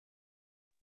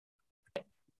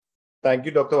 Thank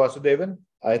you, Dr. Vasudevan.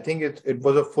 I think it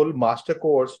was a full master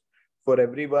course for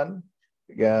everyone,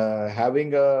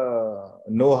 having a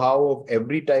know-how of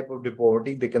every type of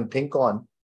deformity they can think on.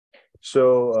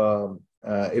 So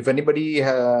if anybody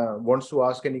wants to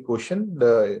ask any question,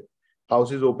 the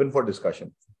house is open for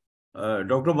discussion.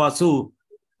 Dr. Vasu,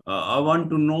 I want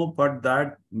to know about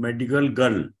that medical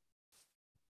girl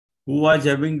who was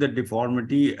having the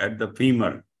deformity at the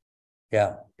femur.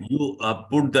 Yeah. You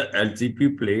put the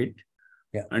LCP plate,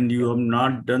 yeah, and you have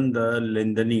not done the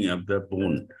lengthening of the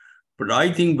bone. But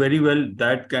I think very well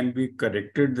that can be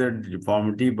corrected, the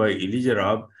deformity by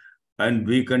Ilizarov, and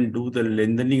we can do the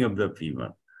lengthening of the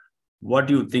femur. What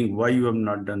do you think? Why you have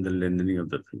not done the lengthening of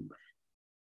the femur?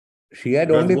 She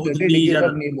had only 30 degrees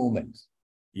of knee movements.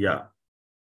 Yeah.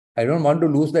 I don't want to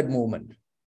lose that movement.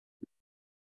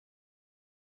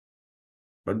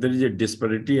 But there is a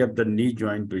disparity of the knee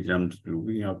joint which I'm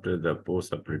doing after the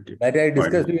post-operative. That I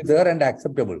discussed with her and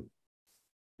acceptable.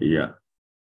 Yeah.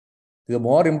 The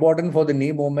more important for the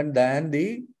knee movement than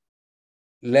the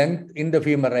length in the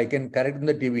femur. I can correct in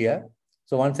the tibia.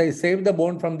 So once I save the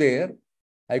bone from there,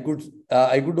 I could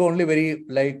do only very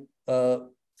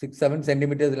 6-7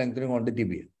 centimeters lengthening on the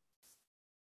tibia.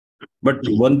 But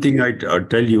one thing I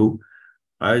tell you,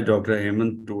 as Dr.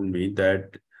 HEMANT told me,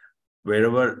 that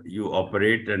wherever you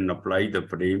operate and apply the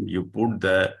frame, you put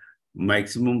the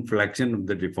maximum flexion of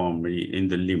the deformity in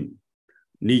the limb,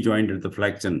 knee joint at the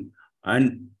flexion.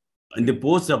 And in the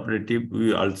post-operative,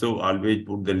 we also always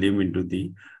put the limb into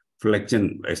the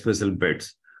flexion, special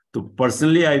beds. So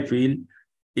personally, I feel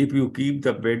if you keep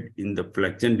the bed in the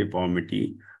flexion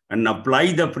deformity and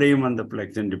apply the frame on the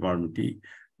flexion deformity,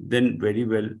 then very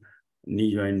well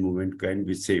knee joint movement can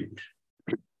be saved.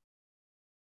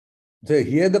 So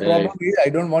here the problem is I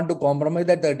don't want to compromise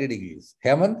that 30 degrees.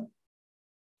 Hemant?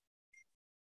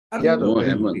 Yeah, no,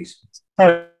 Hemant, please.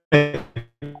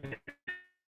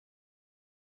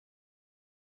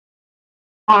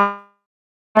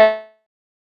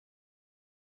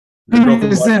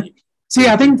 See,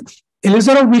 I think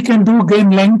Ilizarov we can do gain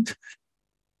length.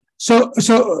 So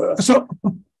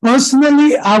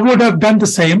personally, I would have done the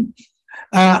same.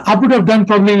 I would have done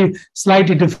probably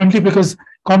slightly differently because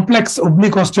complex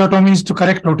oblique osteotomies to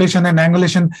correct rotation and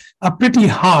angulation are pretty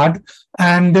hard,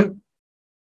 and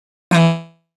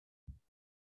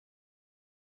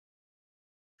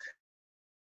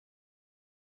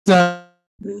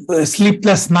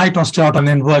sleepless night osteotomy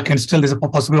and work, and still there's a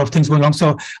possibility of things going wrong.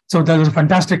 So that was a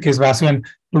fantastic case, Vasu, and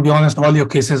to be honest, all your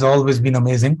cases have always been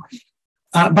amazing.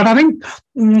 But I think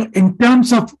in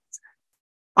terms of,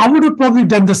 I would have probably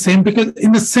done the same because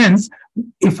in a sense,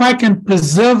 if I can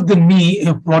preserve the knee,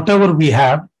 whatever we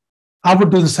have, I would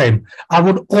do the same. I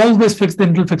would always fix the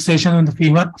internal fixation in the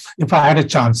femur if I had a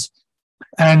chance.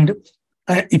 And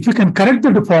if you can correct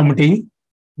the deformity,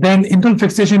 then internal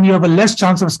fixation, you have a less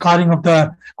chance of scarring of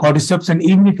the quadriceps. And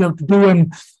even if you have to do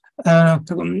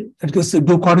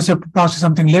quadriceps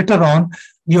something later on,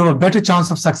 you have a better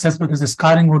chance of success because the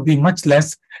scarring would be much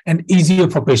less and easier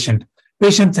for patient.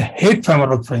 Patients hate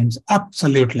femoral frames,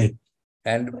 absolutely.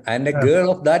 And a girl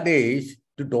of that age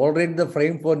to tolerate the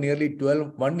frame for nearly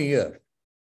 1 year.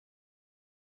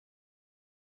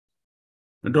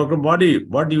 Dr. Body,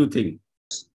 what do you think?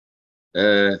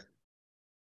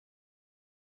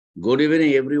 Good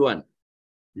evening, everyone.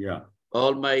 Yeah.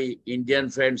 All my Indian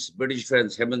friends, British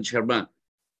friends, HEMANT Sharma.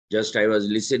 Just I was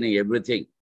listening everything.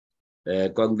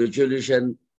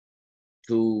 Congratulations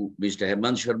to Mr.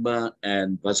 HEMANT Sharma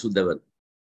and Vasudevan.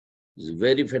 It's a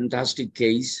very fantastic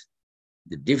case.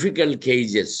 The difficult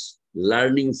cases,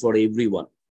 learning for everyone.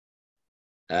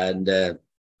 And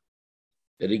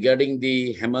regarding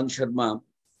the HEMANT Sharma,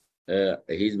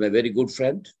 he's my very good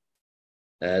friend.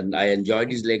 And I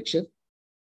enjoyed his lecture.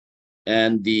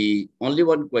 And the only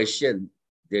one question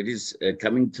that is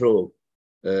coming through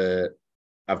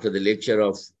after the lecture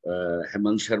of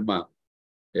HEMANT Sharma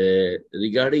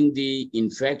Regarding the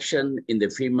infection in the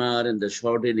femur and the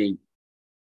shortening,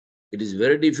 it is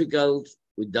very difficult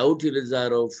without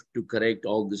Ilizarov to correct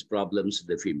all these problems in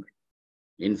the femur.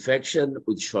 Infection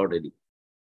with shortening.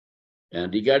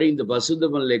 And regarding the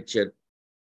Vasudevan lecture,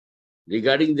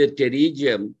 regarding the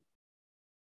pterygium,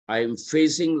 I am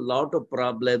facing a lot of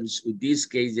problems with these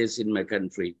cases in my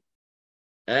country.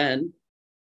 And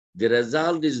the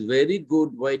result is very good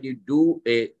when you do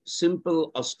a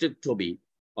simple osteotomy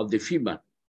of the femur.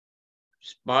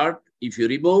 Part, if you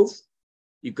remove,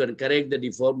 you can correct the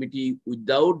deformity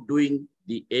without doing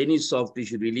any soft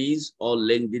tissue release or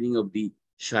lengthening of the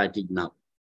sciatic nerve.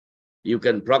 You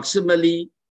can proximally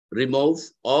remove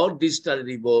or distally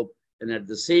remove, and at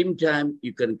the same time,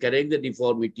 you can correct the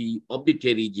deformity of the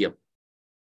pterygium.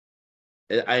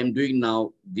 I am doing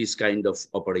now this kind of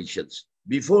operations.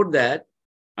 Before that,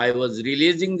 I was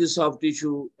releasing the soft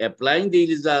tissue, applying the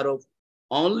Ilizarov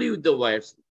only with the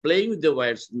wires, playing with the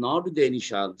wires, not with any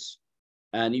shalls.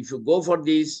 And if you go for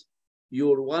this,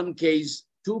 your one case,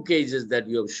 two cases that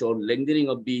you have shown, lengthening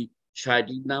of the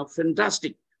sciatic nerve,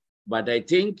 fantastic. But I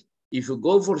think if you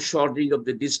go for shortening of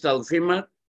the distal femur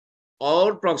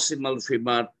or proximal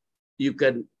femur, you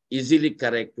can easily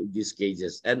correct these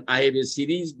cases. And I have a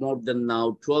series more than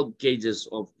now 12 cases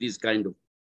of this kind of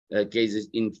cases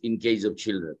in case of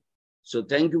children. So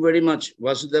thank you very much,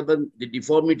 Vasudevan. The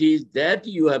deformities that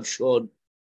you have shown,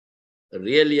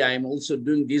 really, I am also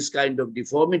doing this kind of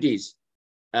deformities.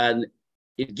 And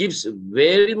it gives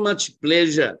very much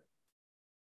pleasure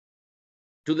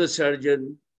to the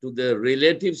surgeon, to the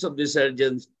relatives of the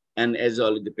surgeons, and as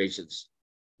well as the patients.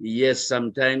 Yes,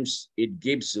 sometimes it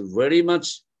gives very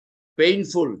much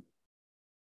painful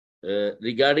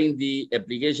regarding the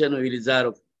application of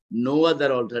Ilizarov. No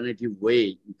other alternative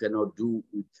way you cannot do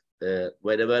it.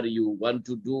 Wherever you want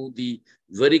to do the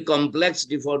very complex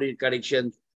deformity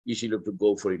correction, you should have to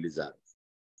go for Ilizarov.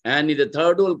 And in the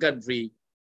third world country,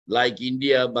 like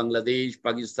India, Bangladesh,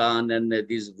 Pakistan, and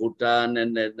this Bhutan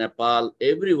and Nepal,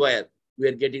 everywhere, we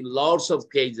are getting lots of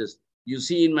cases. You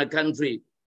see in my country,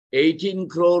 18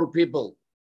 crore people,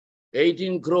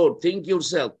 18 crore, think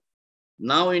yourself.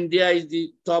 Now India is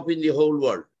the top in the whole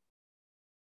world,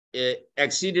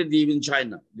 exceeded even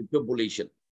China, the population.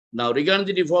 Now regarding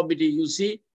the deformity, you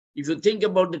see, if you think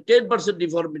about the 10%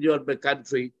 deformity of the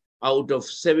country, out of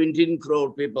 17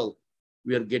 crore people,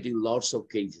 we are getting lots of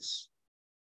cases.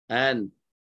 And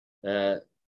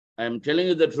I'm telling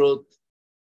you the truth,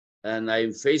 and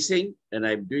I'm facing, and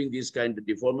I'm doing these kind of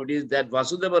deformities that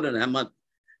Vasudevan and HEMANT.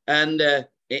 And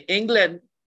in England,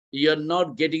 you're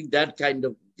not getting that kind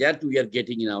of, that we are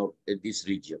getting in this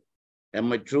region.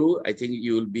 Am I true? I think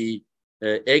you will be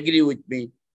agree with me.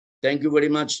 Thank you very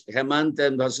much, HEMANT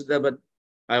and Vasudevan.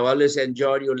 I always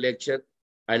enjoyed your lecture.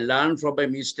 I learned from my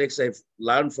mistakes. I've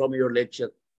learned from your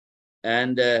lecture.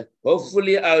 And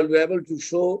hopefully I will be able to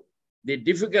show the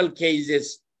difficult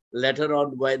cases later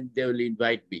on when they will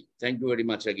invite me. Thank you very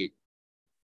much again.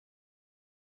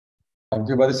 Thank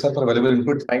you very much, sir, for valuable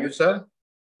input. Thank you, sir.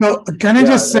 No, can I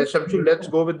just say, Shamsul, let's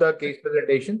go with the case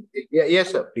presentation. Yeah,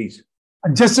 yes, sir, please.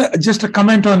 Just a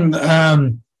comment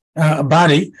on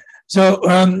Barry. So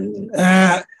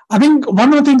I think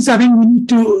one of the things I think we need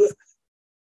to,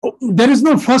 there is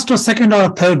no first or second or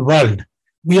third world.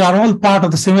 We are all part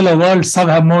of the similar world. Some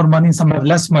have more money, some have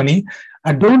less money.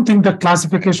 I don't think the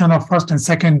classification of first and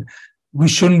second we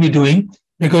shouldn't be doing,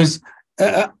 because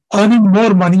earning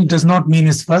more money does not mean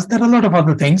it's first. There are a lot of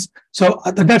other things. So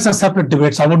that's a separate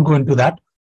debate, so I won't go into that.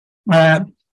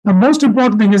 The most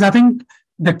important thing is, I think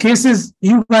the cases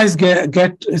you guys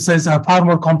get is far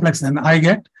more complex than I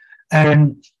get.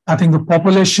 And I think the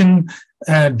population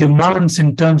demands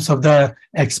in terms of the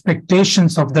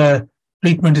expectations of the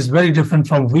treatment is very different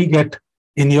from we get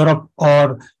in Europe,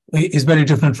 or is very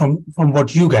different from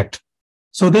what you get.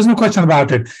 So there's no question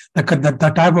about it.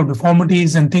 The type of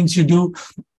deformities and things you do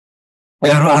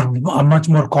are much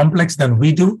more complex than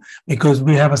we do, because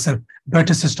we have a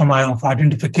better system of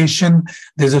identification.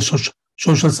 There's a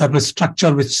social service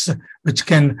structure which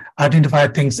can identify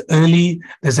things early.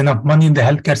 There's enough money in the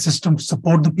healthcare system to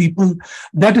support the people.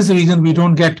 That is the reason we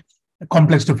don't get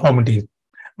complex deformities.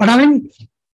 But I think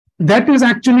that is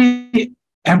actually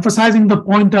emphasizing the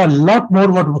point a lot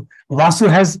more, what Vasu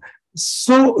has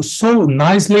so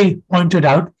nicely pointed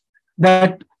out,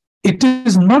 that it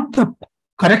is not the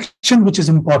correction which is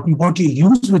important, what you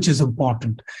use which is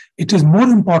important. It is more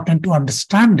important to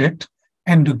understand it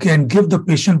and can give the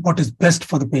patient what is best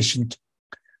for the patient.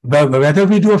 Whether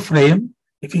we do a frame,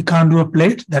 if we can't do a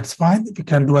plate, that's fine. If we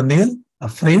can do a nail, a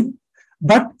frame.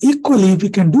 But equally, if we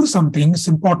can do something, it's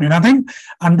important. And I think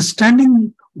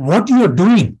understanding what you're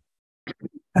doing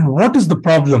and what is the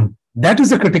problem? That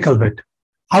is a critical bit.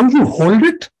 How you hold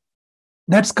it,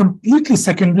 that's completely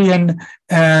secondary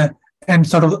and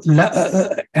sort of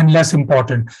and less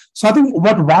important. So I think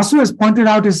what Vasu has pointed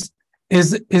out is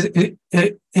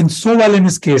in so well in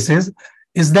his cases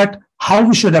is that how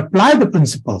we should apply the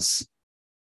principles.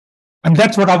 And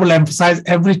that's what I will emphasize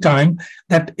every time,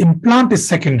 that implant is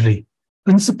secondary.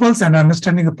 Principles and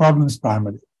understanding the problems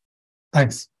primary.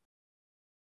 Thanks.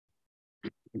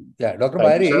 Yeah, Dr.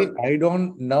 Bari,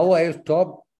 I have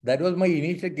stopped. That was my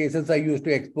initial cases. I used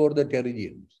to explore the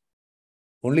pterygiums.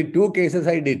 Only 2 cases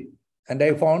I did. And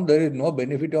I found there is no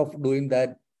benefit of doing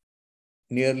that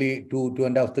nearly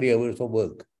 2.5, 3 hours of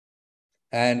work.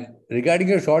 And regarding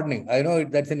your shortening, I know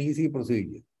that's an easy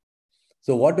procedure.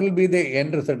 So what will be the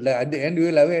end result? At the end, you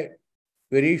will have a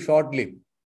very short limb.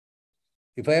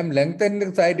 If I am lengthening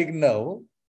the sciatic nerve,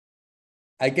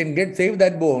 I can save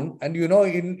that bone. And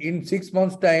in 6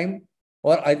 months' time,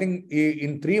 or I think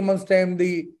in 3 months' time,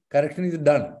 the correction is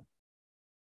done.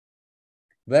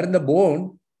 Where in the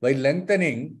bone, by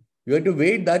lengthening, you have to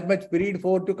wait that much period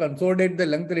to consolidate the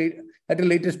length at a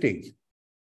later stage.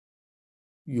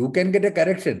 You can get a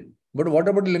correction, but what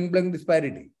about limb length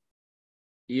disparity?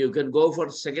 You can go for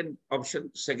second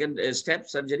step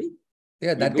surgery.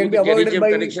 Yeah, that can be avoided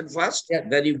by correction first. Yeah.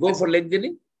 Then you go for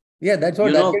lengthening. Yeah, that's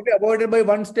what that can be avoided by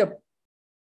 1 step.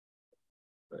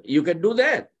 You can do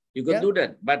that. You can do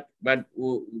that, but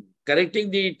correcting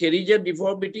the pterygium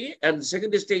deformity and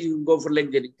second stage you can go for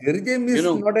lengthening. Pterygium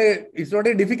is not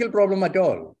a difficult problem at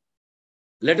all.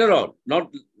 Later on,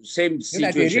 not same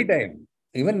situation. At any time.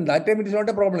 Even that time it is not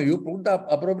a problem. You put the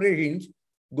appropriate hinge,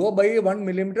 go by 1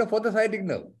 millimeter for the sciatic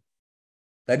nerve.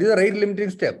 That is the right limiting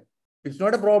step. It's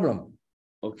not a problem.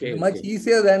 Okay. Much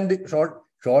easier than the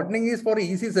shortening is for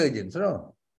easy surgeons.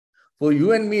 No? For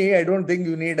you and me, I don't think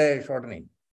you need a shortening.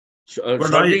 I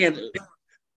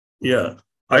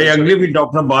agree with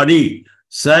Dr. Bari.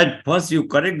 Said first you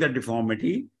correct the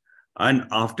deformity, and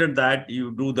after that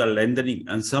you do the lengthening,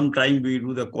 and sometimes we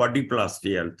do the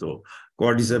quadriplasty also,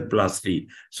 quadriceplasty.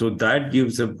 So that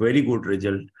gives a very good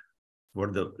result for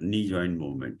the knee joint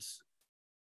movements.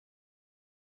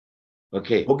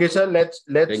 Okay. Okay, sir. Let's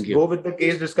go with the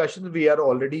case discussions. We are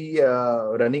already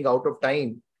running out of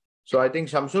time. So I think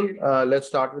Shamsul, let's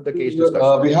start with the case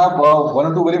discussion. We have 1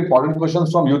 or 2 very important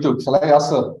questions from YouTube. Shall I ask,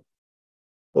 sir?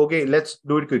 Okay, let's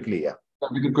do it quickly. Yeah.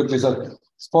 We can quickly, sir.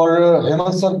 For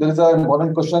Hemant, sir, there is an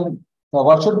important question.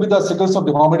 What should be the sequence of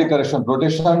deformity correction?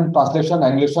 Rotation, translation,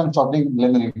 angulation, shortening,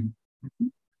 lengthening.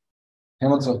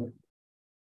 Hemant, sir.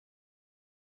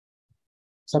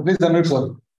 Sir, please unmute,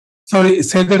 sir. Sorry,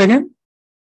 say that again.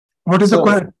 What is the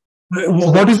question?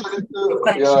 What is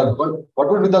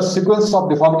what would be the sequence of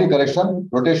deformity correction?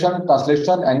 Rotation,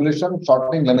 translation, angulation,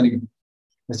 shortening, lengthening.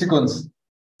 The sequence.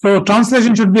 So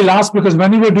translation should be last, because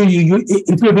whenever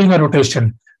if you're doing a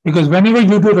rotation, because whenever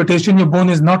you do rotation, your bone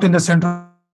is not in the center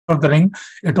of the ring.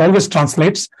 It always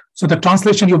translates. So the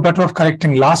translation you're better off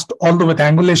correcting last. Although with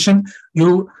angulation,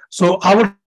 so I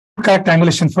would correct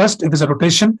angulation first. If it's a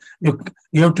rotation, you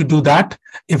have to do that.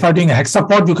 If I'm doing a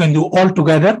hexapod, you can do all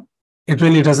together. It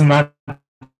really doesn't matter.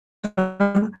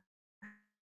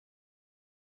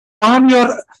 On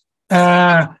your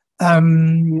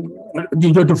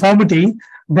deformity,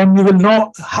 then you will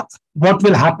know what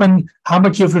will happen, how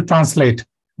much you have to translate.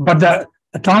 But the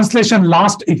translation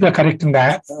last if you are correcting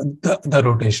the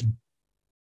rotation.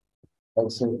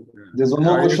 There's one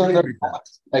more question. That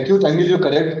acute angle you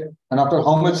correct, and after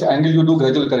how much angle you do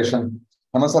gradual correction?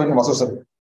 Namaskar and Vasu, sir.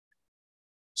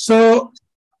 So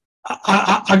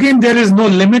again, there is no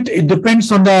limit. It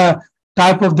depends on the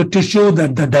type of the tissue, the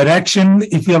direction.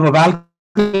 If you have a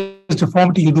valgus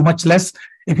deformity, you do much less.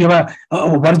 If you have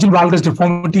a virgin valgus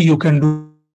deformity, you can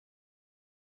do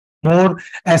more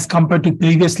as compared to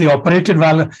previously operated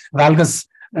valgus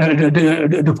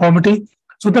deformity.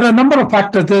 So there are a number of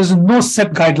factors. There is no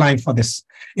set guideline for this.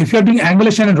 If you're doing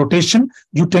angulation and rotation,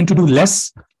 you tend to do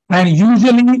less. And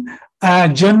usually,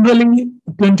 generally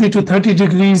 20 to 30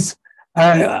 degrees,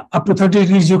 up to 30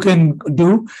 degrees you can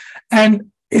do.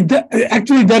 And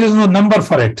actually, there is no number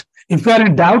for it. If you are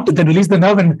in doubt, then release the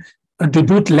nerve and to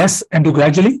do it less and do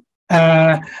gradually.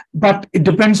 But it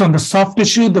depends on the soft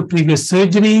tissue, the previous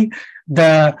surgery,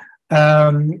 the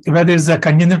whether there's a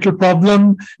congenital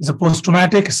problem, is a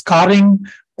post-traumatic scarring,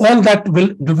 all that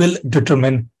will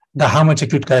determine how much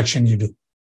acute correction you do.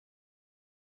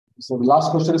 So the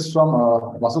last question is from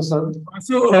Vasu, sir.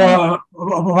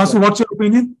 Vasu, what's your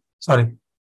opinion? Sorry.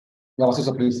 Yeah, Vasu,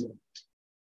 sir, please.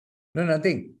 No,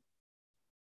 nothing.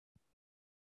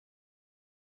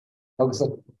 Okay, sir.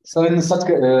 Sir, in such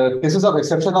cases of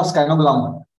exception of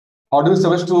scanogram, How do you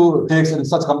suggest to take in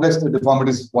such complex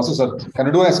deformities? Vasu sir, can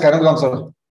you do a scanogram,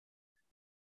 sir?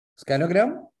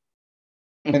 Scanogram?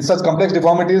 In such complex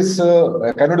deformities,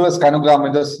 can you do a scanogram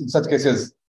in such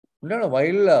cases? No.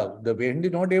 While the patient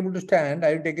is not able to stand,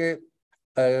 I will take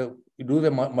do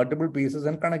the multiple pieces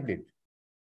and connect it.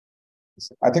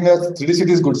 I think 3D CT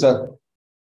is good, sir.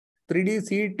 3D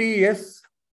CT, yes.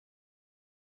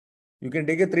 You can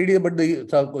take a 3D, but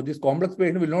this complex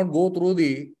patient will not go through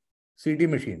the CT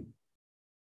machine.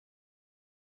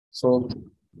 So,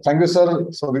 thank you,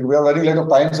 sir. So, we are running late of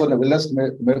time, so let's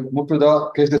move to the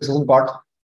case discussion part.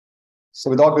 So,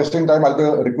 without wasting time,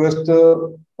 I'll request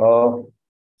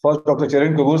first Dr.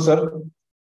 CHERIAN KOVOOR, sir.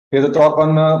 He has a talk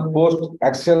on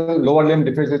post-axial lower limb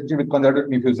deficiency with conservative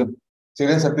knee fusion.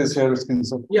 CHERIAN, sir, please share your screen,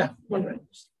 sir. Yeah, all right.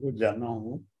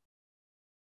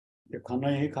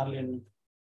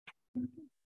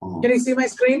 Can you see my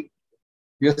screen?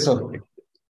 Yes, sir.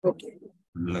 Okay.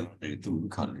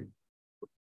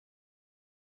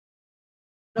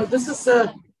 Now, this is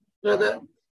a rather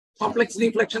complex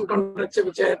knee flexion contracture,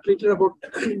 which I had treated about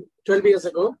 12 years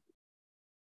ago,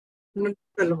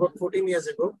 about 14 years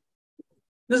ago.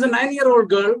 This is a 9-year-old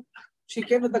girl. She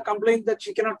came with the complaint that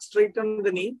she cannot straighten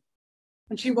the knee,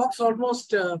 and she walks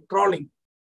almost crawling.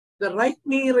 The right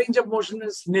knee range of motion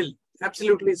is nil,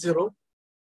 absolutely zero,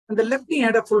 and the left knee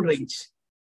had a full range.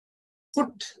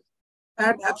 Foot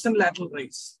had absent lateral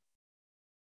raise.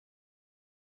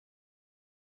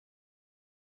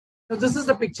 So this is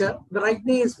the picture. The right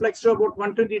knee is flexed to about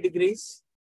 120 degrees,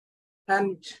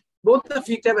 and both the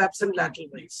feet have absent lateral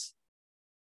raise.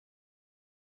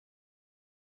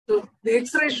 So the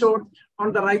X-ray showed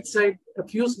on the right side a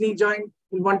fused knee joint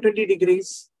in 120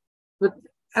 degrees with,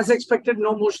 as expected,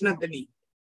 no motion at the knee.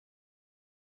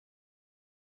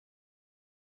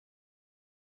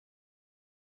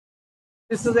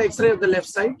 This is the X-ray of the left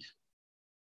side.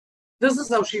 This is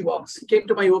how she walks. Came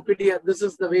to my OPD, and this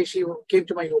is the way she came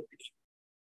to my OPD.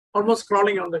 Almost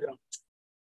crawling on the ground.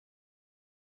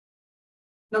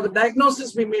 Now, the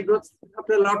diagnosis we made was,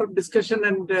 after a lot of discussion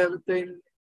and with the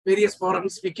various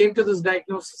forums, we came to this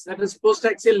diagnosis, that is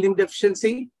post-axial limb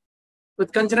deficiency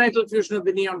with congenital fusion of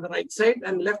the knee on the right side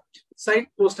and left side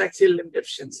post-axial limb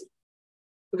deficiency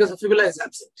because the fibula is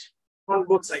absent on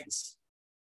both sides.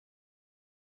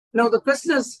 Now, the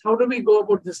question is, how do we go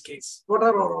about this case? What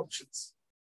are our options?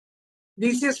 The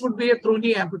easiest would be a through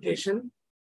knee amputation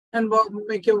and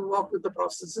make you walk with the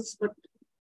processes, but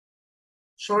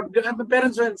the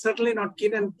parents were certainly not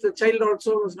keen, and the child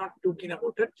also was not too keen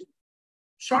about it.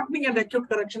 Shortening and acute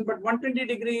correction, but 120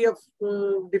 degree of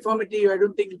deformity, I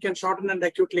don't think you can shorten and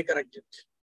acutely correct it.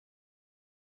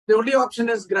 The only option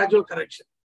is gradual correction.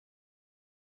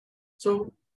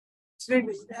 So, it's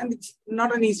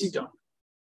not an easy job.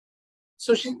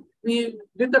 So we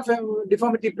did the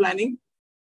deformity planning,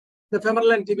 the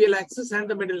femoral and tibial axis and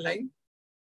the middle line.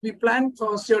 We planned for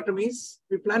osteotomies.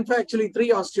 We planned for actually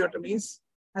 3 osteotomies,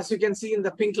 as you can see in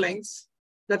the pink lines.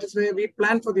 That is where we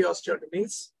planned for the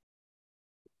osteotomies.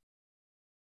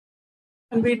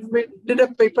 And we did a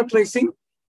paper tracing,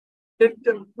 with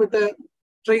the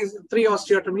 3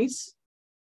 osteotomies.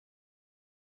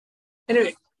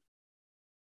 Anyway,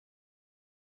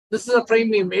 this is a frame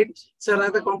we made. It's a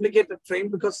rather complicated frame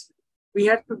because we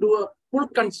had to do a pull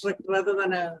construct rather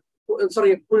than a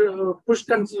push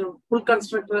construct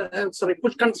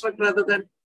rather than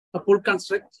a pull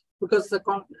construct, because the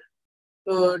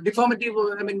deformity,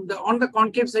 on the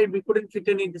concave side, we couldn't fit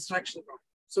any distraction rod.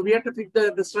 So we had to fit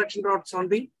the distraction rods on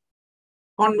the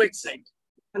convex side.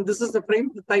 And this is the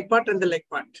frame, the thigh part and the leg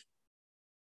part.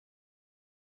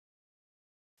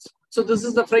 So this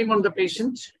is the frame on the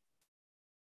patient.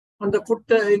 On the foot,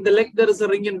 in the leg, there is a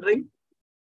ring and ring.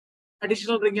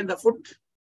 Additional ring in the foot.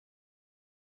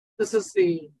 This is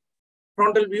the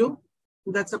frontal view.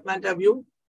 That's a plantar view.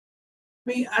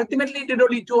 We ultimately did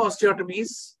only 2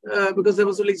 osteotomies because there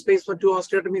was only space for 2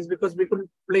 osteotomies because we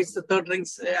couldn't place the third ring,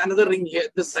 another ring here,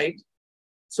 this side.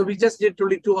 So we just did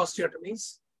only 2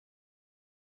 osteotomies.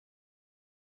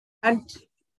 And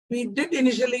we did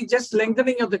initially just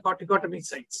lengthening of the corticotomy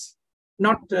sites,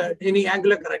 not any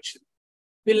angular correction.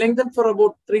 We lengthened for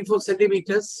about 3-4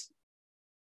 centimeters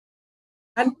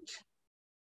and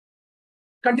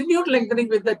continued lengthening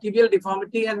with the tibial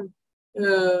deformity, and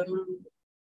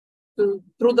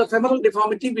through the femoral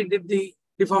deformity, we did the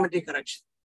deformity correction.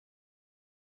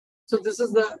 So this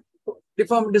is the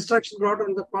distraction rod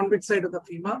on the convex side of the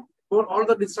femur. All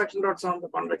the distraction rods are on the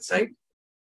convex side.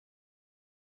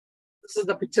 This is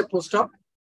the picture post-op.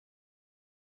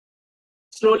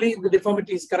 Slowly, the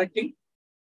deformity is correcting.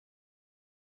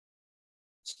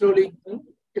 Slowly,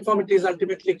 deformity is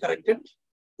ultimately corrected.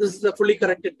 This is the fully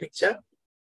corrected picture.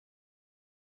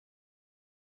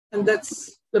 And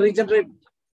that's the regenerate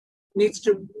needs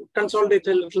to consolidate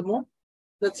a little more.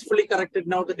 That's fully corrected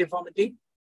now, the deformity.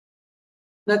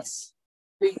 That's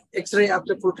the X-ray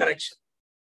after full correction.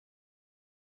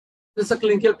 This is a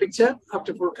clinical picture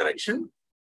after full correction.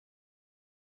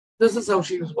 This is how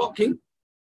she was walking.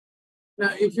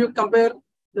 Now, if you compare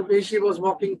the way she was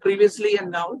walking previously and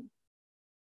now,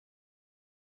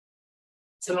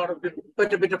 it's a lot of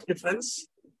quite a bit of difference.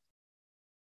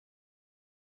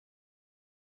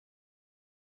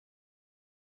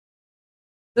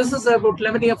 This is about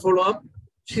 11-year follow-up.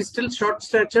 She's still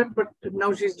short-statured, but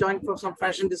now she's joined for some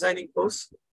fashion designing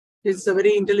course. She's a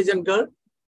very intelligent girl.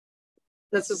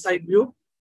 That's a side view.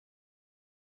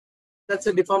 That's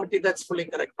a deformity that's fully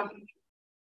correct.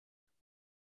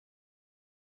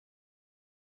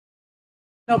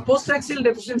 Now, post-axial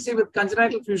deficiency with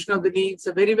congenital fusion of the knee, it's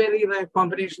a very, very rare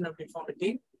combination of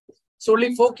deformity. So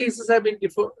only 4 cases have been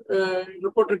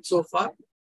reported so far.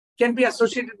 Can be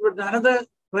associated with another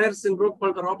rare syndrome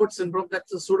called the Robert syndrome.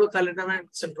 That's the pseudo-thalidomide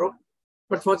syndrome.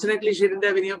 But fortunately, she didn't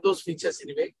have any of those features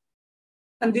anyway.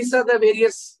 And these are the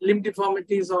various limb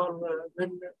deformities or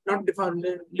not deformed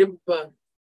limb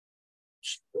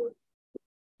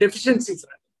deficiencies.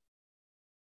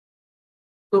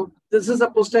 So this is a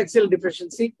post-axial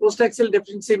deficiency. Post-axial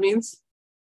deficiency means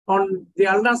on the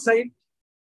ulnar side,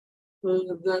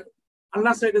 the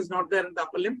ulnar side is not there in the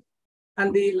upper limb,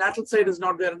 and the lateral side is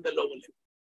not there in the lower limb.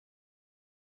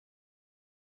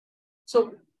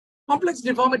 So complex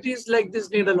deformities like this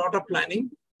need a lot of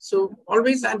planning. So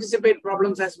always anticipate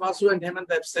problems, as Vasu and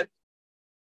Hemant have said.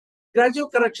 Gradual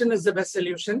correction is the best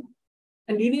solution.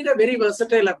 And you need a very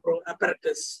versatile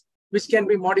apparatus, which can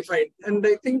be modified. And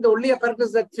I think the only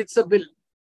apparatus that fits a bill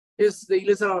is the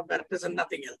Ilizarov apparatus and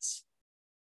nothing else.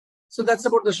 So that's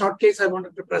about the short case I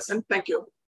wanted to present. Thank you.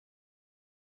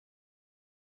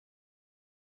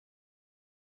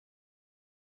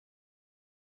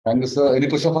 Thank you, sir. Any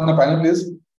question from the panel,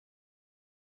 please?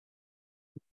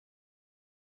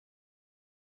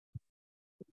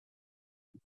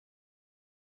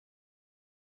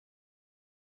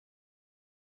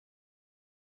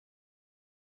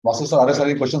 Vasu sir, are there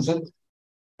any questions, sir?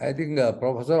 I think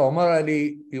Professor Omar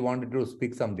Ali, you wanted to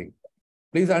speak something.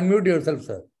 Please unmute yourself,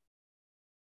 sir.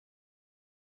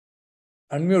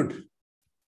 Unmute.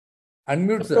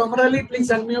 Unmute, sir. Omar Ali,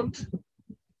 please unmute.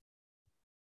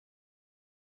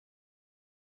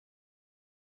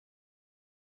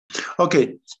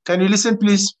 Okay, can you listen,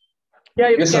 please? Yeah,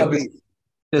 yes, sir.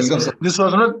 Yes. This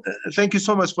was not. Thank you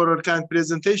so much for your kind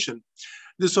presentation.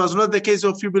 This was not the case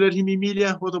of fibular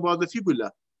hemimelia. What about the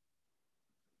fibula?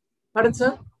 Pardon,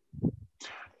 sir?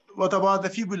 What about the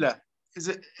fibula? Is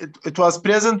it was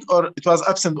present or it was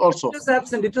absent also? It was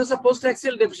absent. It was a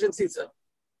post-axial deficiency, sir.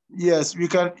 Yes, we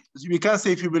can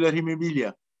say fibular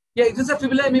hemimelia. Yeah, it is a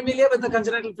fibular hemimelia with the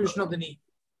congenital fusion of the knee.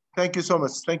 Thank you so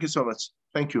much. Thank you so much.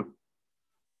 Thank you.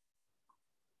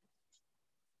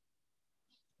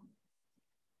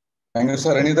 Thank you,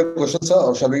 sir. Any other questions, sir,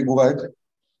 or shall we move ahead?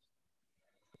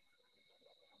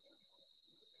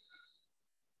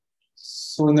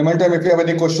 So in the meantime, if you have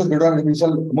any questions, we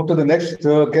shall move to the next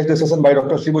case discussion by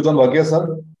Dr. Shibu John VERKEY,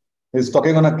 sir. He's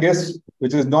talking on a case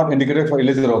which is not indicated for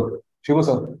Ilizarov. Shibu,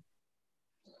 sir.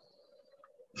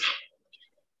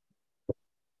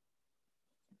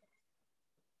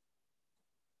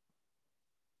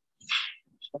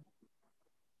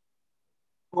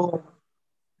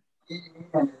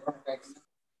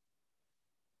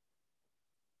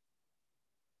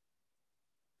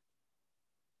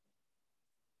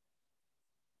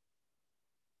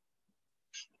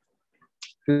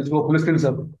 Please go full screen,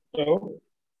 sir. Hello.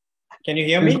 Can you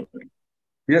hear me?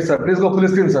 Yes, sir. Please go full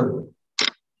screen, sir.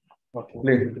 Okay.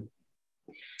 Please.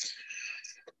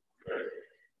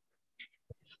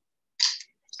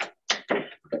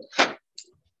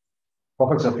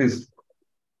 Perfect, sir. Please.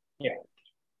 Yeah.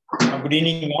 Good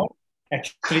evening now.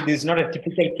 Actually, this is not a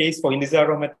typical case for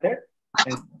Ilizarov method.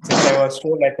 And since I was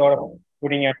told, I thought of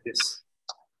putting up this.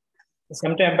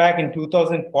 Sometime back in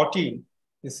 2014,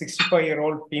 the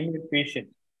 65-year-old female patient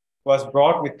was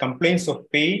brought with complaints of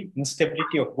pain,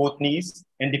 instability of both knees,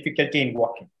 and difficulty in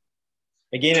walking.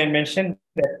 Again, I mentioned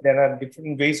that there are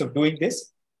different ways of doing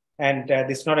this, and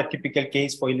this is not a typical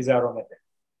case for Ilizarov method.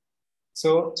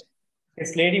 So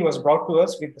this lady was brought to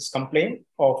us with this complaint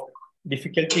of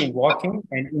difficulty in walking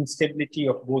and instability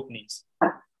of both knees.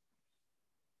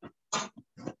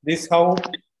 This is how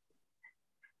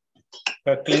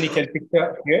a clinical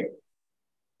picture here.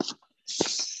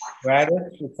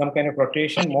 Varus with some kind of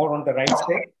rotation, more on the right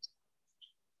side.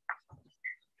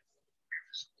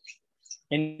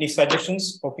 Any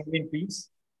suggestions, opinion, please?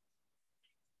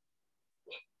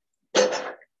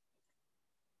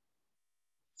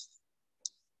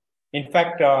 In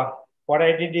fact, what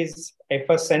I did is I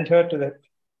first sent her to the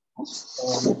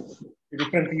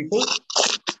different people.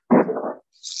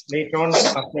 Later on,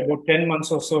 after about 10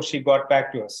 months or so, she got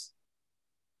back to us.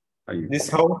 This is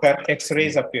how her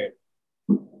X-rays appeared.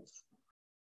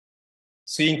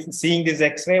 Seeing this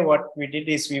X-ray, what we did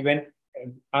is we went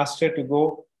and asked her to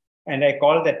go, and I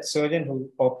called that surgeon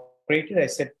who operated. I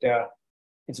said,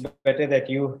 it's better that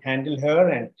you handle her,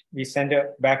 and we send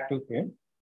her back to him.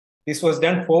 This was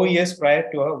done 4 years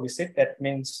prior to her visit. That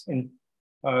means in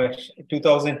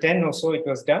 2010 or so it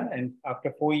was done, and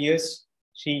after 4 years,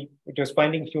 she was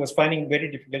finding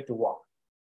very difficult to walk.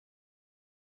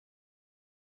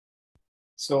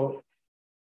 So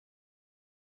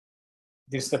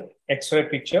this is the X-ray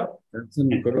picture.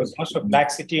 And there was much of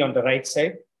laxity on the right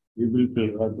side.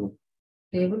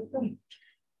 Table.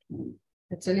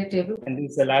 Actually, table. And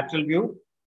this is the lateral view.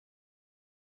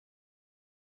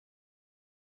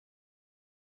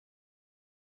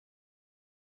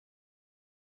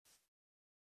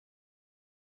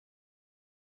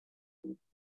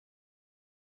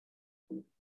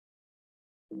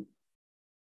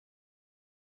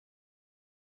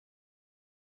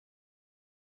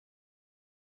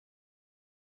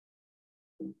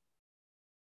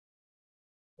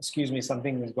 Excuse me,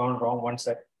 something has gone wrong. One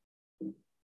sec.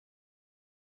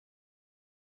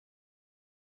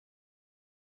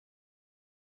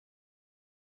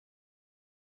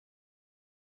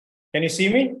 Can you see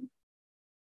me?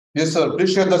 Yes, sir.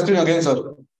 Please share the screen again,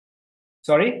 sir.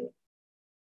 Sorry?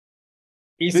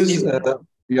 Please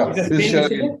share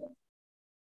again.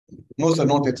 No, sir,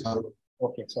 not yet, sir.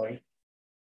 Okay, sorry.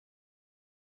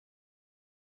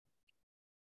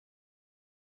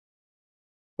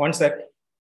 One sec.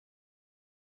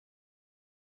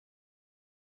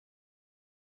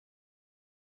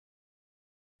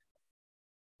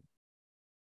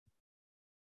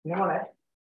 No, right?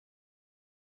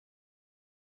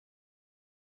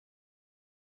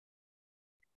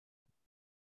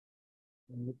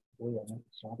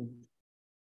 Sorry.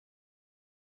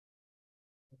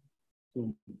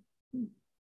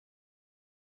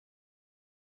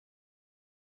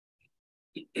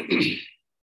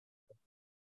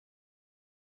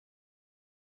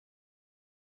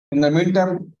 In the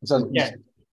meantime, sir. Yeah.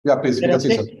 Yeah, please. Yes,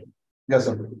 sir. Yes,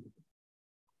 sir.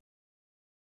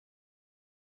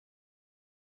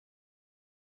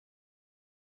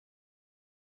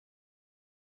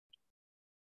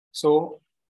 So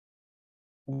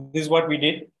this is what we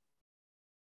did.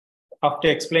 After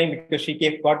explaining, because she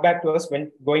got back to us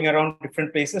when going around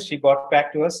different places, she got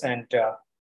back to us, and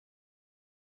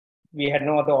we had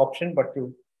no other option but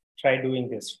to try doing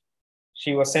this.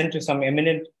 She was sent to some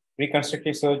eminent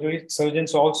reconstructive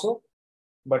surgeons also,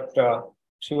 but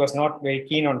she was not very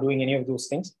keen on doing any of those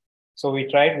things. So we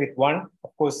tried with one.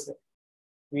 Of course,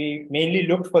 we mainly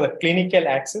looked for the clinical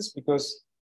access, because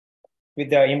with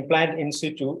the implant in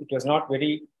situ, it was not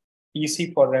very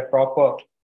easy for a proper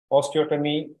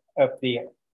osteotomy of the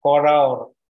cora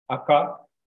or aka.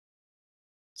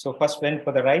 So first went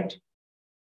for the right.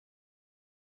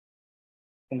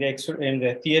 In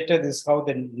the theater, this is how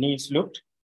the knees looked.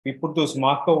 We put those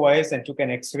marker wires and took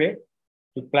an X-ray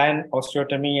to plan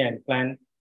osteotomy and plan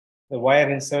the wire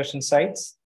insertion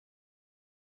sites.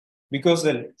 Because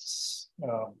the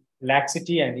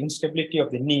laxity and instability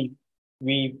of the knee,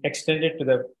 we extended to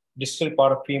the distal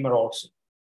part of femur also,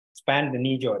 span the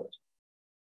knee joint.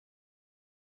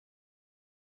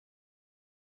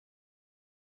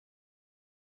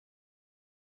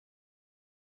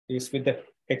 This with the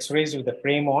X-rays with the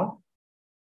frame on.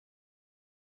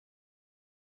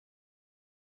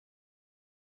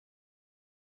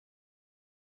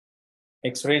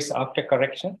 X-rays after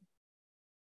correction.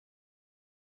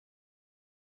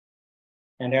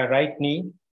 And her right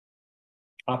knee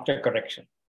after correction.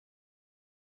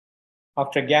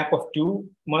 After a gap of 2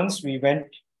 months, we went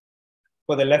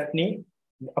for the left knee.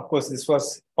 Of course, this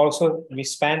was also, we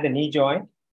spanned the knee joint,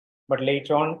 but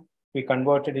later on, we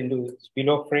converted into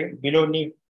below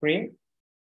knee frame,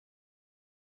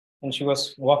 and she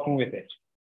was walking with it.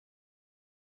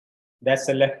 That's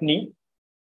the left knee.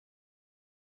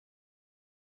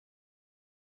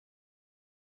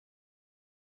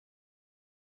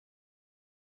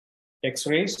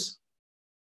 X-rays.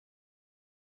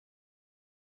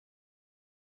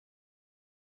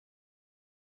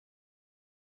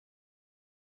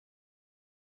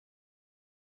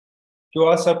 To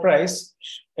our surprise,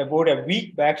 about a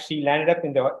week back, she landed up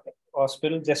in the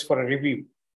hospital just for a review.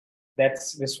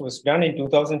 This was done in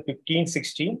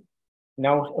 2015-16.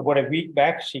 Now, about a week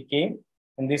back, she came,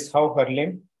 and this is how her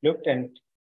limb looked, and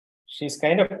she's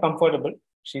kind of comfortable.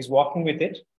 She's walking with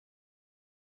it.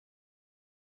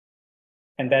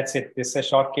 And that's it. This is a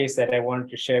short case that I wanted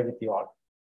to share with you all.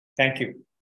 Thank you.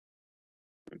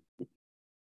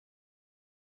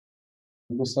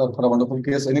 Thank you, sir, for a wonderful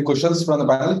case. Any questions from the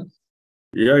panel?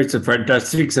 Yeah, it's a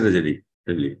fantastic surgery,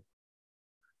 really.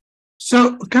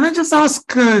 So can I just ask,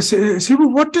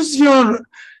 Shibu, what is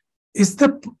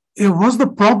was the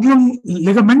problem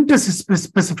ligamentous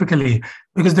specifically?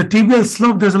 Because the tibial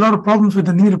slope, there's a lot of problems with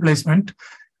the knee replacement.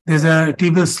 There's a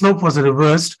tibial slope was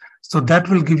reversed, so that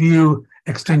will give you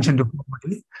extension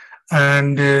deformity.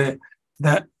 And the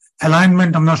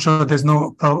alignment, I'm not sure, there's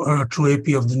no true AP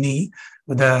of the knee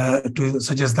to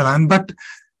suggest the line, but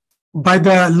by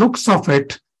the looks of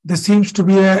it, there seems to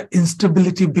be an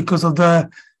instability because of the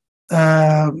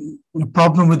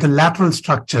problem with the lateral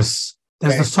structures.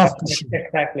 There's the soft tissue.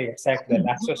 Exactly. The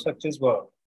lateral structures were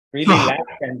really lax,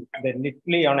 and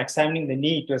literally on examining the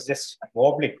knee, it was just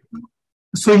wobbling.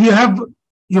 So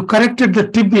you corrected the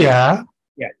tibia,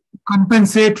 to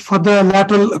compensate for the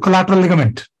collateral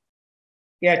ligament.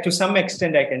 Yeah, to some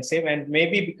extent, I can say, and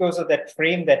maybe because of that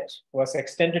frame that was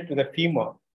extended to the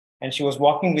femur, and she was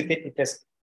walking with it, it has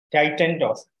tightened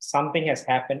or something has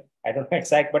happened. I don't know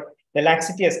exact, but the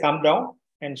laxity has come down,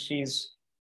 and she's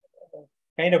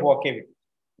kind of okay with it.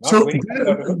 So, do you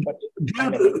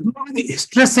have any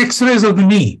stress X-rays of the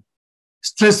knee?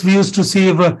 Stress we used to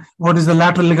see what is the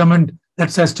lateral ligament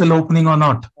that's still opening or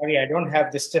not. Sorry, I don't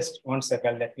have this test. One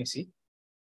second, let me see.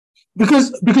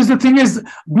 Because the thing is,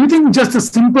 do you think just a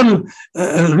simple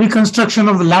reconstruction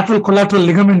of the lateral collateral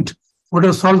ligament would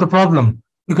have solved the problem?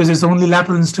 Because it's only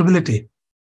lateral instability.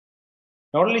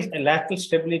 Not only lateral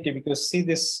stability, because see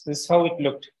this is how it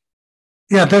looked.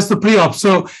 Yeah, that's the pre-op.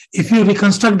 So if you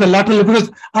reconstruct the lateral, because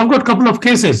I've got a couple of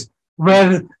cases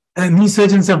where knee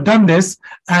surgeons have done this,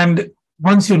 and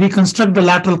once you reconstruct the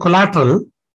lateral collateral,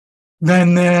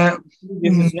 then this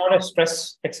is not a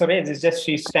stress X-ray. It's just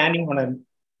she's standing on her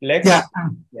legs. Yeah,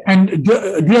 and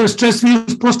do you have stress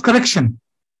views post correction?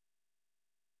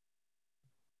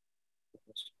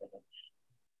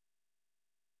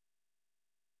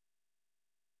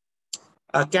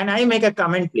 Can I make a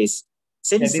comment, please?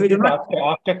 Since we do not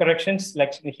after corrections,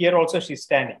 like here also she's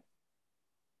standing.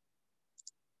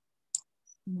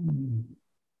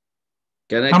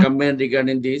 Can I comment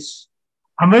regarding this?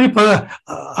 I'm very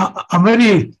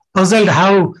puzzled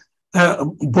how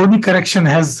bony correction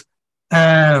has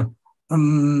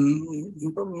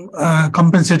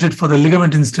compensated for the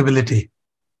ligament instability.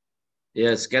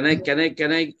 Yes. Can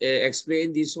I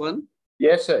explain this one?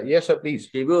 Yes, sir. Yes, sir. Please.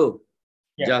 Shibu,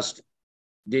 just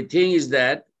the thing is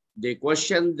that the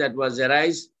question that was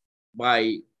arised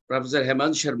by Professor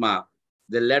HEMANT Sharma,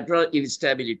 the lateral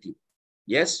instability.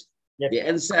 Yes? The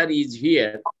answer is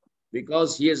here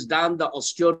because he has done the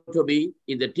osteotomy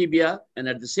in the tibia, and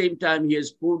at the same time he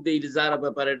has put the Ilizarov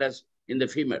apparatus in the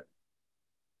femur.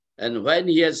 And when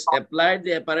he has applied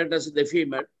the apparatus in the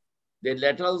femur, the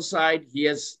lateral side he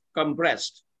has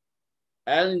compressed.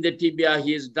 And in the tibia,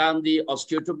 he has done the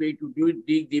osteotomy to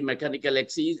dig the mechanical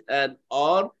axis and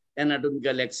or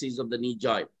anatomical axis of the knee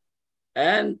joint.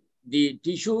 And the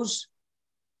tissues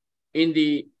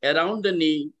around the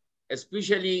knee,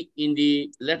 especially in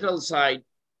the lateral side,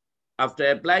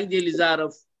 after applying the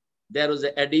Ilizarov, there was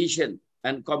an adhesion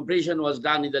and compression was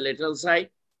done in the lateral side.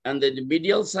 And then the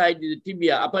medial side, the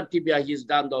tibia, upper tibia, he has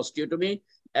done the osteotomy,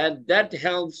 and that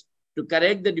helps to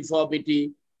correct the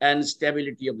deformity and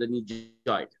stability of the knee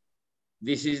joint.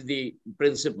 This is the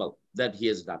principle that he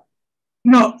has done.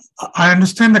 No, I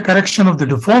understand the correction of the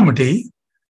deformity,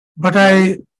 but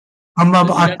I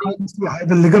can't see how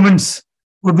the ligaments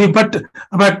would be, but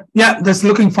yeah, that's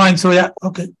looking fine. So yeah,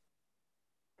 okay.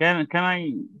 Can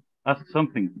I ask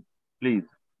something, please?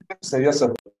 Yes,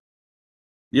 sir.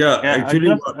 Yeah, actually,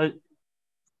 what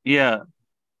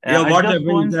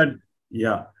happens that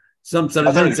some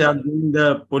surgeons are doing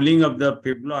the pulling of the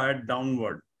fibula head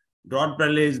downward. Rod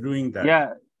Pele is doing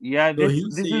that.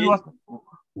 This is what.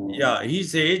 Yeah, he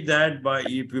says that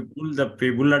if you pull the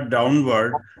fibula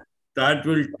downward, that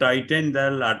will tighten the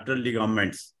lateral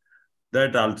ligaments.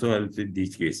 That also helps in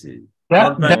these cases.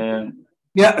 That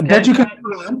you can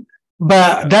learn,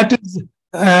 but that is.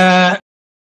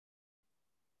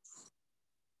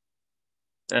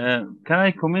 Can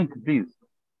I comment, please?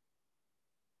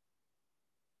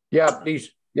 Yeah,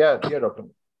 please. Yeah, doctor.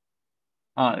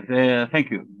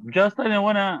 Thank you. Just I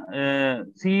want to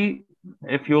see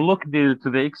if you look to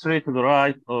the X-ray to the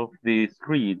right of the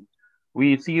screen,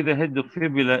 we see the head of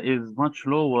fibula is much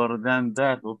lower than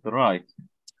that of the right.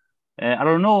 I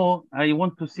don't know. I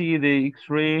want to see the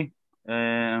X-ray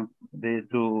to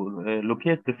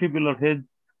locate the fibular head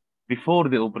before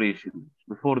the operation,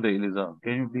 before the Ilizarov.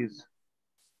 Can you please?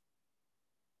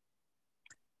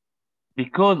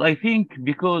 Because I think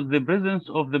the presence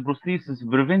of the prosthesis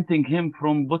preventing him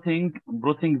from putting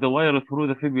the wire through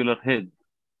the fibular head.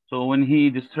 So when he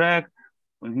distracted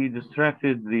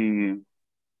the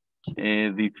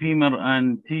femur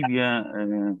and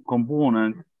tibia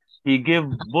component, he gave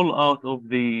pull out of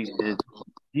the.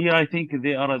 Here I think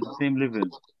they are at the same level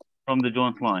from the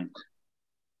joint line.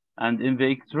 And in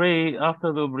the X-ray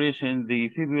after the operation, the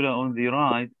fibula on the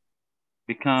right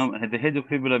the head of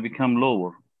fibula become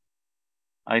lower.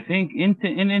 I think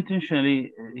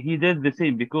unintentionally he did the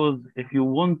same, because if you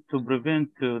want to prevent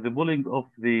the pulling of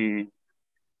the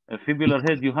fibular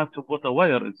head, you have to put a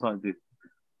wire inside it.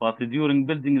 But during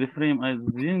building the frame, I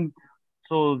didn't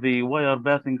saw the wire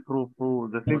passing through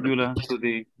the fibula to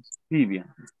the tibia.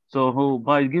 So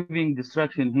by giving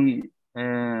distraction, he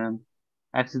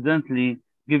accidentally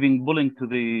pulling to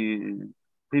the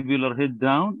fibular head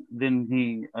down, then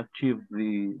he achieved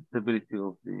the stability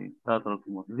of the lateral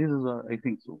femur. This is, I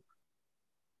think so.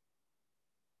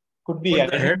 Could be. I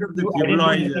didn't do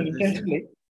anything intentionally.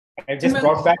 I just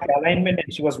brought back the alignment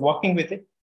and she was walking with it.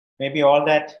 Maybe all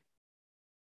that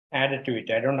added to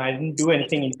it. I didn't do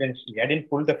anything intentionally. I didn't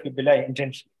pull the fibula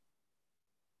intentionally.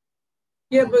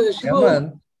 Yeah, but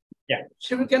Shibu, yeah.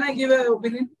 Shibu, can I give an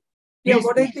opinion? Yeah,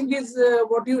 what I think is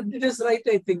what you did is right,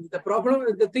 I think.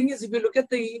 The thing is, if you look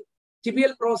at the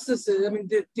tibial process, I mean,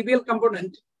 the tibial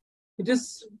component, it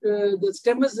is, the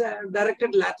stem is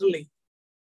directed laterally.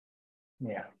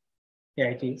 Yeah. Yeah,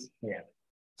 it is. Yeah.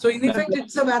 So in effect,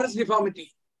 it's a varus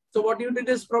deformity. So what you did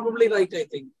is probably right, I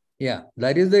think. Yeah,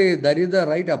 that is the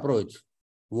right approach.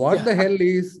 What the hell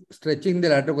is stretching the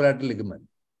lateral collateral ligament?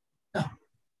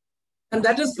 And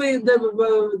that is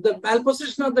the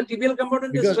malposition of the tibial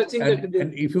component is stretching the tibia.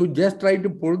 And if you just try to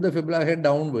pull the fibula head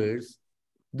downwards,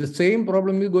 the same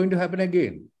problem is going to happen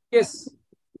again. Yes.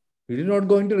 It is not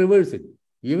going to reverse it.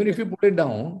 Even if you put it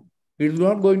down, it is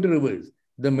not going to reverse.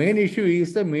 The main issue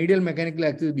is the medial mechanical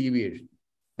axis deviation,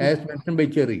 as mentioned by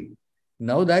Cherry.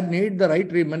 Now that needs the right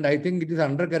treatment. I think it is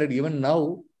undercorrected. Even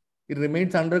now, it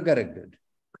remains undercorrected.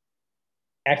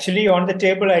 Actually, on the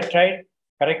table, I tried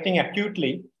correcting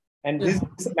acutely. And this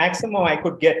is the maximum I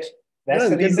could get. That's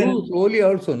the reason. You can do slowly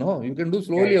also, no? You can do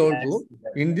slowly also.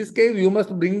 In this case, you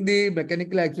must bring the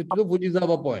mechanical axis to the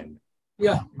Fujisawa point.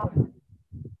 Yeah.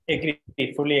 Agree.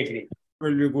 Fully agree.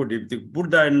 Well, you could, if you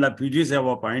put that in the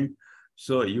Fujisawa point,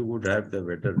 so you would have the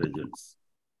better results.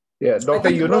 Yeah, Dr.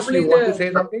 Yunus, you want to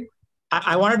say something?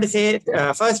 I wanted to say,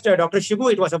 first, Dr.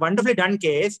 Shibu, it was a wonderfully done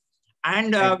case.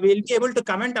 And we'll be able to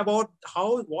comment about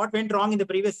what went wrong in the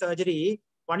previous surgery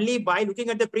only by looking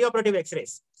at the preoperative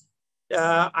X-rays.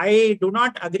 I do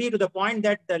not agree to the point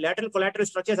that the lateral collateral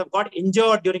structures have got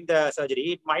injured during the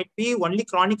surgery. It might be only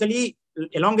chronically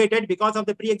elongated because of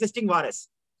the pre-existing varus.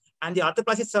 And the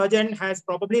orthoplastic surgeon has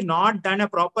probably not done a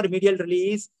proper medial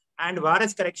release and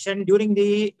varus correction during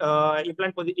the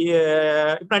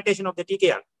implantation of the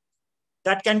TKR.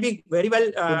 That can be very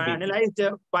well analyzed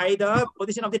by the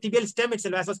position of the tibial stem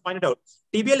itself, as was pointed out.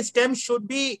 Tibial stem should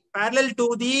be parallel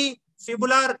to the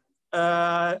fibular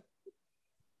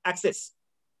axis.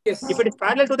 Yes. If it is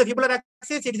parallel to the fibular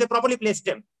axis, it is a properly placed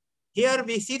stem. Here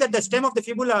we see that the stem of the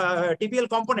fibula tibial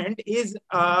component is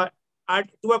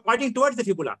pointing towards the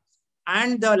fibula,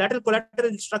 and the lateral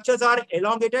collateral structures are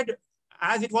elongated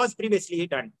as it was previously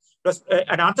done.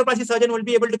 An orthoplastic surgeon will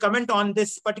be able to comment on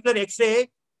this particular X-ray,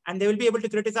 and they will be able to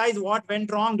criticize what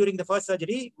went wrong during the first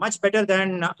surgery much better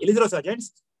than Ilizarov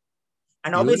surgeons.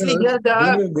 And obviously here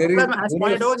the problem, as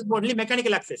pointed out, is only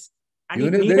mechanical axis. And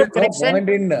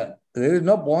there is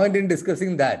no point in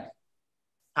discussing that.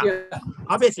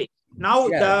 Obviously. Now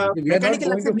the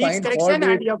mechanical axis needs correction,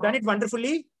 and you have done it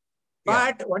wonderfully.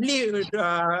 But only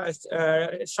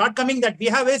shortcoming that we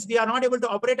have is we are not able to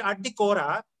operate at the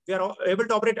cora. We are able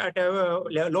to operate at a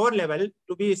lower level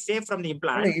to be safe from the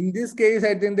implant. In this case,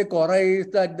 I think the cora is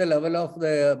at the level of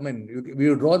the,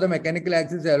 you draw the mechanical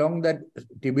axis along that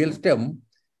tibial stem.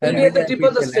 And the tip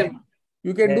of the stem.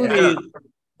 You can do the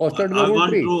posterior I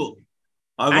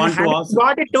want to ask.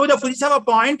 Got it to the Fujisawa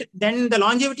point, then the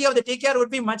longevity of the TKR would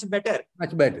be much better.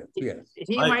 Much better, yes.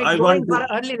 He might go in for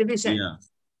early revision. Yeah.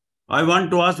 I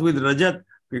want to ask with Rajat,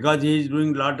 because he is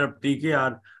doing a lot of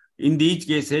TKR. In each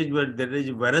cases where there is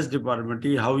varus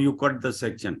deformity, how you cut the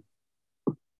section?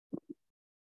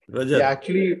 Rajat. Yeah,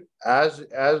 actually, as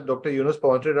Dr. Yunus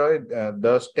pointed out,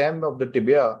 the stem of the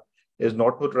tibia is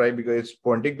not put right because it's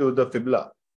pointing to the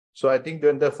fibula. So I think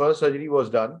when the first surgery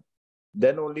was done,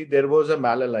 then only there was a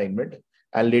malalignment,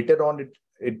 and later on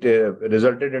it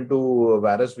resulted into a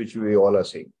virus, which we all are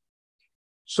seeing.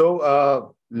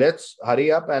 So let's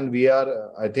hurry up, and we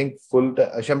are, I think, full.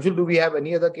 Shamsul, do we have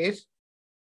any other case?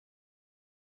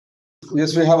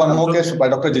 Yes, we have one more case by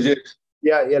Dr. JJ.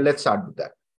 Yeah, let's start with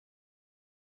that.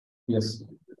 Yes.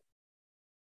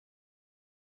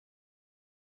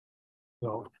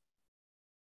 So,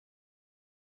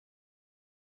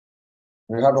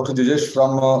 we have Dr. JEEJESH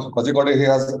from Kozhikode. He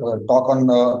has a talk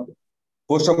on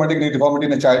post-traumatic knee deformity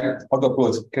in a child, how to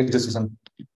approach case discussion.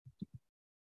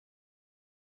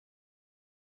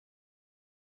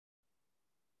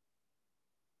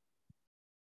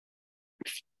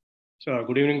 So,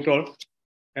 good evening to all.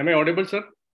 Am I audible, sir?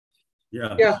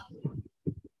 Yeah.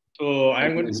 So, I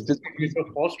am going to speak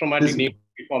of post-traumatic knee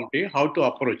deformity, how to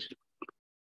approach.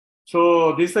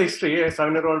 So, this is the history. A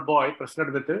 7-year-old boy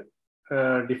presented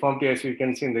with deformity, as you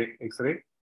can see in the X-ray,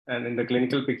 and in the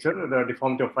clinical picture, the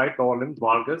deformity of right lower limb,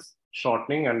 valgus,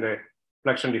 shortening, and a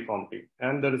flexion deformity.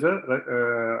 And there is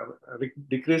a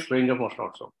decreased range of motion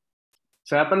also.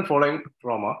 It's happened following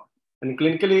trauma. And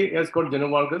clinically, he has got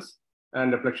genovalgus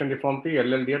and a flexion deformity,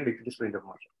 LLD, and decreased range of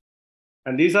motion.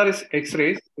 And these are his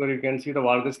X-rays, where you can see the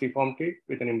valgus deformity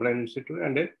with an implant in situ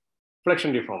and a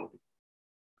flexion deformity.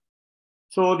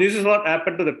 So this is what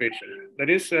happened to the patient. That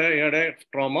is, he had a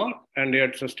trauma and he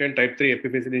had sustained type 3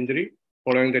 epiphyseal injury.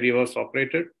 Following that, he was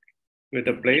operated with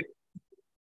a plate.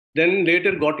 Then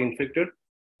later got infected.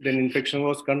 Then infection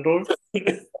was controlled.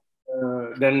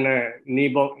 Then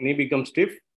knee became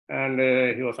stiff, and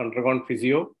he was undergone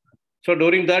physio. So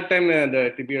during that time,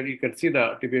 the tibia, you can see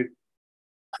the tibia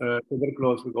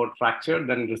tuberculosis got fractured,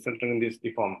 then resulted in this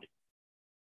deformity.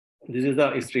 This is the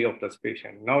history of this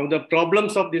patient. Now, the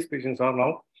problems of these patients are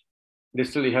now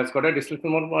distal. He has got a distal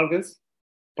femoral valgus,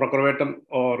 procurvatum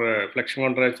or flexion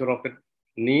contracture of the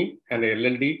knee, and a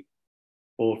LLD,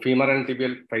 or femur and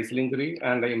tibial facial injury,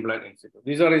 and the implant in situ.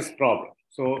 These are his problems.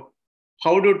 So,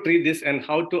 how to treat this and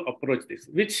how to approach this?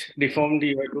 Which deformity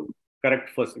you have to correct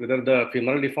first, whether the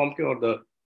femoral deformity or the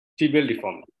tibial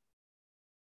deformity?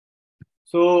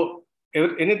 So,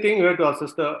 anything you have to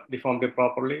assess the deformity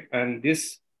properly, and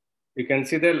this you can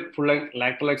see the full length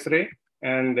lateral X-ray,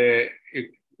 and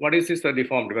what is this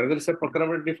deformity? Whether it's a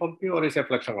procurvatum deformity or it's a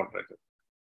flexion contracture.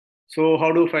 So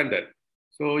how do you find that?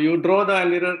 So you draw the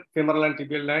anterior femoral and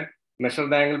tibial line, measure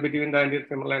the angle between the anterior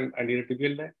femoral and anterior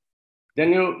tibial line.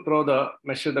 Then you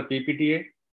measure the PPTA,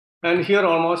 and here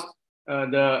almost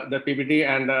the PPT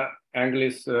and the angle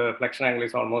is flexion angle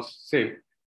is almost same,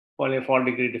 only 4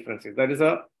 degree differences. That is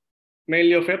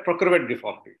mainly of a procurvatum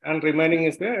deformity, and remaining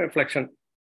is the flexion.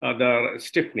 The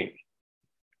stiff knee.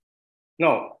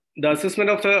 Now, the assessment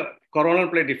of the coronal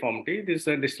plate deformity, this is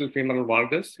a distal femoral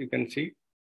valgus. You can see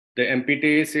the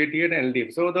MPT, CT, and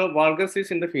LD. So the valgus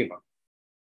is in the femur.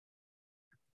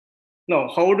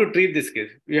 Now, how to treat this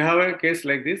case? We have a case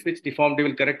like this, which deformity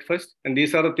will correct first. And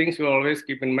these are the things you always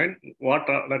keep in mind. What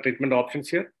are the treatment options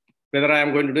here? Whether I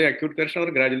am going to do acute correction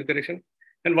or gradual correction,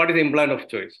 and what is the implant of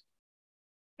choice?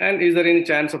 And is there any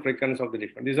chance of recurrence of the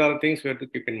deformity? These are the things we have to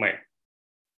keep in mind.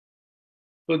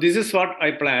 So this is what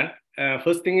I planned.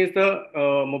 First thing is the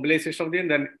mobilization of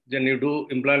the, then you do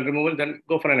implant removal, then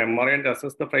go for an MRI and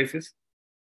assess the prices.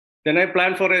 Then I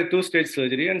planned for a 2-stage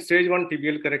surgery and stage 1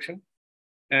 tibial correction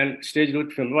and stage 2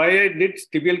 film. Why I did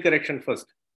tibial correction first?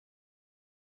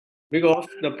 Because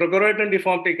the procurvatum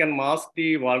deformity can mask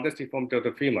the valgus deformity of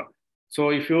the femur. So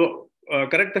if you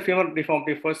correct the femur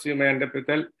deformity first, you may end up with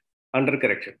an under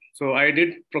correction. So I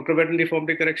did procurvatum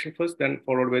deformity correction first, then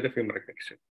followed by the femur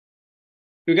correction.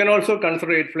 You can also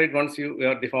consider 8 flight once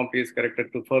your deformity is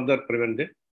corrected to further prevent the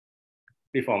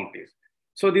deformities.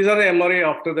 So these are the MRI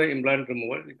after the implant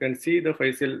removal. You can see the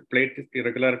facial plate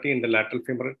irregularity in the lateral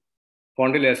femoral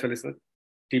condyle as well as the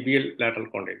tibial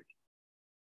lateral condyle.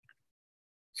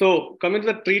 So coming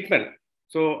to the treatment.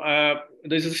 So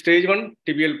this is stage 1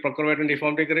 tibial procurvatum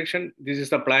deformity correction. This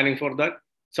is the planning for that.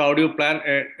 So how do you plan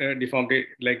a deformity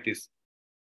like this?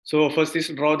 So first is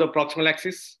draw the proximal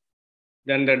axis,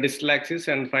 then the distal axis,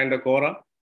 and find the cora.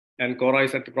 And cora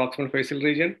is at the proximal facial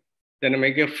region. Then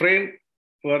make a frame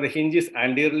where the hinge is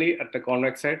anteriorly at the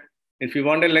convex side. If you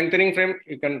want a lengthening frame,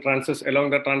 you can transverse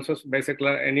along the transverse bicycle.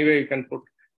 Anyway, you can put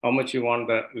how much you want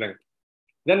the length.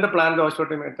 Then the plan the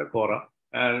osteotomy at the cora.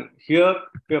 And here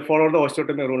we follow the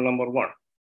osteotomy rule number 1.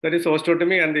 That is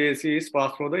osteotomy and the AC is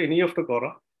passed through the any of the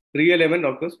cora. Re-alignment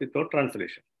occurs without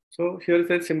translation. So here is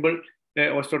a simple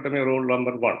osteotomy rule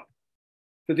number 1.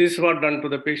 So this is what done to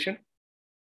the patient.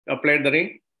 Applied the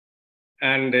ring,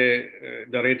 and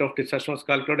the rate of dissection was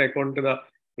calculated according to the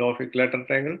law of equilateral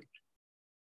triangle.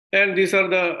 And these are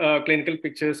the clinical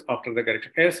pictures after the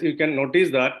correction. As you can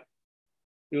notice that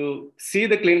you see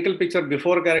the clinical picture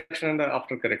before correction and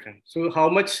after correction. So how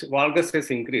much valgus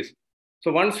has increased.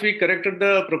 So once we corrected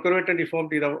the procurement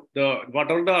deformity,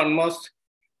 whatever the unmasked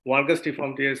valgus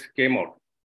deformity has came out.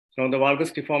 So the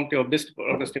valgus deformity of this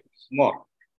valgus deformity is more.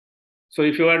 So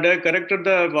if you had corrected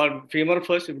the femur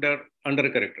first, you would have under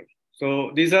corrected.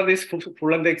 So these are this full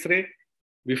length X-ray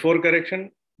before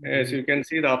correction. As you can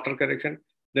see, the after correction,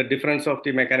 the difference of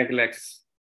the mechanical axis.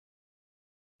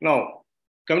 Now,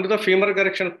 come to the femur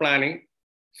correction planning.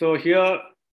 So here,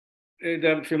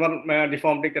 the femur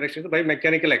deformity correction by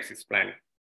mechanical axis planning.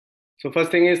 So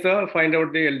first thing is to find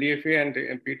out the LDFA and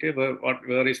the MPT,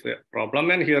 where is the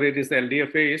problem. And here it is the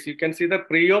LDFA is, you can see the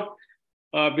pre-op,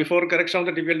 before correction of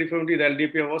the tibial deformity, the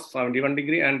LDFA was 71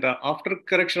 degree. And after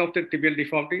correction of the tibial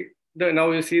deformity,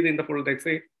 now you see in the full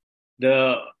X-ray,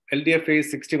 the LDFA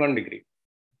is 61 degree.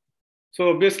 So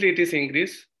obviously it is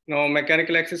increased. Now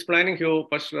mechanical axis planning, you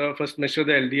first measure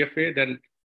the LDFA, then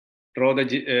draw the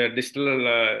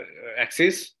distal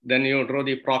axis, then you draw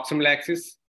the proximal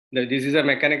axis. This is a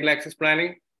mechanical axis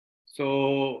planning.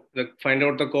 So find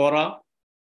out the cora,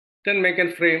 then make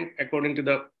a frame according to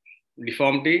the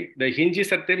deformity. The hinge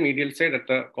is at the medial side, at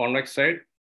the convex side,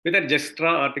 with a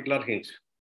juxta-articular hinge.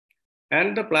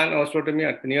 And the plan osteotomy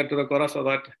at near to the cora so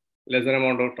that lesser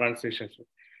amount of translation.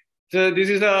 So this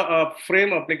is a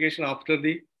frame application after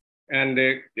and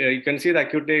you can see the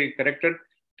acute corrected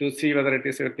to see whether it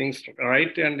is everything's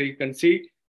right. And you can see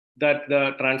that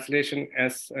the translation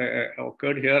has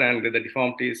occurred here and the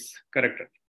deformity is corrected.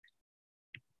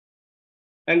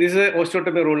 And this is a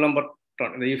osteotomy rule number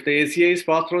 10. If the ACA is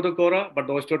passed through the cora, but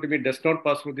the osteotomy does not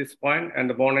pass through this point, and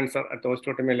the bone ends are at the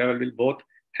osteotomy level will both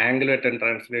angulate and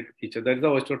translate each other. That is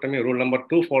the osteotomy rule number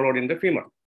 2 followed in the femur.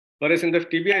 Whereas in the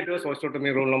tibia, it was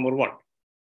osteotomy rule number 1.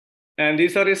 And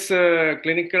these are his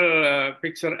clinical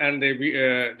picture and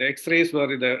the X-rays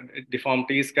where the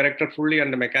deformity is corrected fully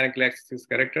and the mechanical axis is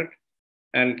corrected.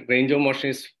 And range of motion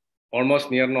is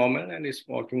almost near normal and his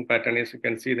walking pattern is, you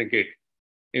can see the gait.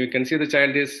 You can see the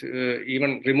child is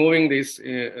even removing this,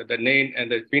 the nail and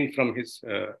the pin from his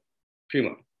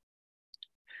femur.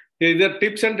 The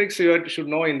tips and tricks you should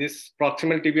know in this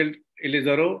proximal tibial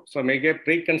Ilizarov. So make a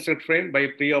pre-construct frame by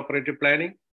pre-operative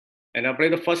planning and apply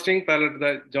the first ring parallel to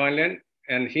the joint line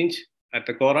and hinge at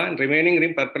the cora and remaining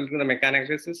ring perpendicular to the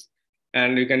mechanical axis.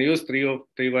 And you can use 3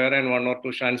 wire and 1 or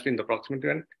 2 strands in the proximal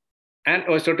end. And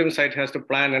osteotomy site has to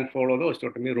plan and follow the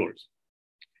osteotomy rules.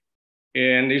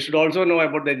 And you should also know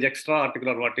about the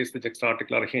juxta-articular. What is the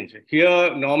juxta-articular hinge?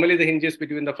 Here, normally the hinge is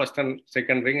between the first and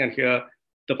second ring, and here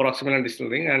the proximal and distal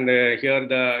ring. And here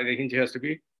the hinge has to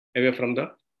be away from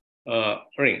the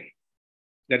ring.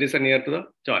 That is near to the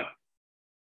joint.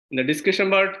 In the discussion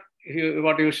part,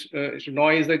 what you should know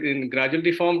is that in gradual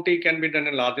deformity can be done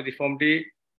in larger deformity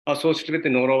associated with the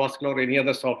neurovascular or any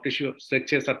other soft tissue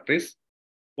structures at risk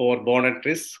or bone at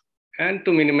risk, and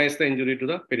to minimize the injury to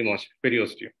the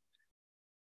periosteum.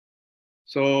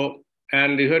 So,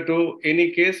 and you have to,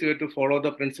 any case, you have to follow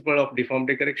the principle of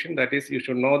deformity correction. That is, you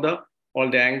should know all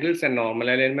the angles and normal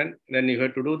alignment. Then you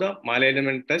have to do the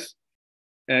malalignment test.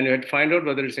 And you have to find out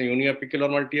whether it's a uniapical or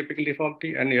multi-apical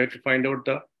deformity. And you have to find out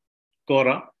the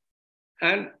cora.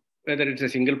 And whether it's a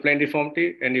single plane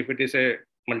deformity. And if it is a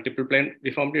multiple plane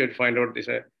deformity, you have to find out this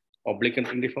oblique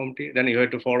deformity. Then you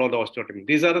have to follow the osteotomy.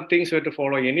 These are the things you have to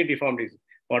follow any deformities.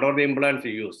 What are the implants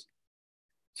you use?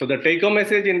 So the take-home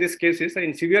message in this case is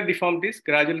in severe deformities,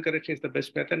 gradual correction is the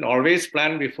best method. Always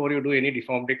plan before you do any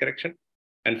deformity correction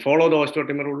and follow the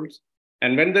osteotomy rules.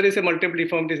 And when there is a multiple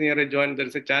deformities near a joint, there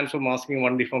is a chance of masking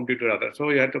one deformity to another. So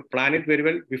you have to plan it very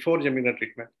well before jumping the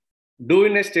treatment. Do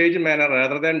in a stage manner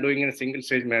rather than doing in a single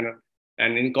stage manner.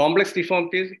 And in complex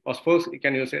deformities, of course, you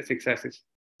can use a 6-axis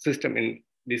system in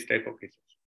this type of cases.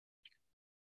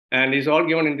 And it's all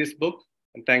given in this book.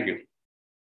 And thank you.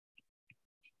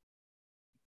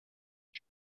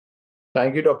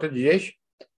 Thank you, Dr. JEEJESH.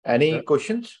 Any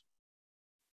questions?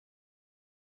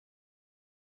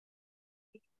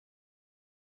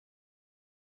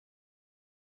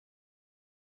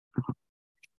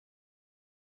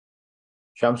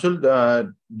 Shamsul,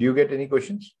 do you get any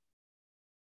questions?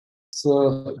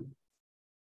 So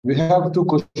we have 2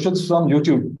 questions from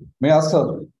YouTube. May I ask,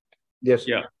 sir? Yes.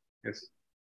 Yeah. Yes.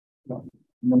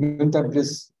 In the meantime,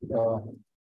 please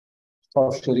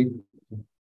stop sharing.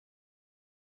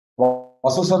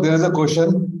 Also, sir, there is a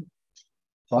question.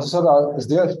 Also, sir, is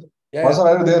there? Yeah. Also,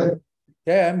 are you there?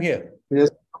 Yeah, I'm here. Yes.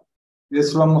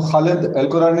 Yes, from Khalid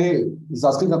El-Qurani is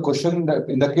asking a question that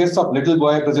in the case of little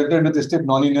boy presented with stiff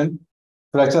non-union,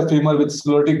 fracture femur with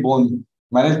sclerotic bone,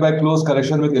 managed by close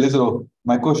correction with Ilizarov.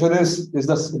 My question is it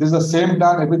is the same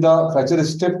done if the fracture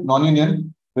is stiff,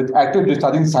 non-union with active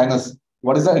discharging sinus?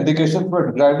 What is the indication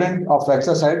for gradient of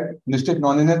fracture site in stiff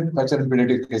non-union fracture in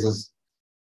pediatric cases?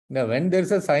 Now, when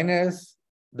there's a sinus,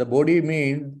 the body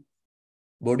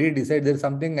decides there's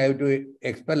something I have to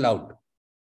expel out.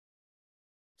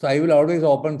 So I will always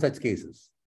open such cases.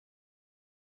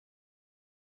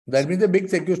 That means the big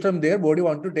secustum there, body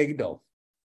want to take it off.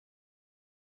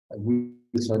 Do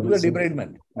the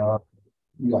debridement.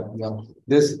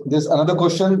 There's another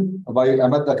question by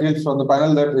Ahmed Akil from the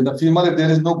panel that in the femur, if there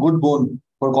is no good bone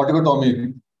for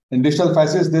corticotomy, in distal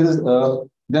fasces, there is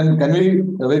then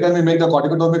where can we make the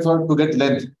corticotomy to get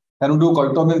length? Can we do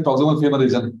corticotomy in proximal femur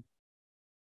region?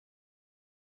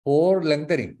 For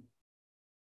lengthening.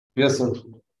 Yes, sir.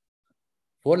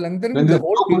 For lengthening, when the there's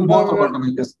whole no good bone for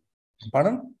corticotomy, yes.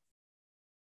 Pardon?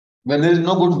 When there is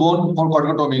no good bone for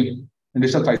corticotomy in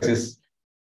distal fasces.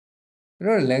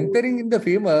 Lengthening in the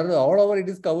femur, all over it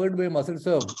is covered by muscles.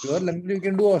 So pure lengthening, you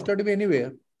can do osteotomy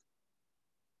anywhere.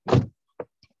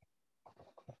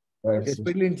 Right,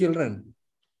 especially in children.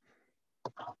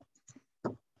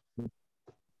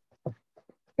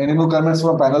 Any more comments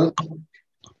from panel?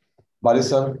 Bali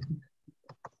sir.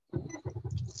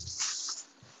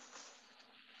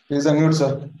 Please unmute,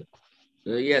 sir.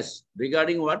 Yes.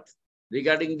 Regarding what?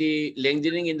 Regarding the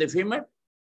lengthening in the femur?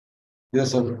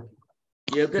 Yes, sir.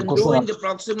 You can do in the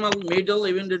proximal, middle,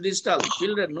 even the distal.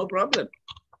 Children, no problem.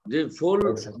 The full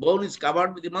bone is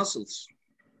covered with the muscles.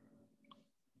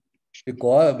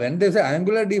 Because when there's an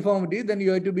angular deformity, then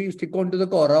you have to stick on to the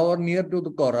cora or near to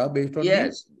the cora based on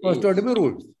the osteotomy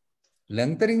rules.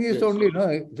 Lengthening is only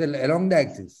it's along the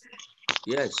axis.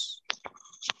 Yes.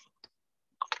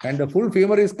 And the full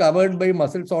femur is covered by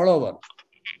muscles all over.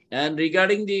 And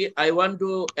regarding I want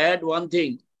to add one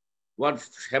thing. What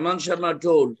HEMANT Sharma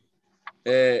told,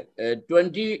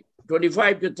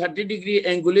 25 to 30 degree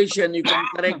angulation, you can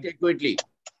correct it quickly.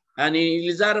 And in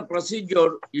Ilizarov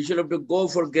procedure, you should have to go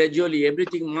for gradually.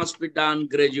 Everything must be done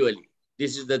gradually.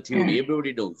 This is the theory.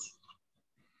 Everybody knows.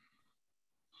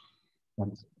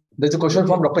 There's a question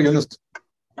from Dr. Yunus.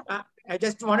 I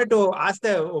just wanted to ask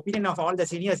the opinion of all the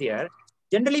seniors here.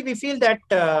 Generally, we feel that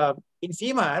in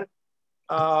femur,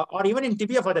 or even in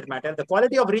tibia for that matter, the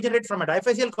quality of regenerate from a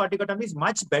diaphyseal corticotomy is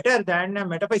much better than a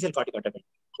metaphyseal corticotomy.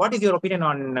 What is your opinion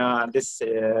on this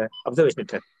observation,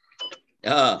 sir?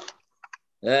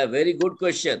 Very good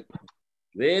question.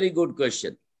 Very good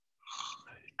question.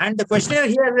 And the questioner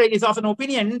here is of an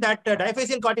opinion that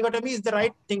diaphyseal corticotomy is the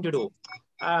right thing to do.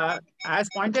 As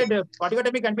pointed,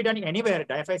 corticotomy can be done anywhere,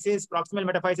 diaphysis, proximal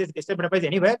metaphysis, distal metaphysis,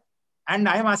 anywhere. And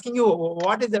I am asking you,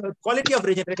 what is the quality of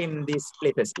regenerate in these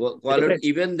places? Well,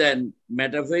 even then,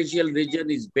 metaphyseal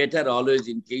region is better always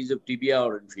in case of tibia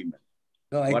or in femur.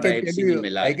 No, I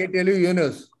can tell you,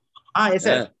 Yunus. Yes,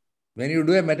 sir. When you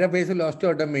do a metaphyseal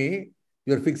osteotomy,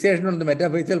 your fixation on the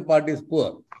metaphyseal part is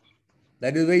poor.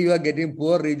 That is why you are getting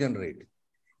poor regenerate.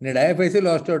 In a diaphyseal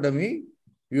osteotomy,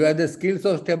 you have the skills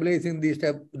of stabilizing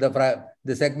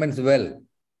the segments well.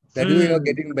 That is why you are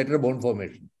getting better bone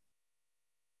formation.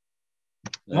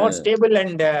 More stable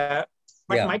and but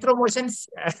micro motions.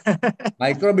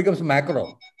 Micro becomes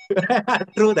macro.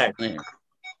 True that.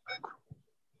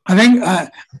 I think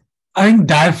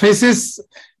diaphysis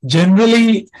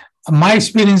generally, my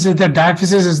experience is that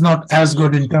diaphysis is not as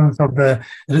good in terms of the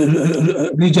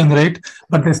regenerate,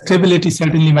 but the stability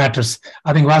certainly matters.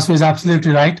 I think Vasu is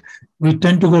absolutely right. We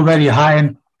tend to go very high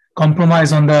and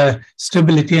compromise on the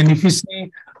stability. And if you see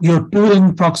your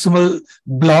two-ring proximal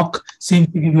block seems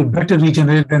to give you better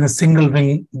regenerate than a single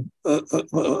ring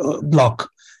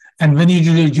block. And when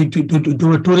you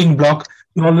do a two-ring block,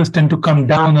 you always tend to come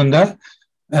down on the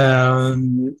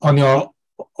on your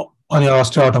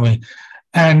osteotomy.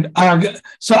 And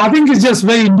so I think it's just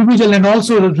very individual and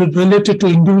also related to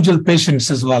individual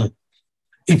patients as well.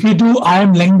 If you do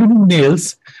iron lengthening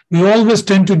nails, we always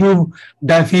tend to do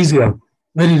diaphyseal.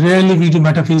 Very rarely we do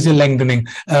metaphyseal lengthening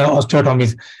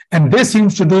osteotomies. And this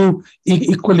seems to do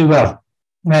equally well.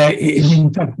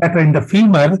 In fact, better in the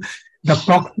femur, the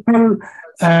proximal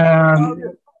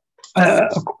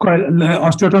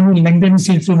osteotomy lengthening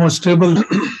seems to be more stable.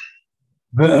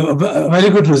 Very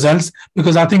good results,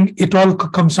 because I think it all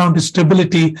comes down to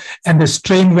stability and the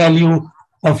strain value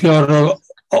of your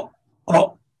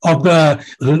of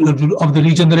the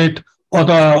regenerate or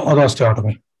the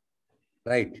osteotomy.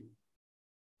 Right.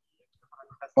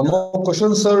 One more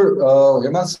question, sir.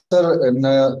 Hemant, sir, in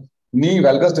knee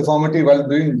valgus deformity while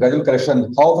doing gradual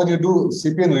correction, how often you do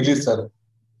CPN release, sir?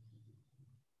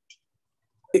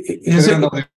 Is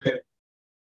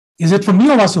it from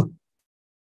me or Vasu?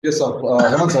 Yes, sir.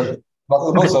 Hemant, sir.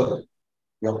 No, sir.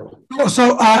 Yeah.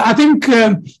 So I think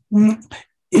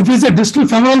if it's a distal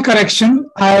femoral correction,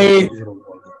 I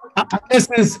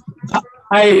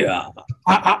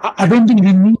don't think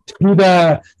we need to do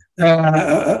the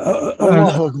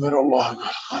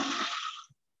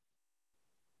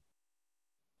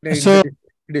so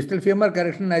distal femur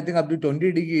correction, I think up to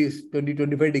 20 degrees,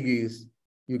 20-25 degrees,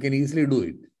 you can easily do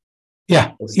it.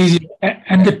 Yeah, easy.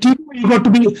 And the tibia, you got to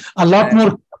be a lot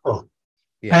more careful.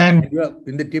 Yeah. And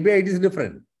in the tibia, it is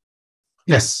different.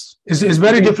 Yes, it's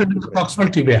very different in the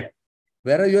proximal tibia.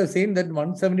 Whereas you are saying that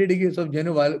 170 degrees of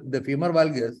the femur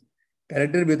valgus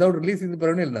corrected without releasing the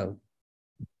peroneal nerve.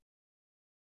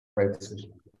 Right.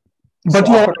 But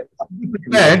you are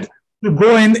prepared to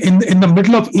go in the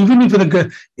middle of, even if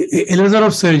it's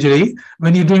Ilizarov surgery,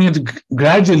 when you're doing it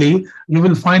gradually, you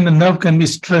will find the nerve can be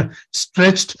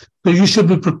stretched. So you should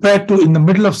be prepared to, in the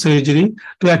middle of surgery,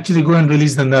 to actually go and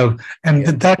release the nerve. And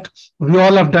that we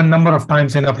all have done number of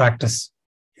times in our practice.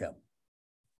 Yeah.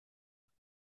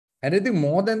 Anything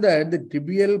more than that, the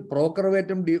tibial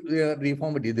procurvatum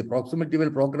deformity, the proximal tibial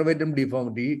procurvatum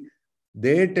deformity,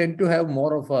 they tend to have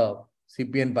more of a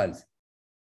CPN palsy.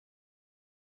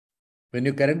 When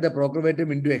you correct the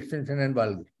procurvatum into extension and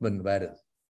varus.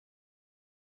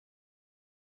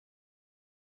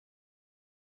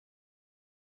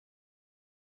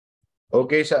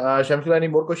 Okay, Shamsul, any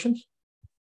more questions?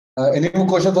 Any more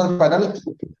questions on the panel?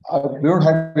 We don't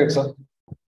have it, sir.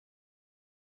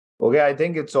 Okay, I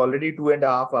think it's already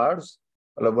 2.5 hours.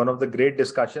 One of the great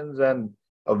discussions and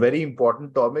a very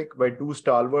important topic by two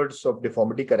stalwarts of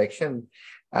deformity correction.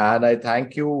 And I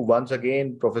thank you once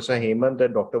again, Professor Hemant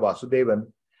and Dr. Vasudevan,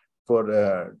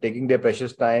 for taking their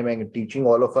precious time and teaching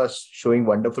all of us, showing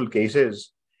wonderful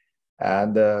cases.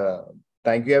 And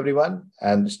thank you, everyone.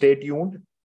 And stay tuned.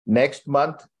 Next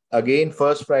month, again,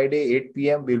 first Friday, 8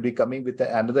 p.m., we'll be coming with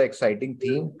another exciting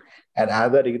theme and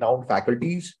other renowned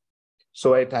faculties.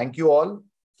 So I thank you all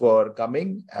for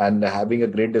coming and having a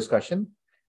great discussion.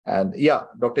 And yeah,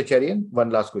 Dr. CHERIAN, one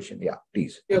last question. Yeah,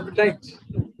 please. Yeah, good night.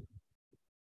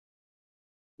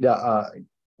 Yeah,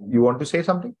 you want to say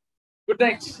something? Good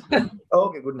night.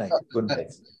 Okay, good night. Good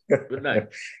night. Good night.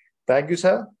 Thank you,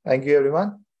 sir. Thank you,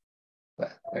 everyone.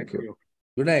 Thank you.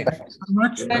 Good night. Thank you so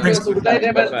much. Good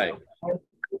night, Bye-bye.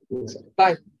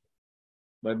 Bye.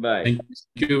 Bye-bye. Thank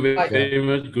you very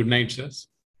much. Good night, sir.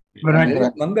 Good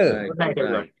night. Mangal. Good night,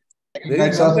 everyone. Good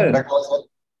night, sir.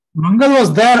 Mangal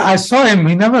was there. I saw him.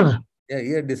 He never. Yeah,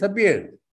 he had disappeared.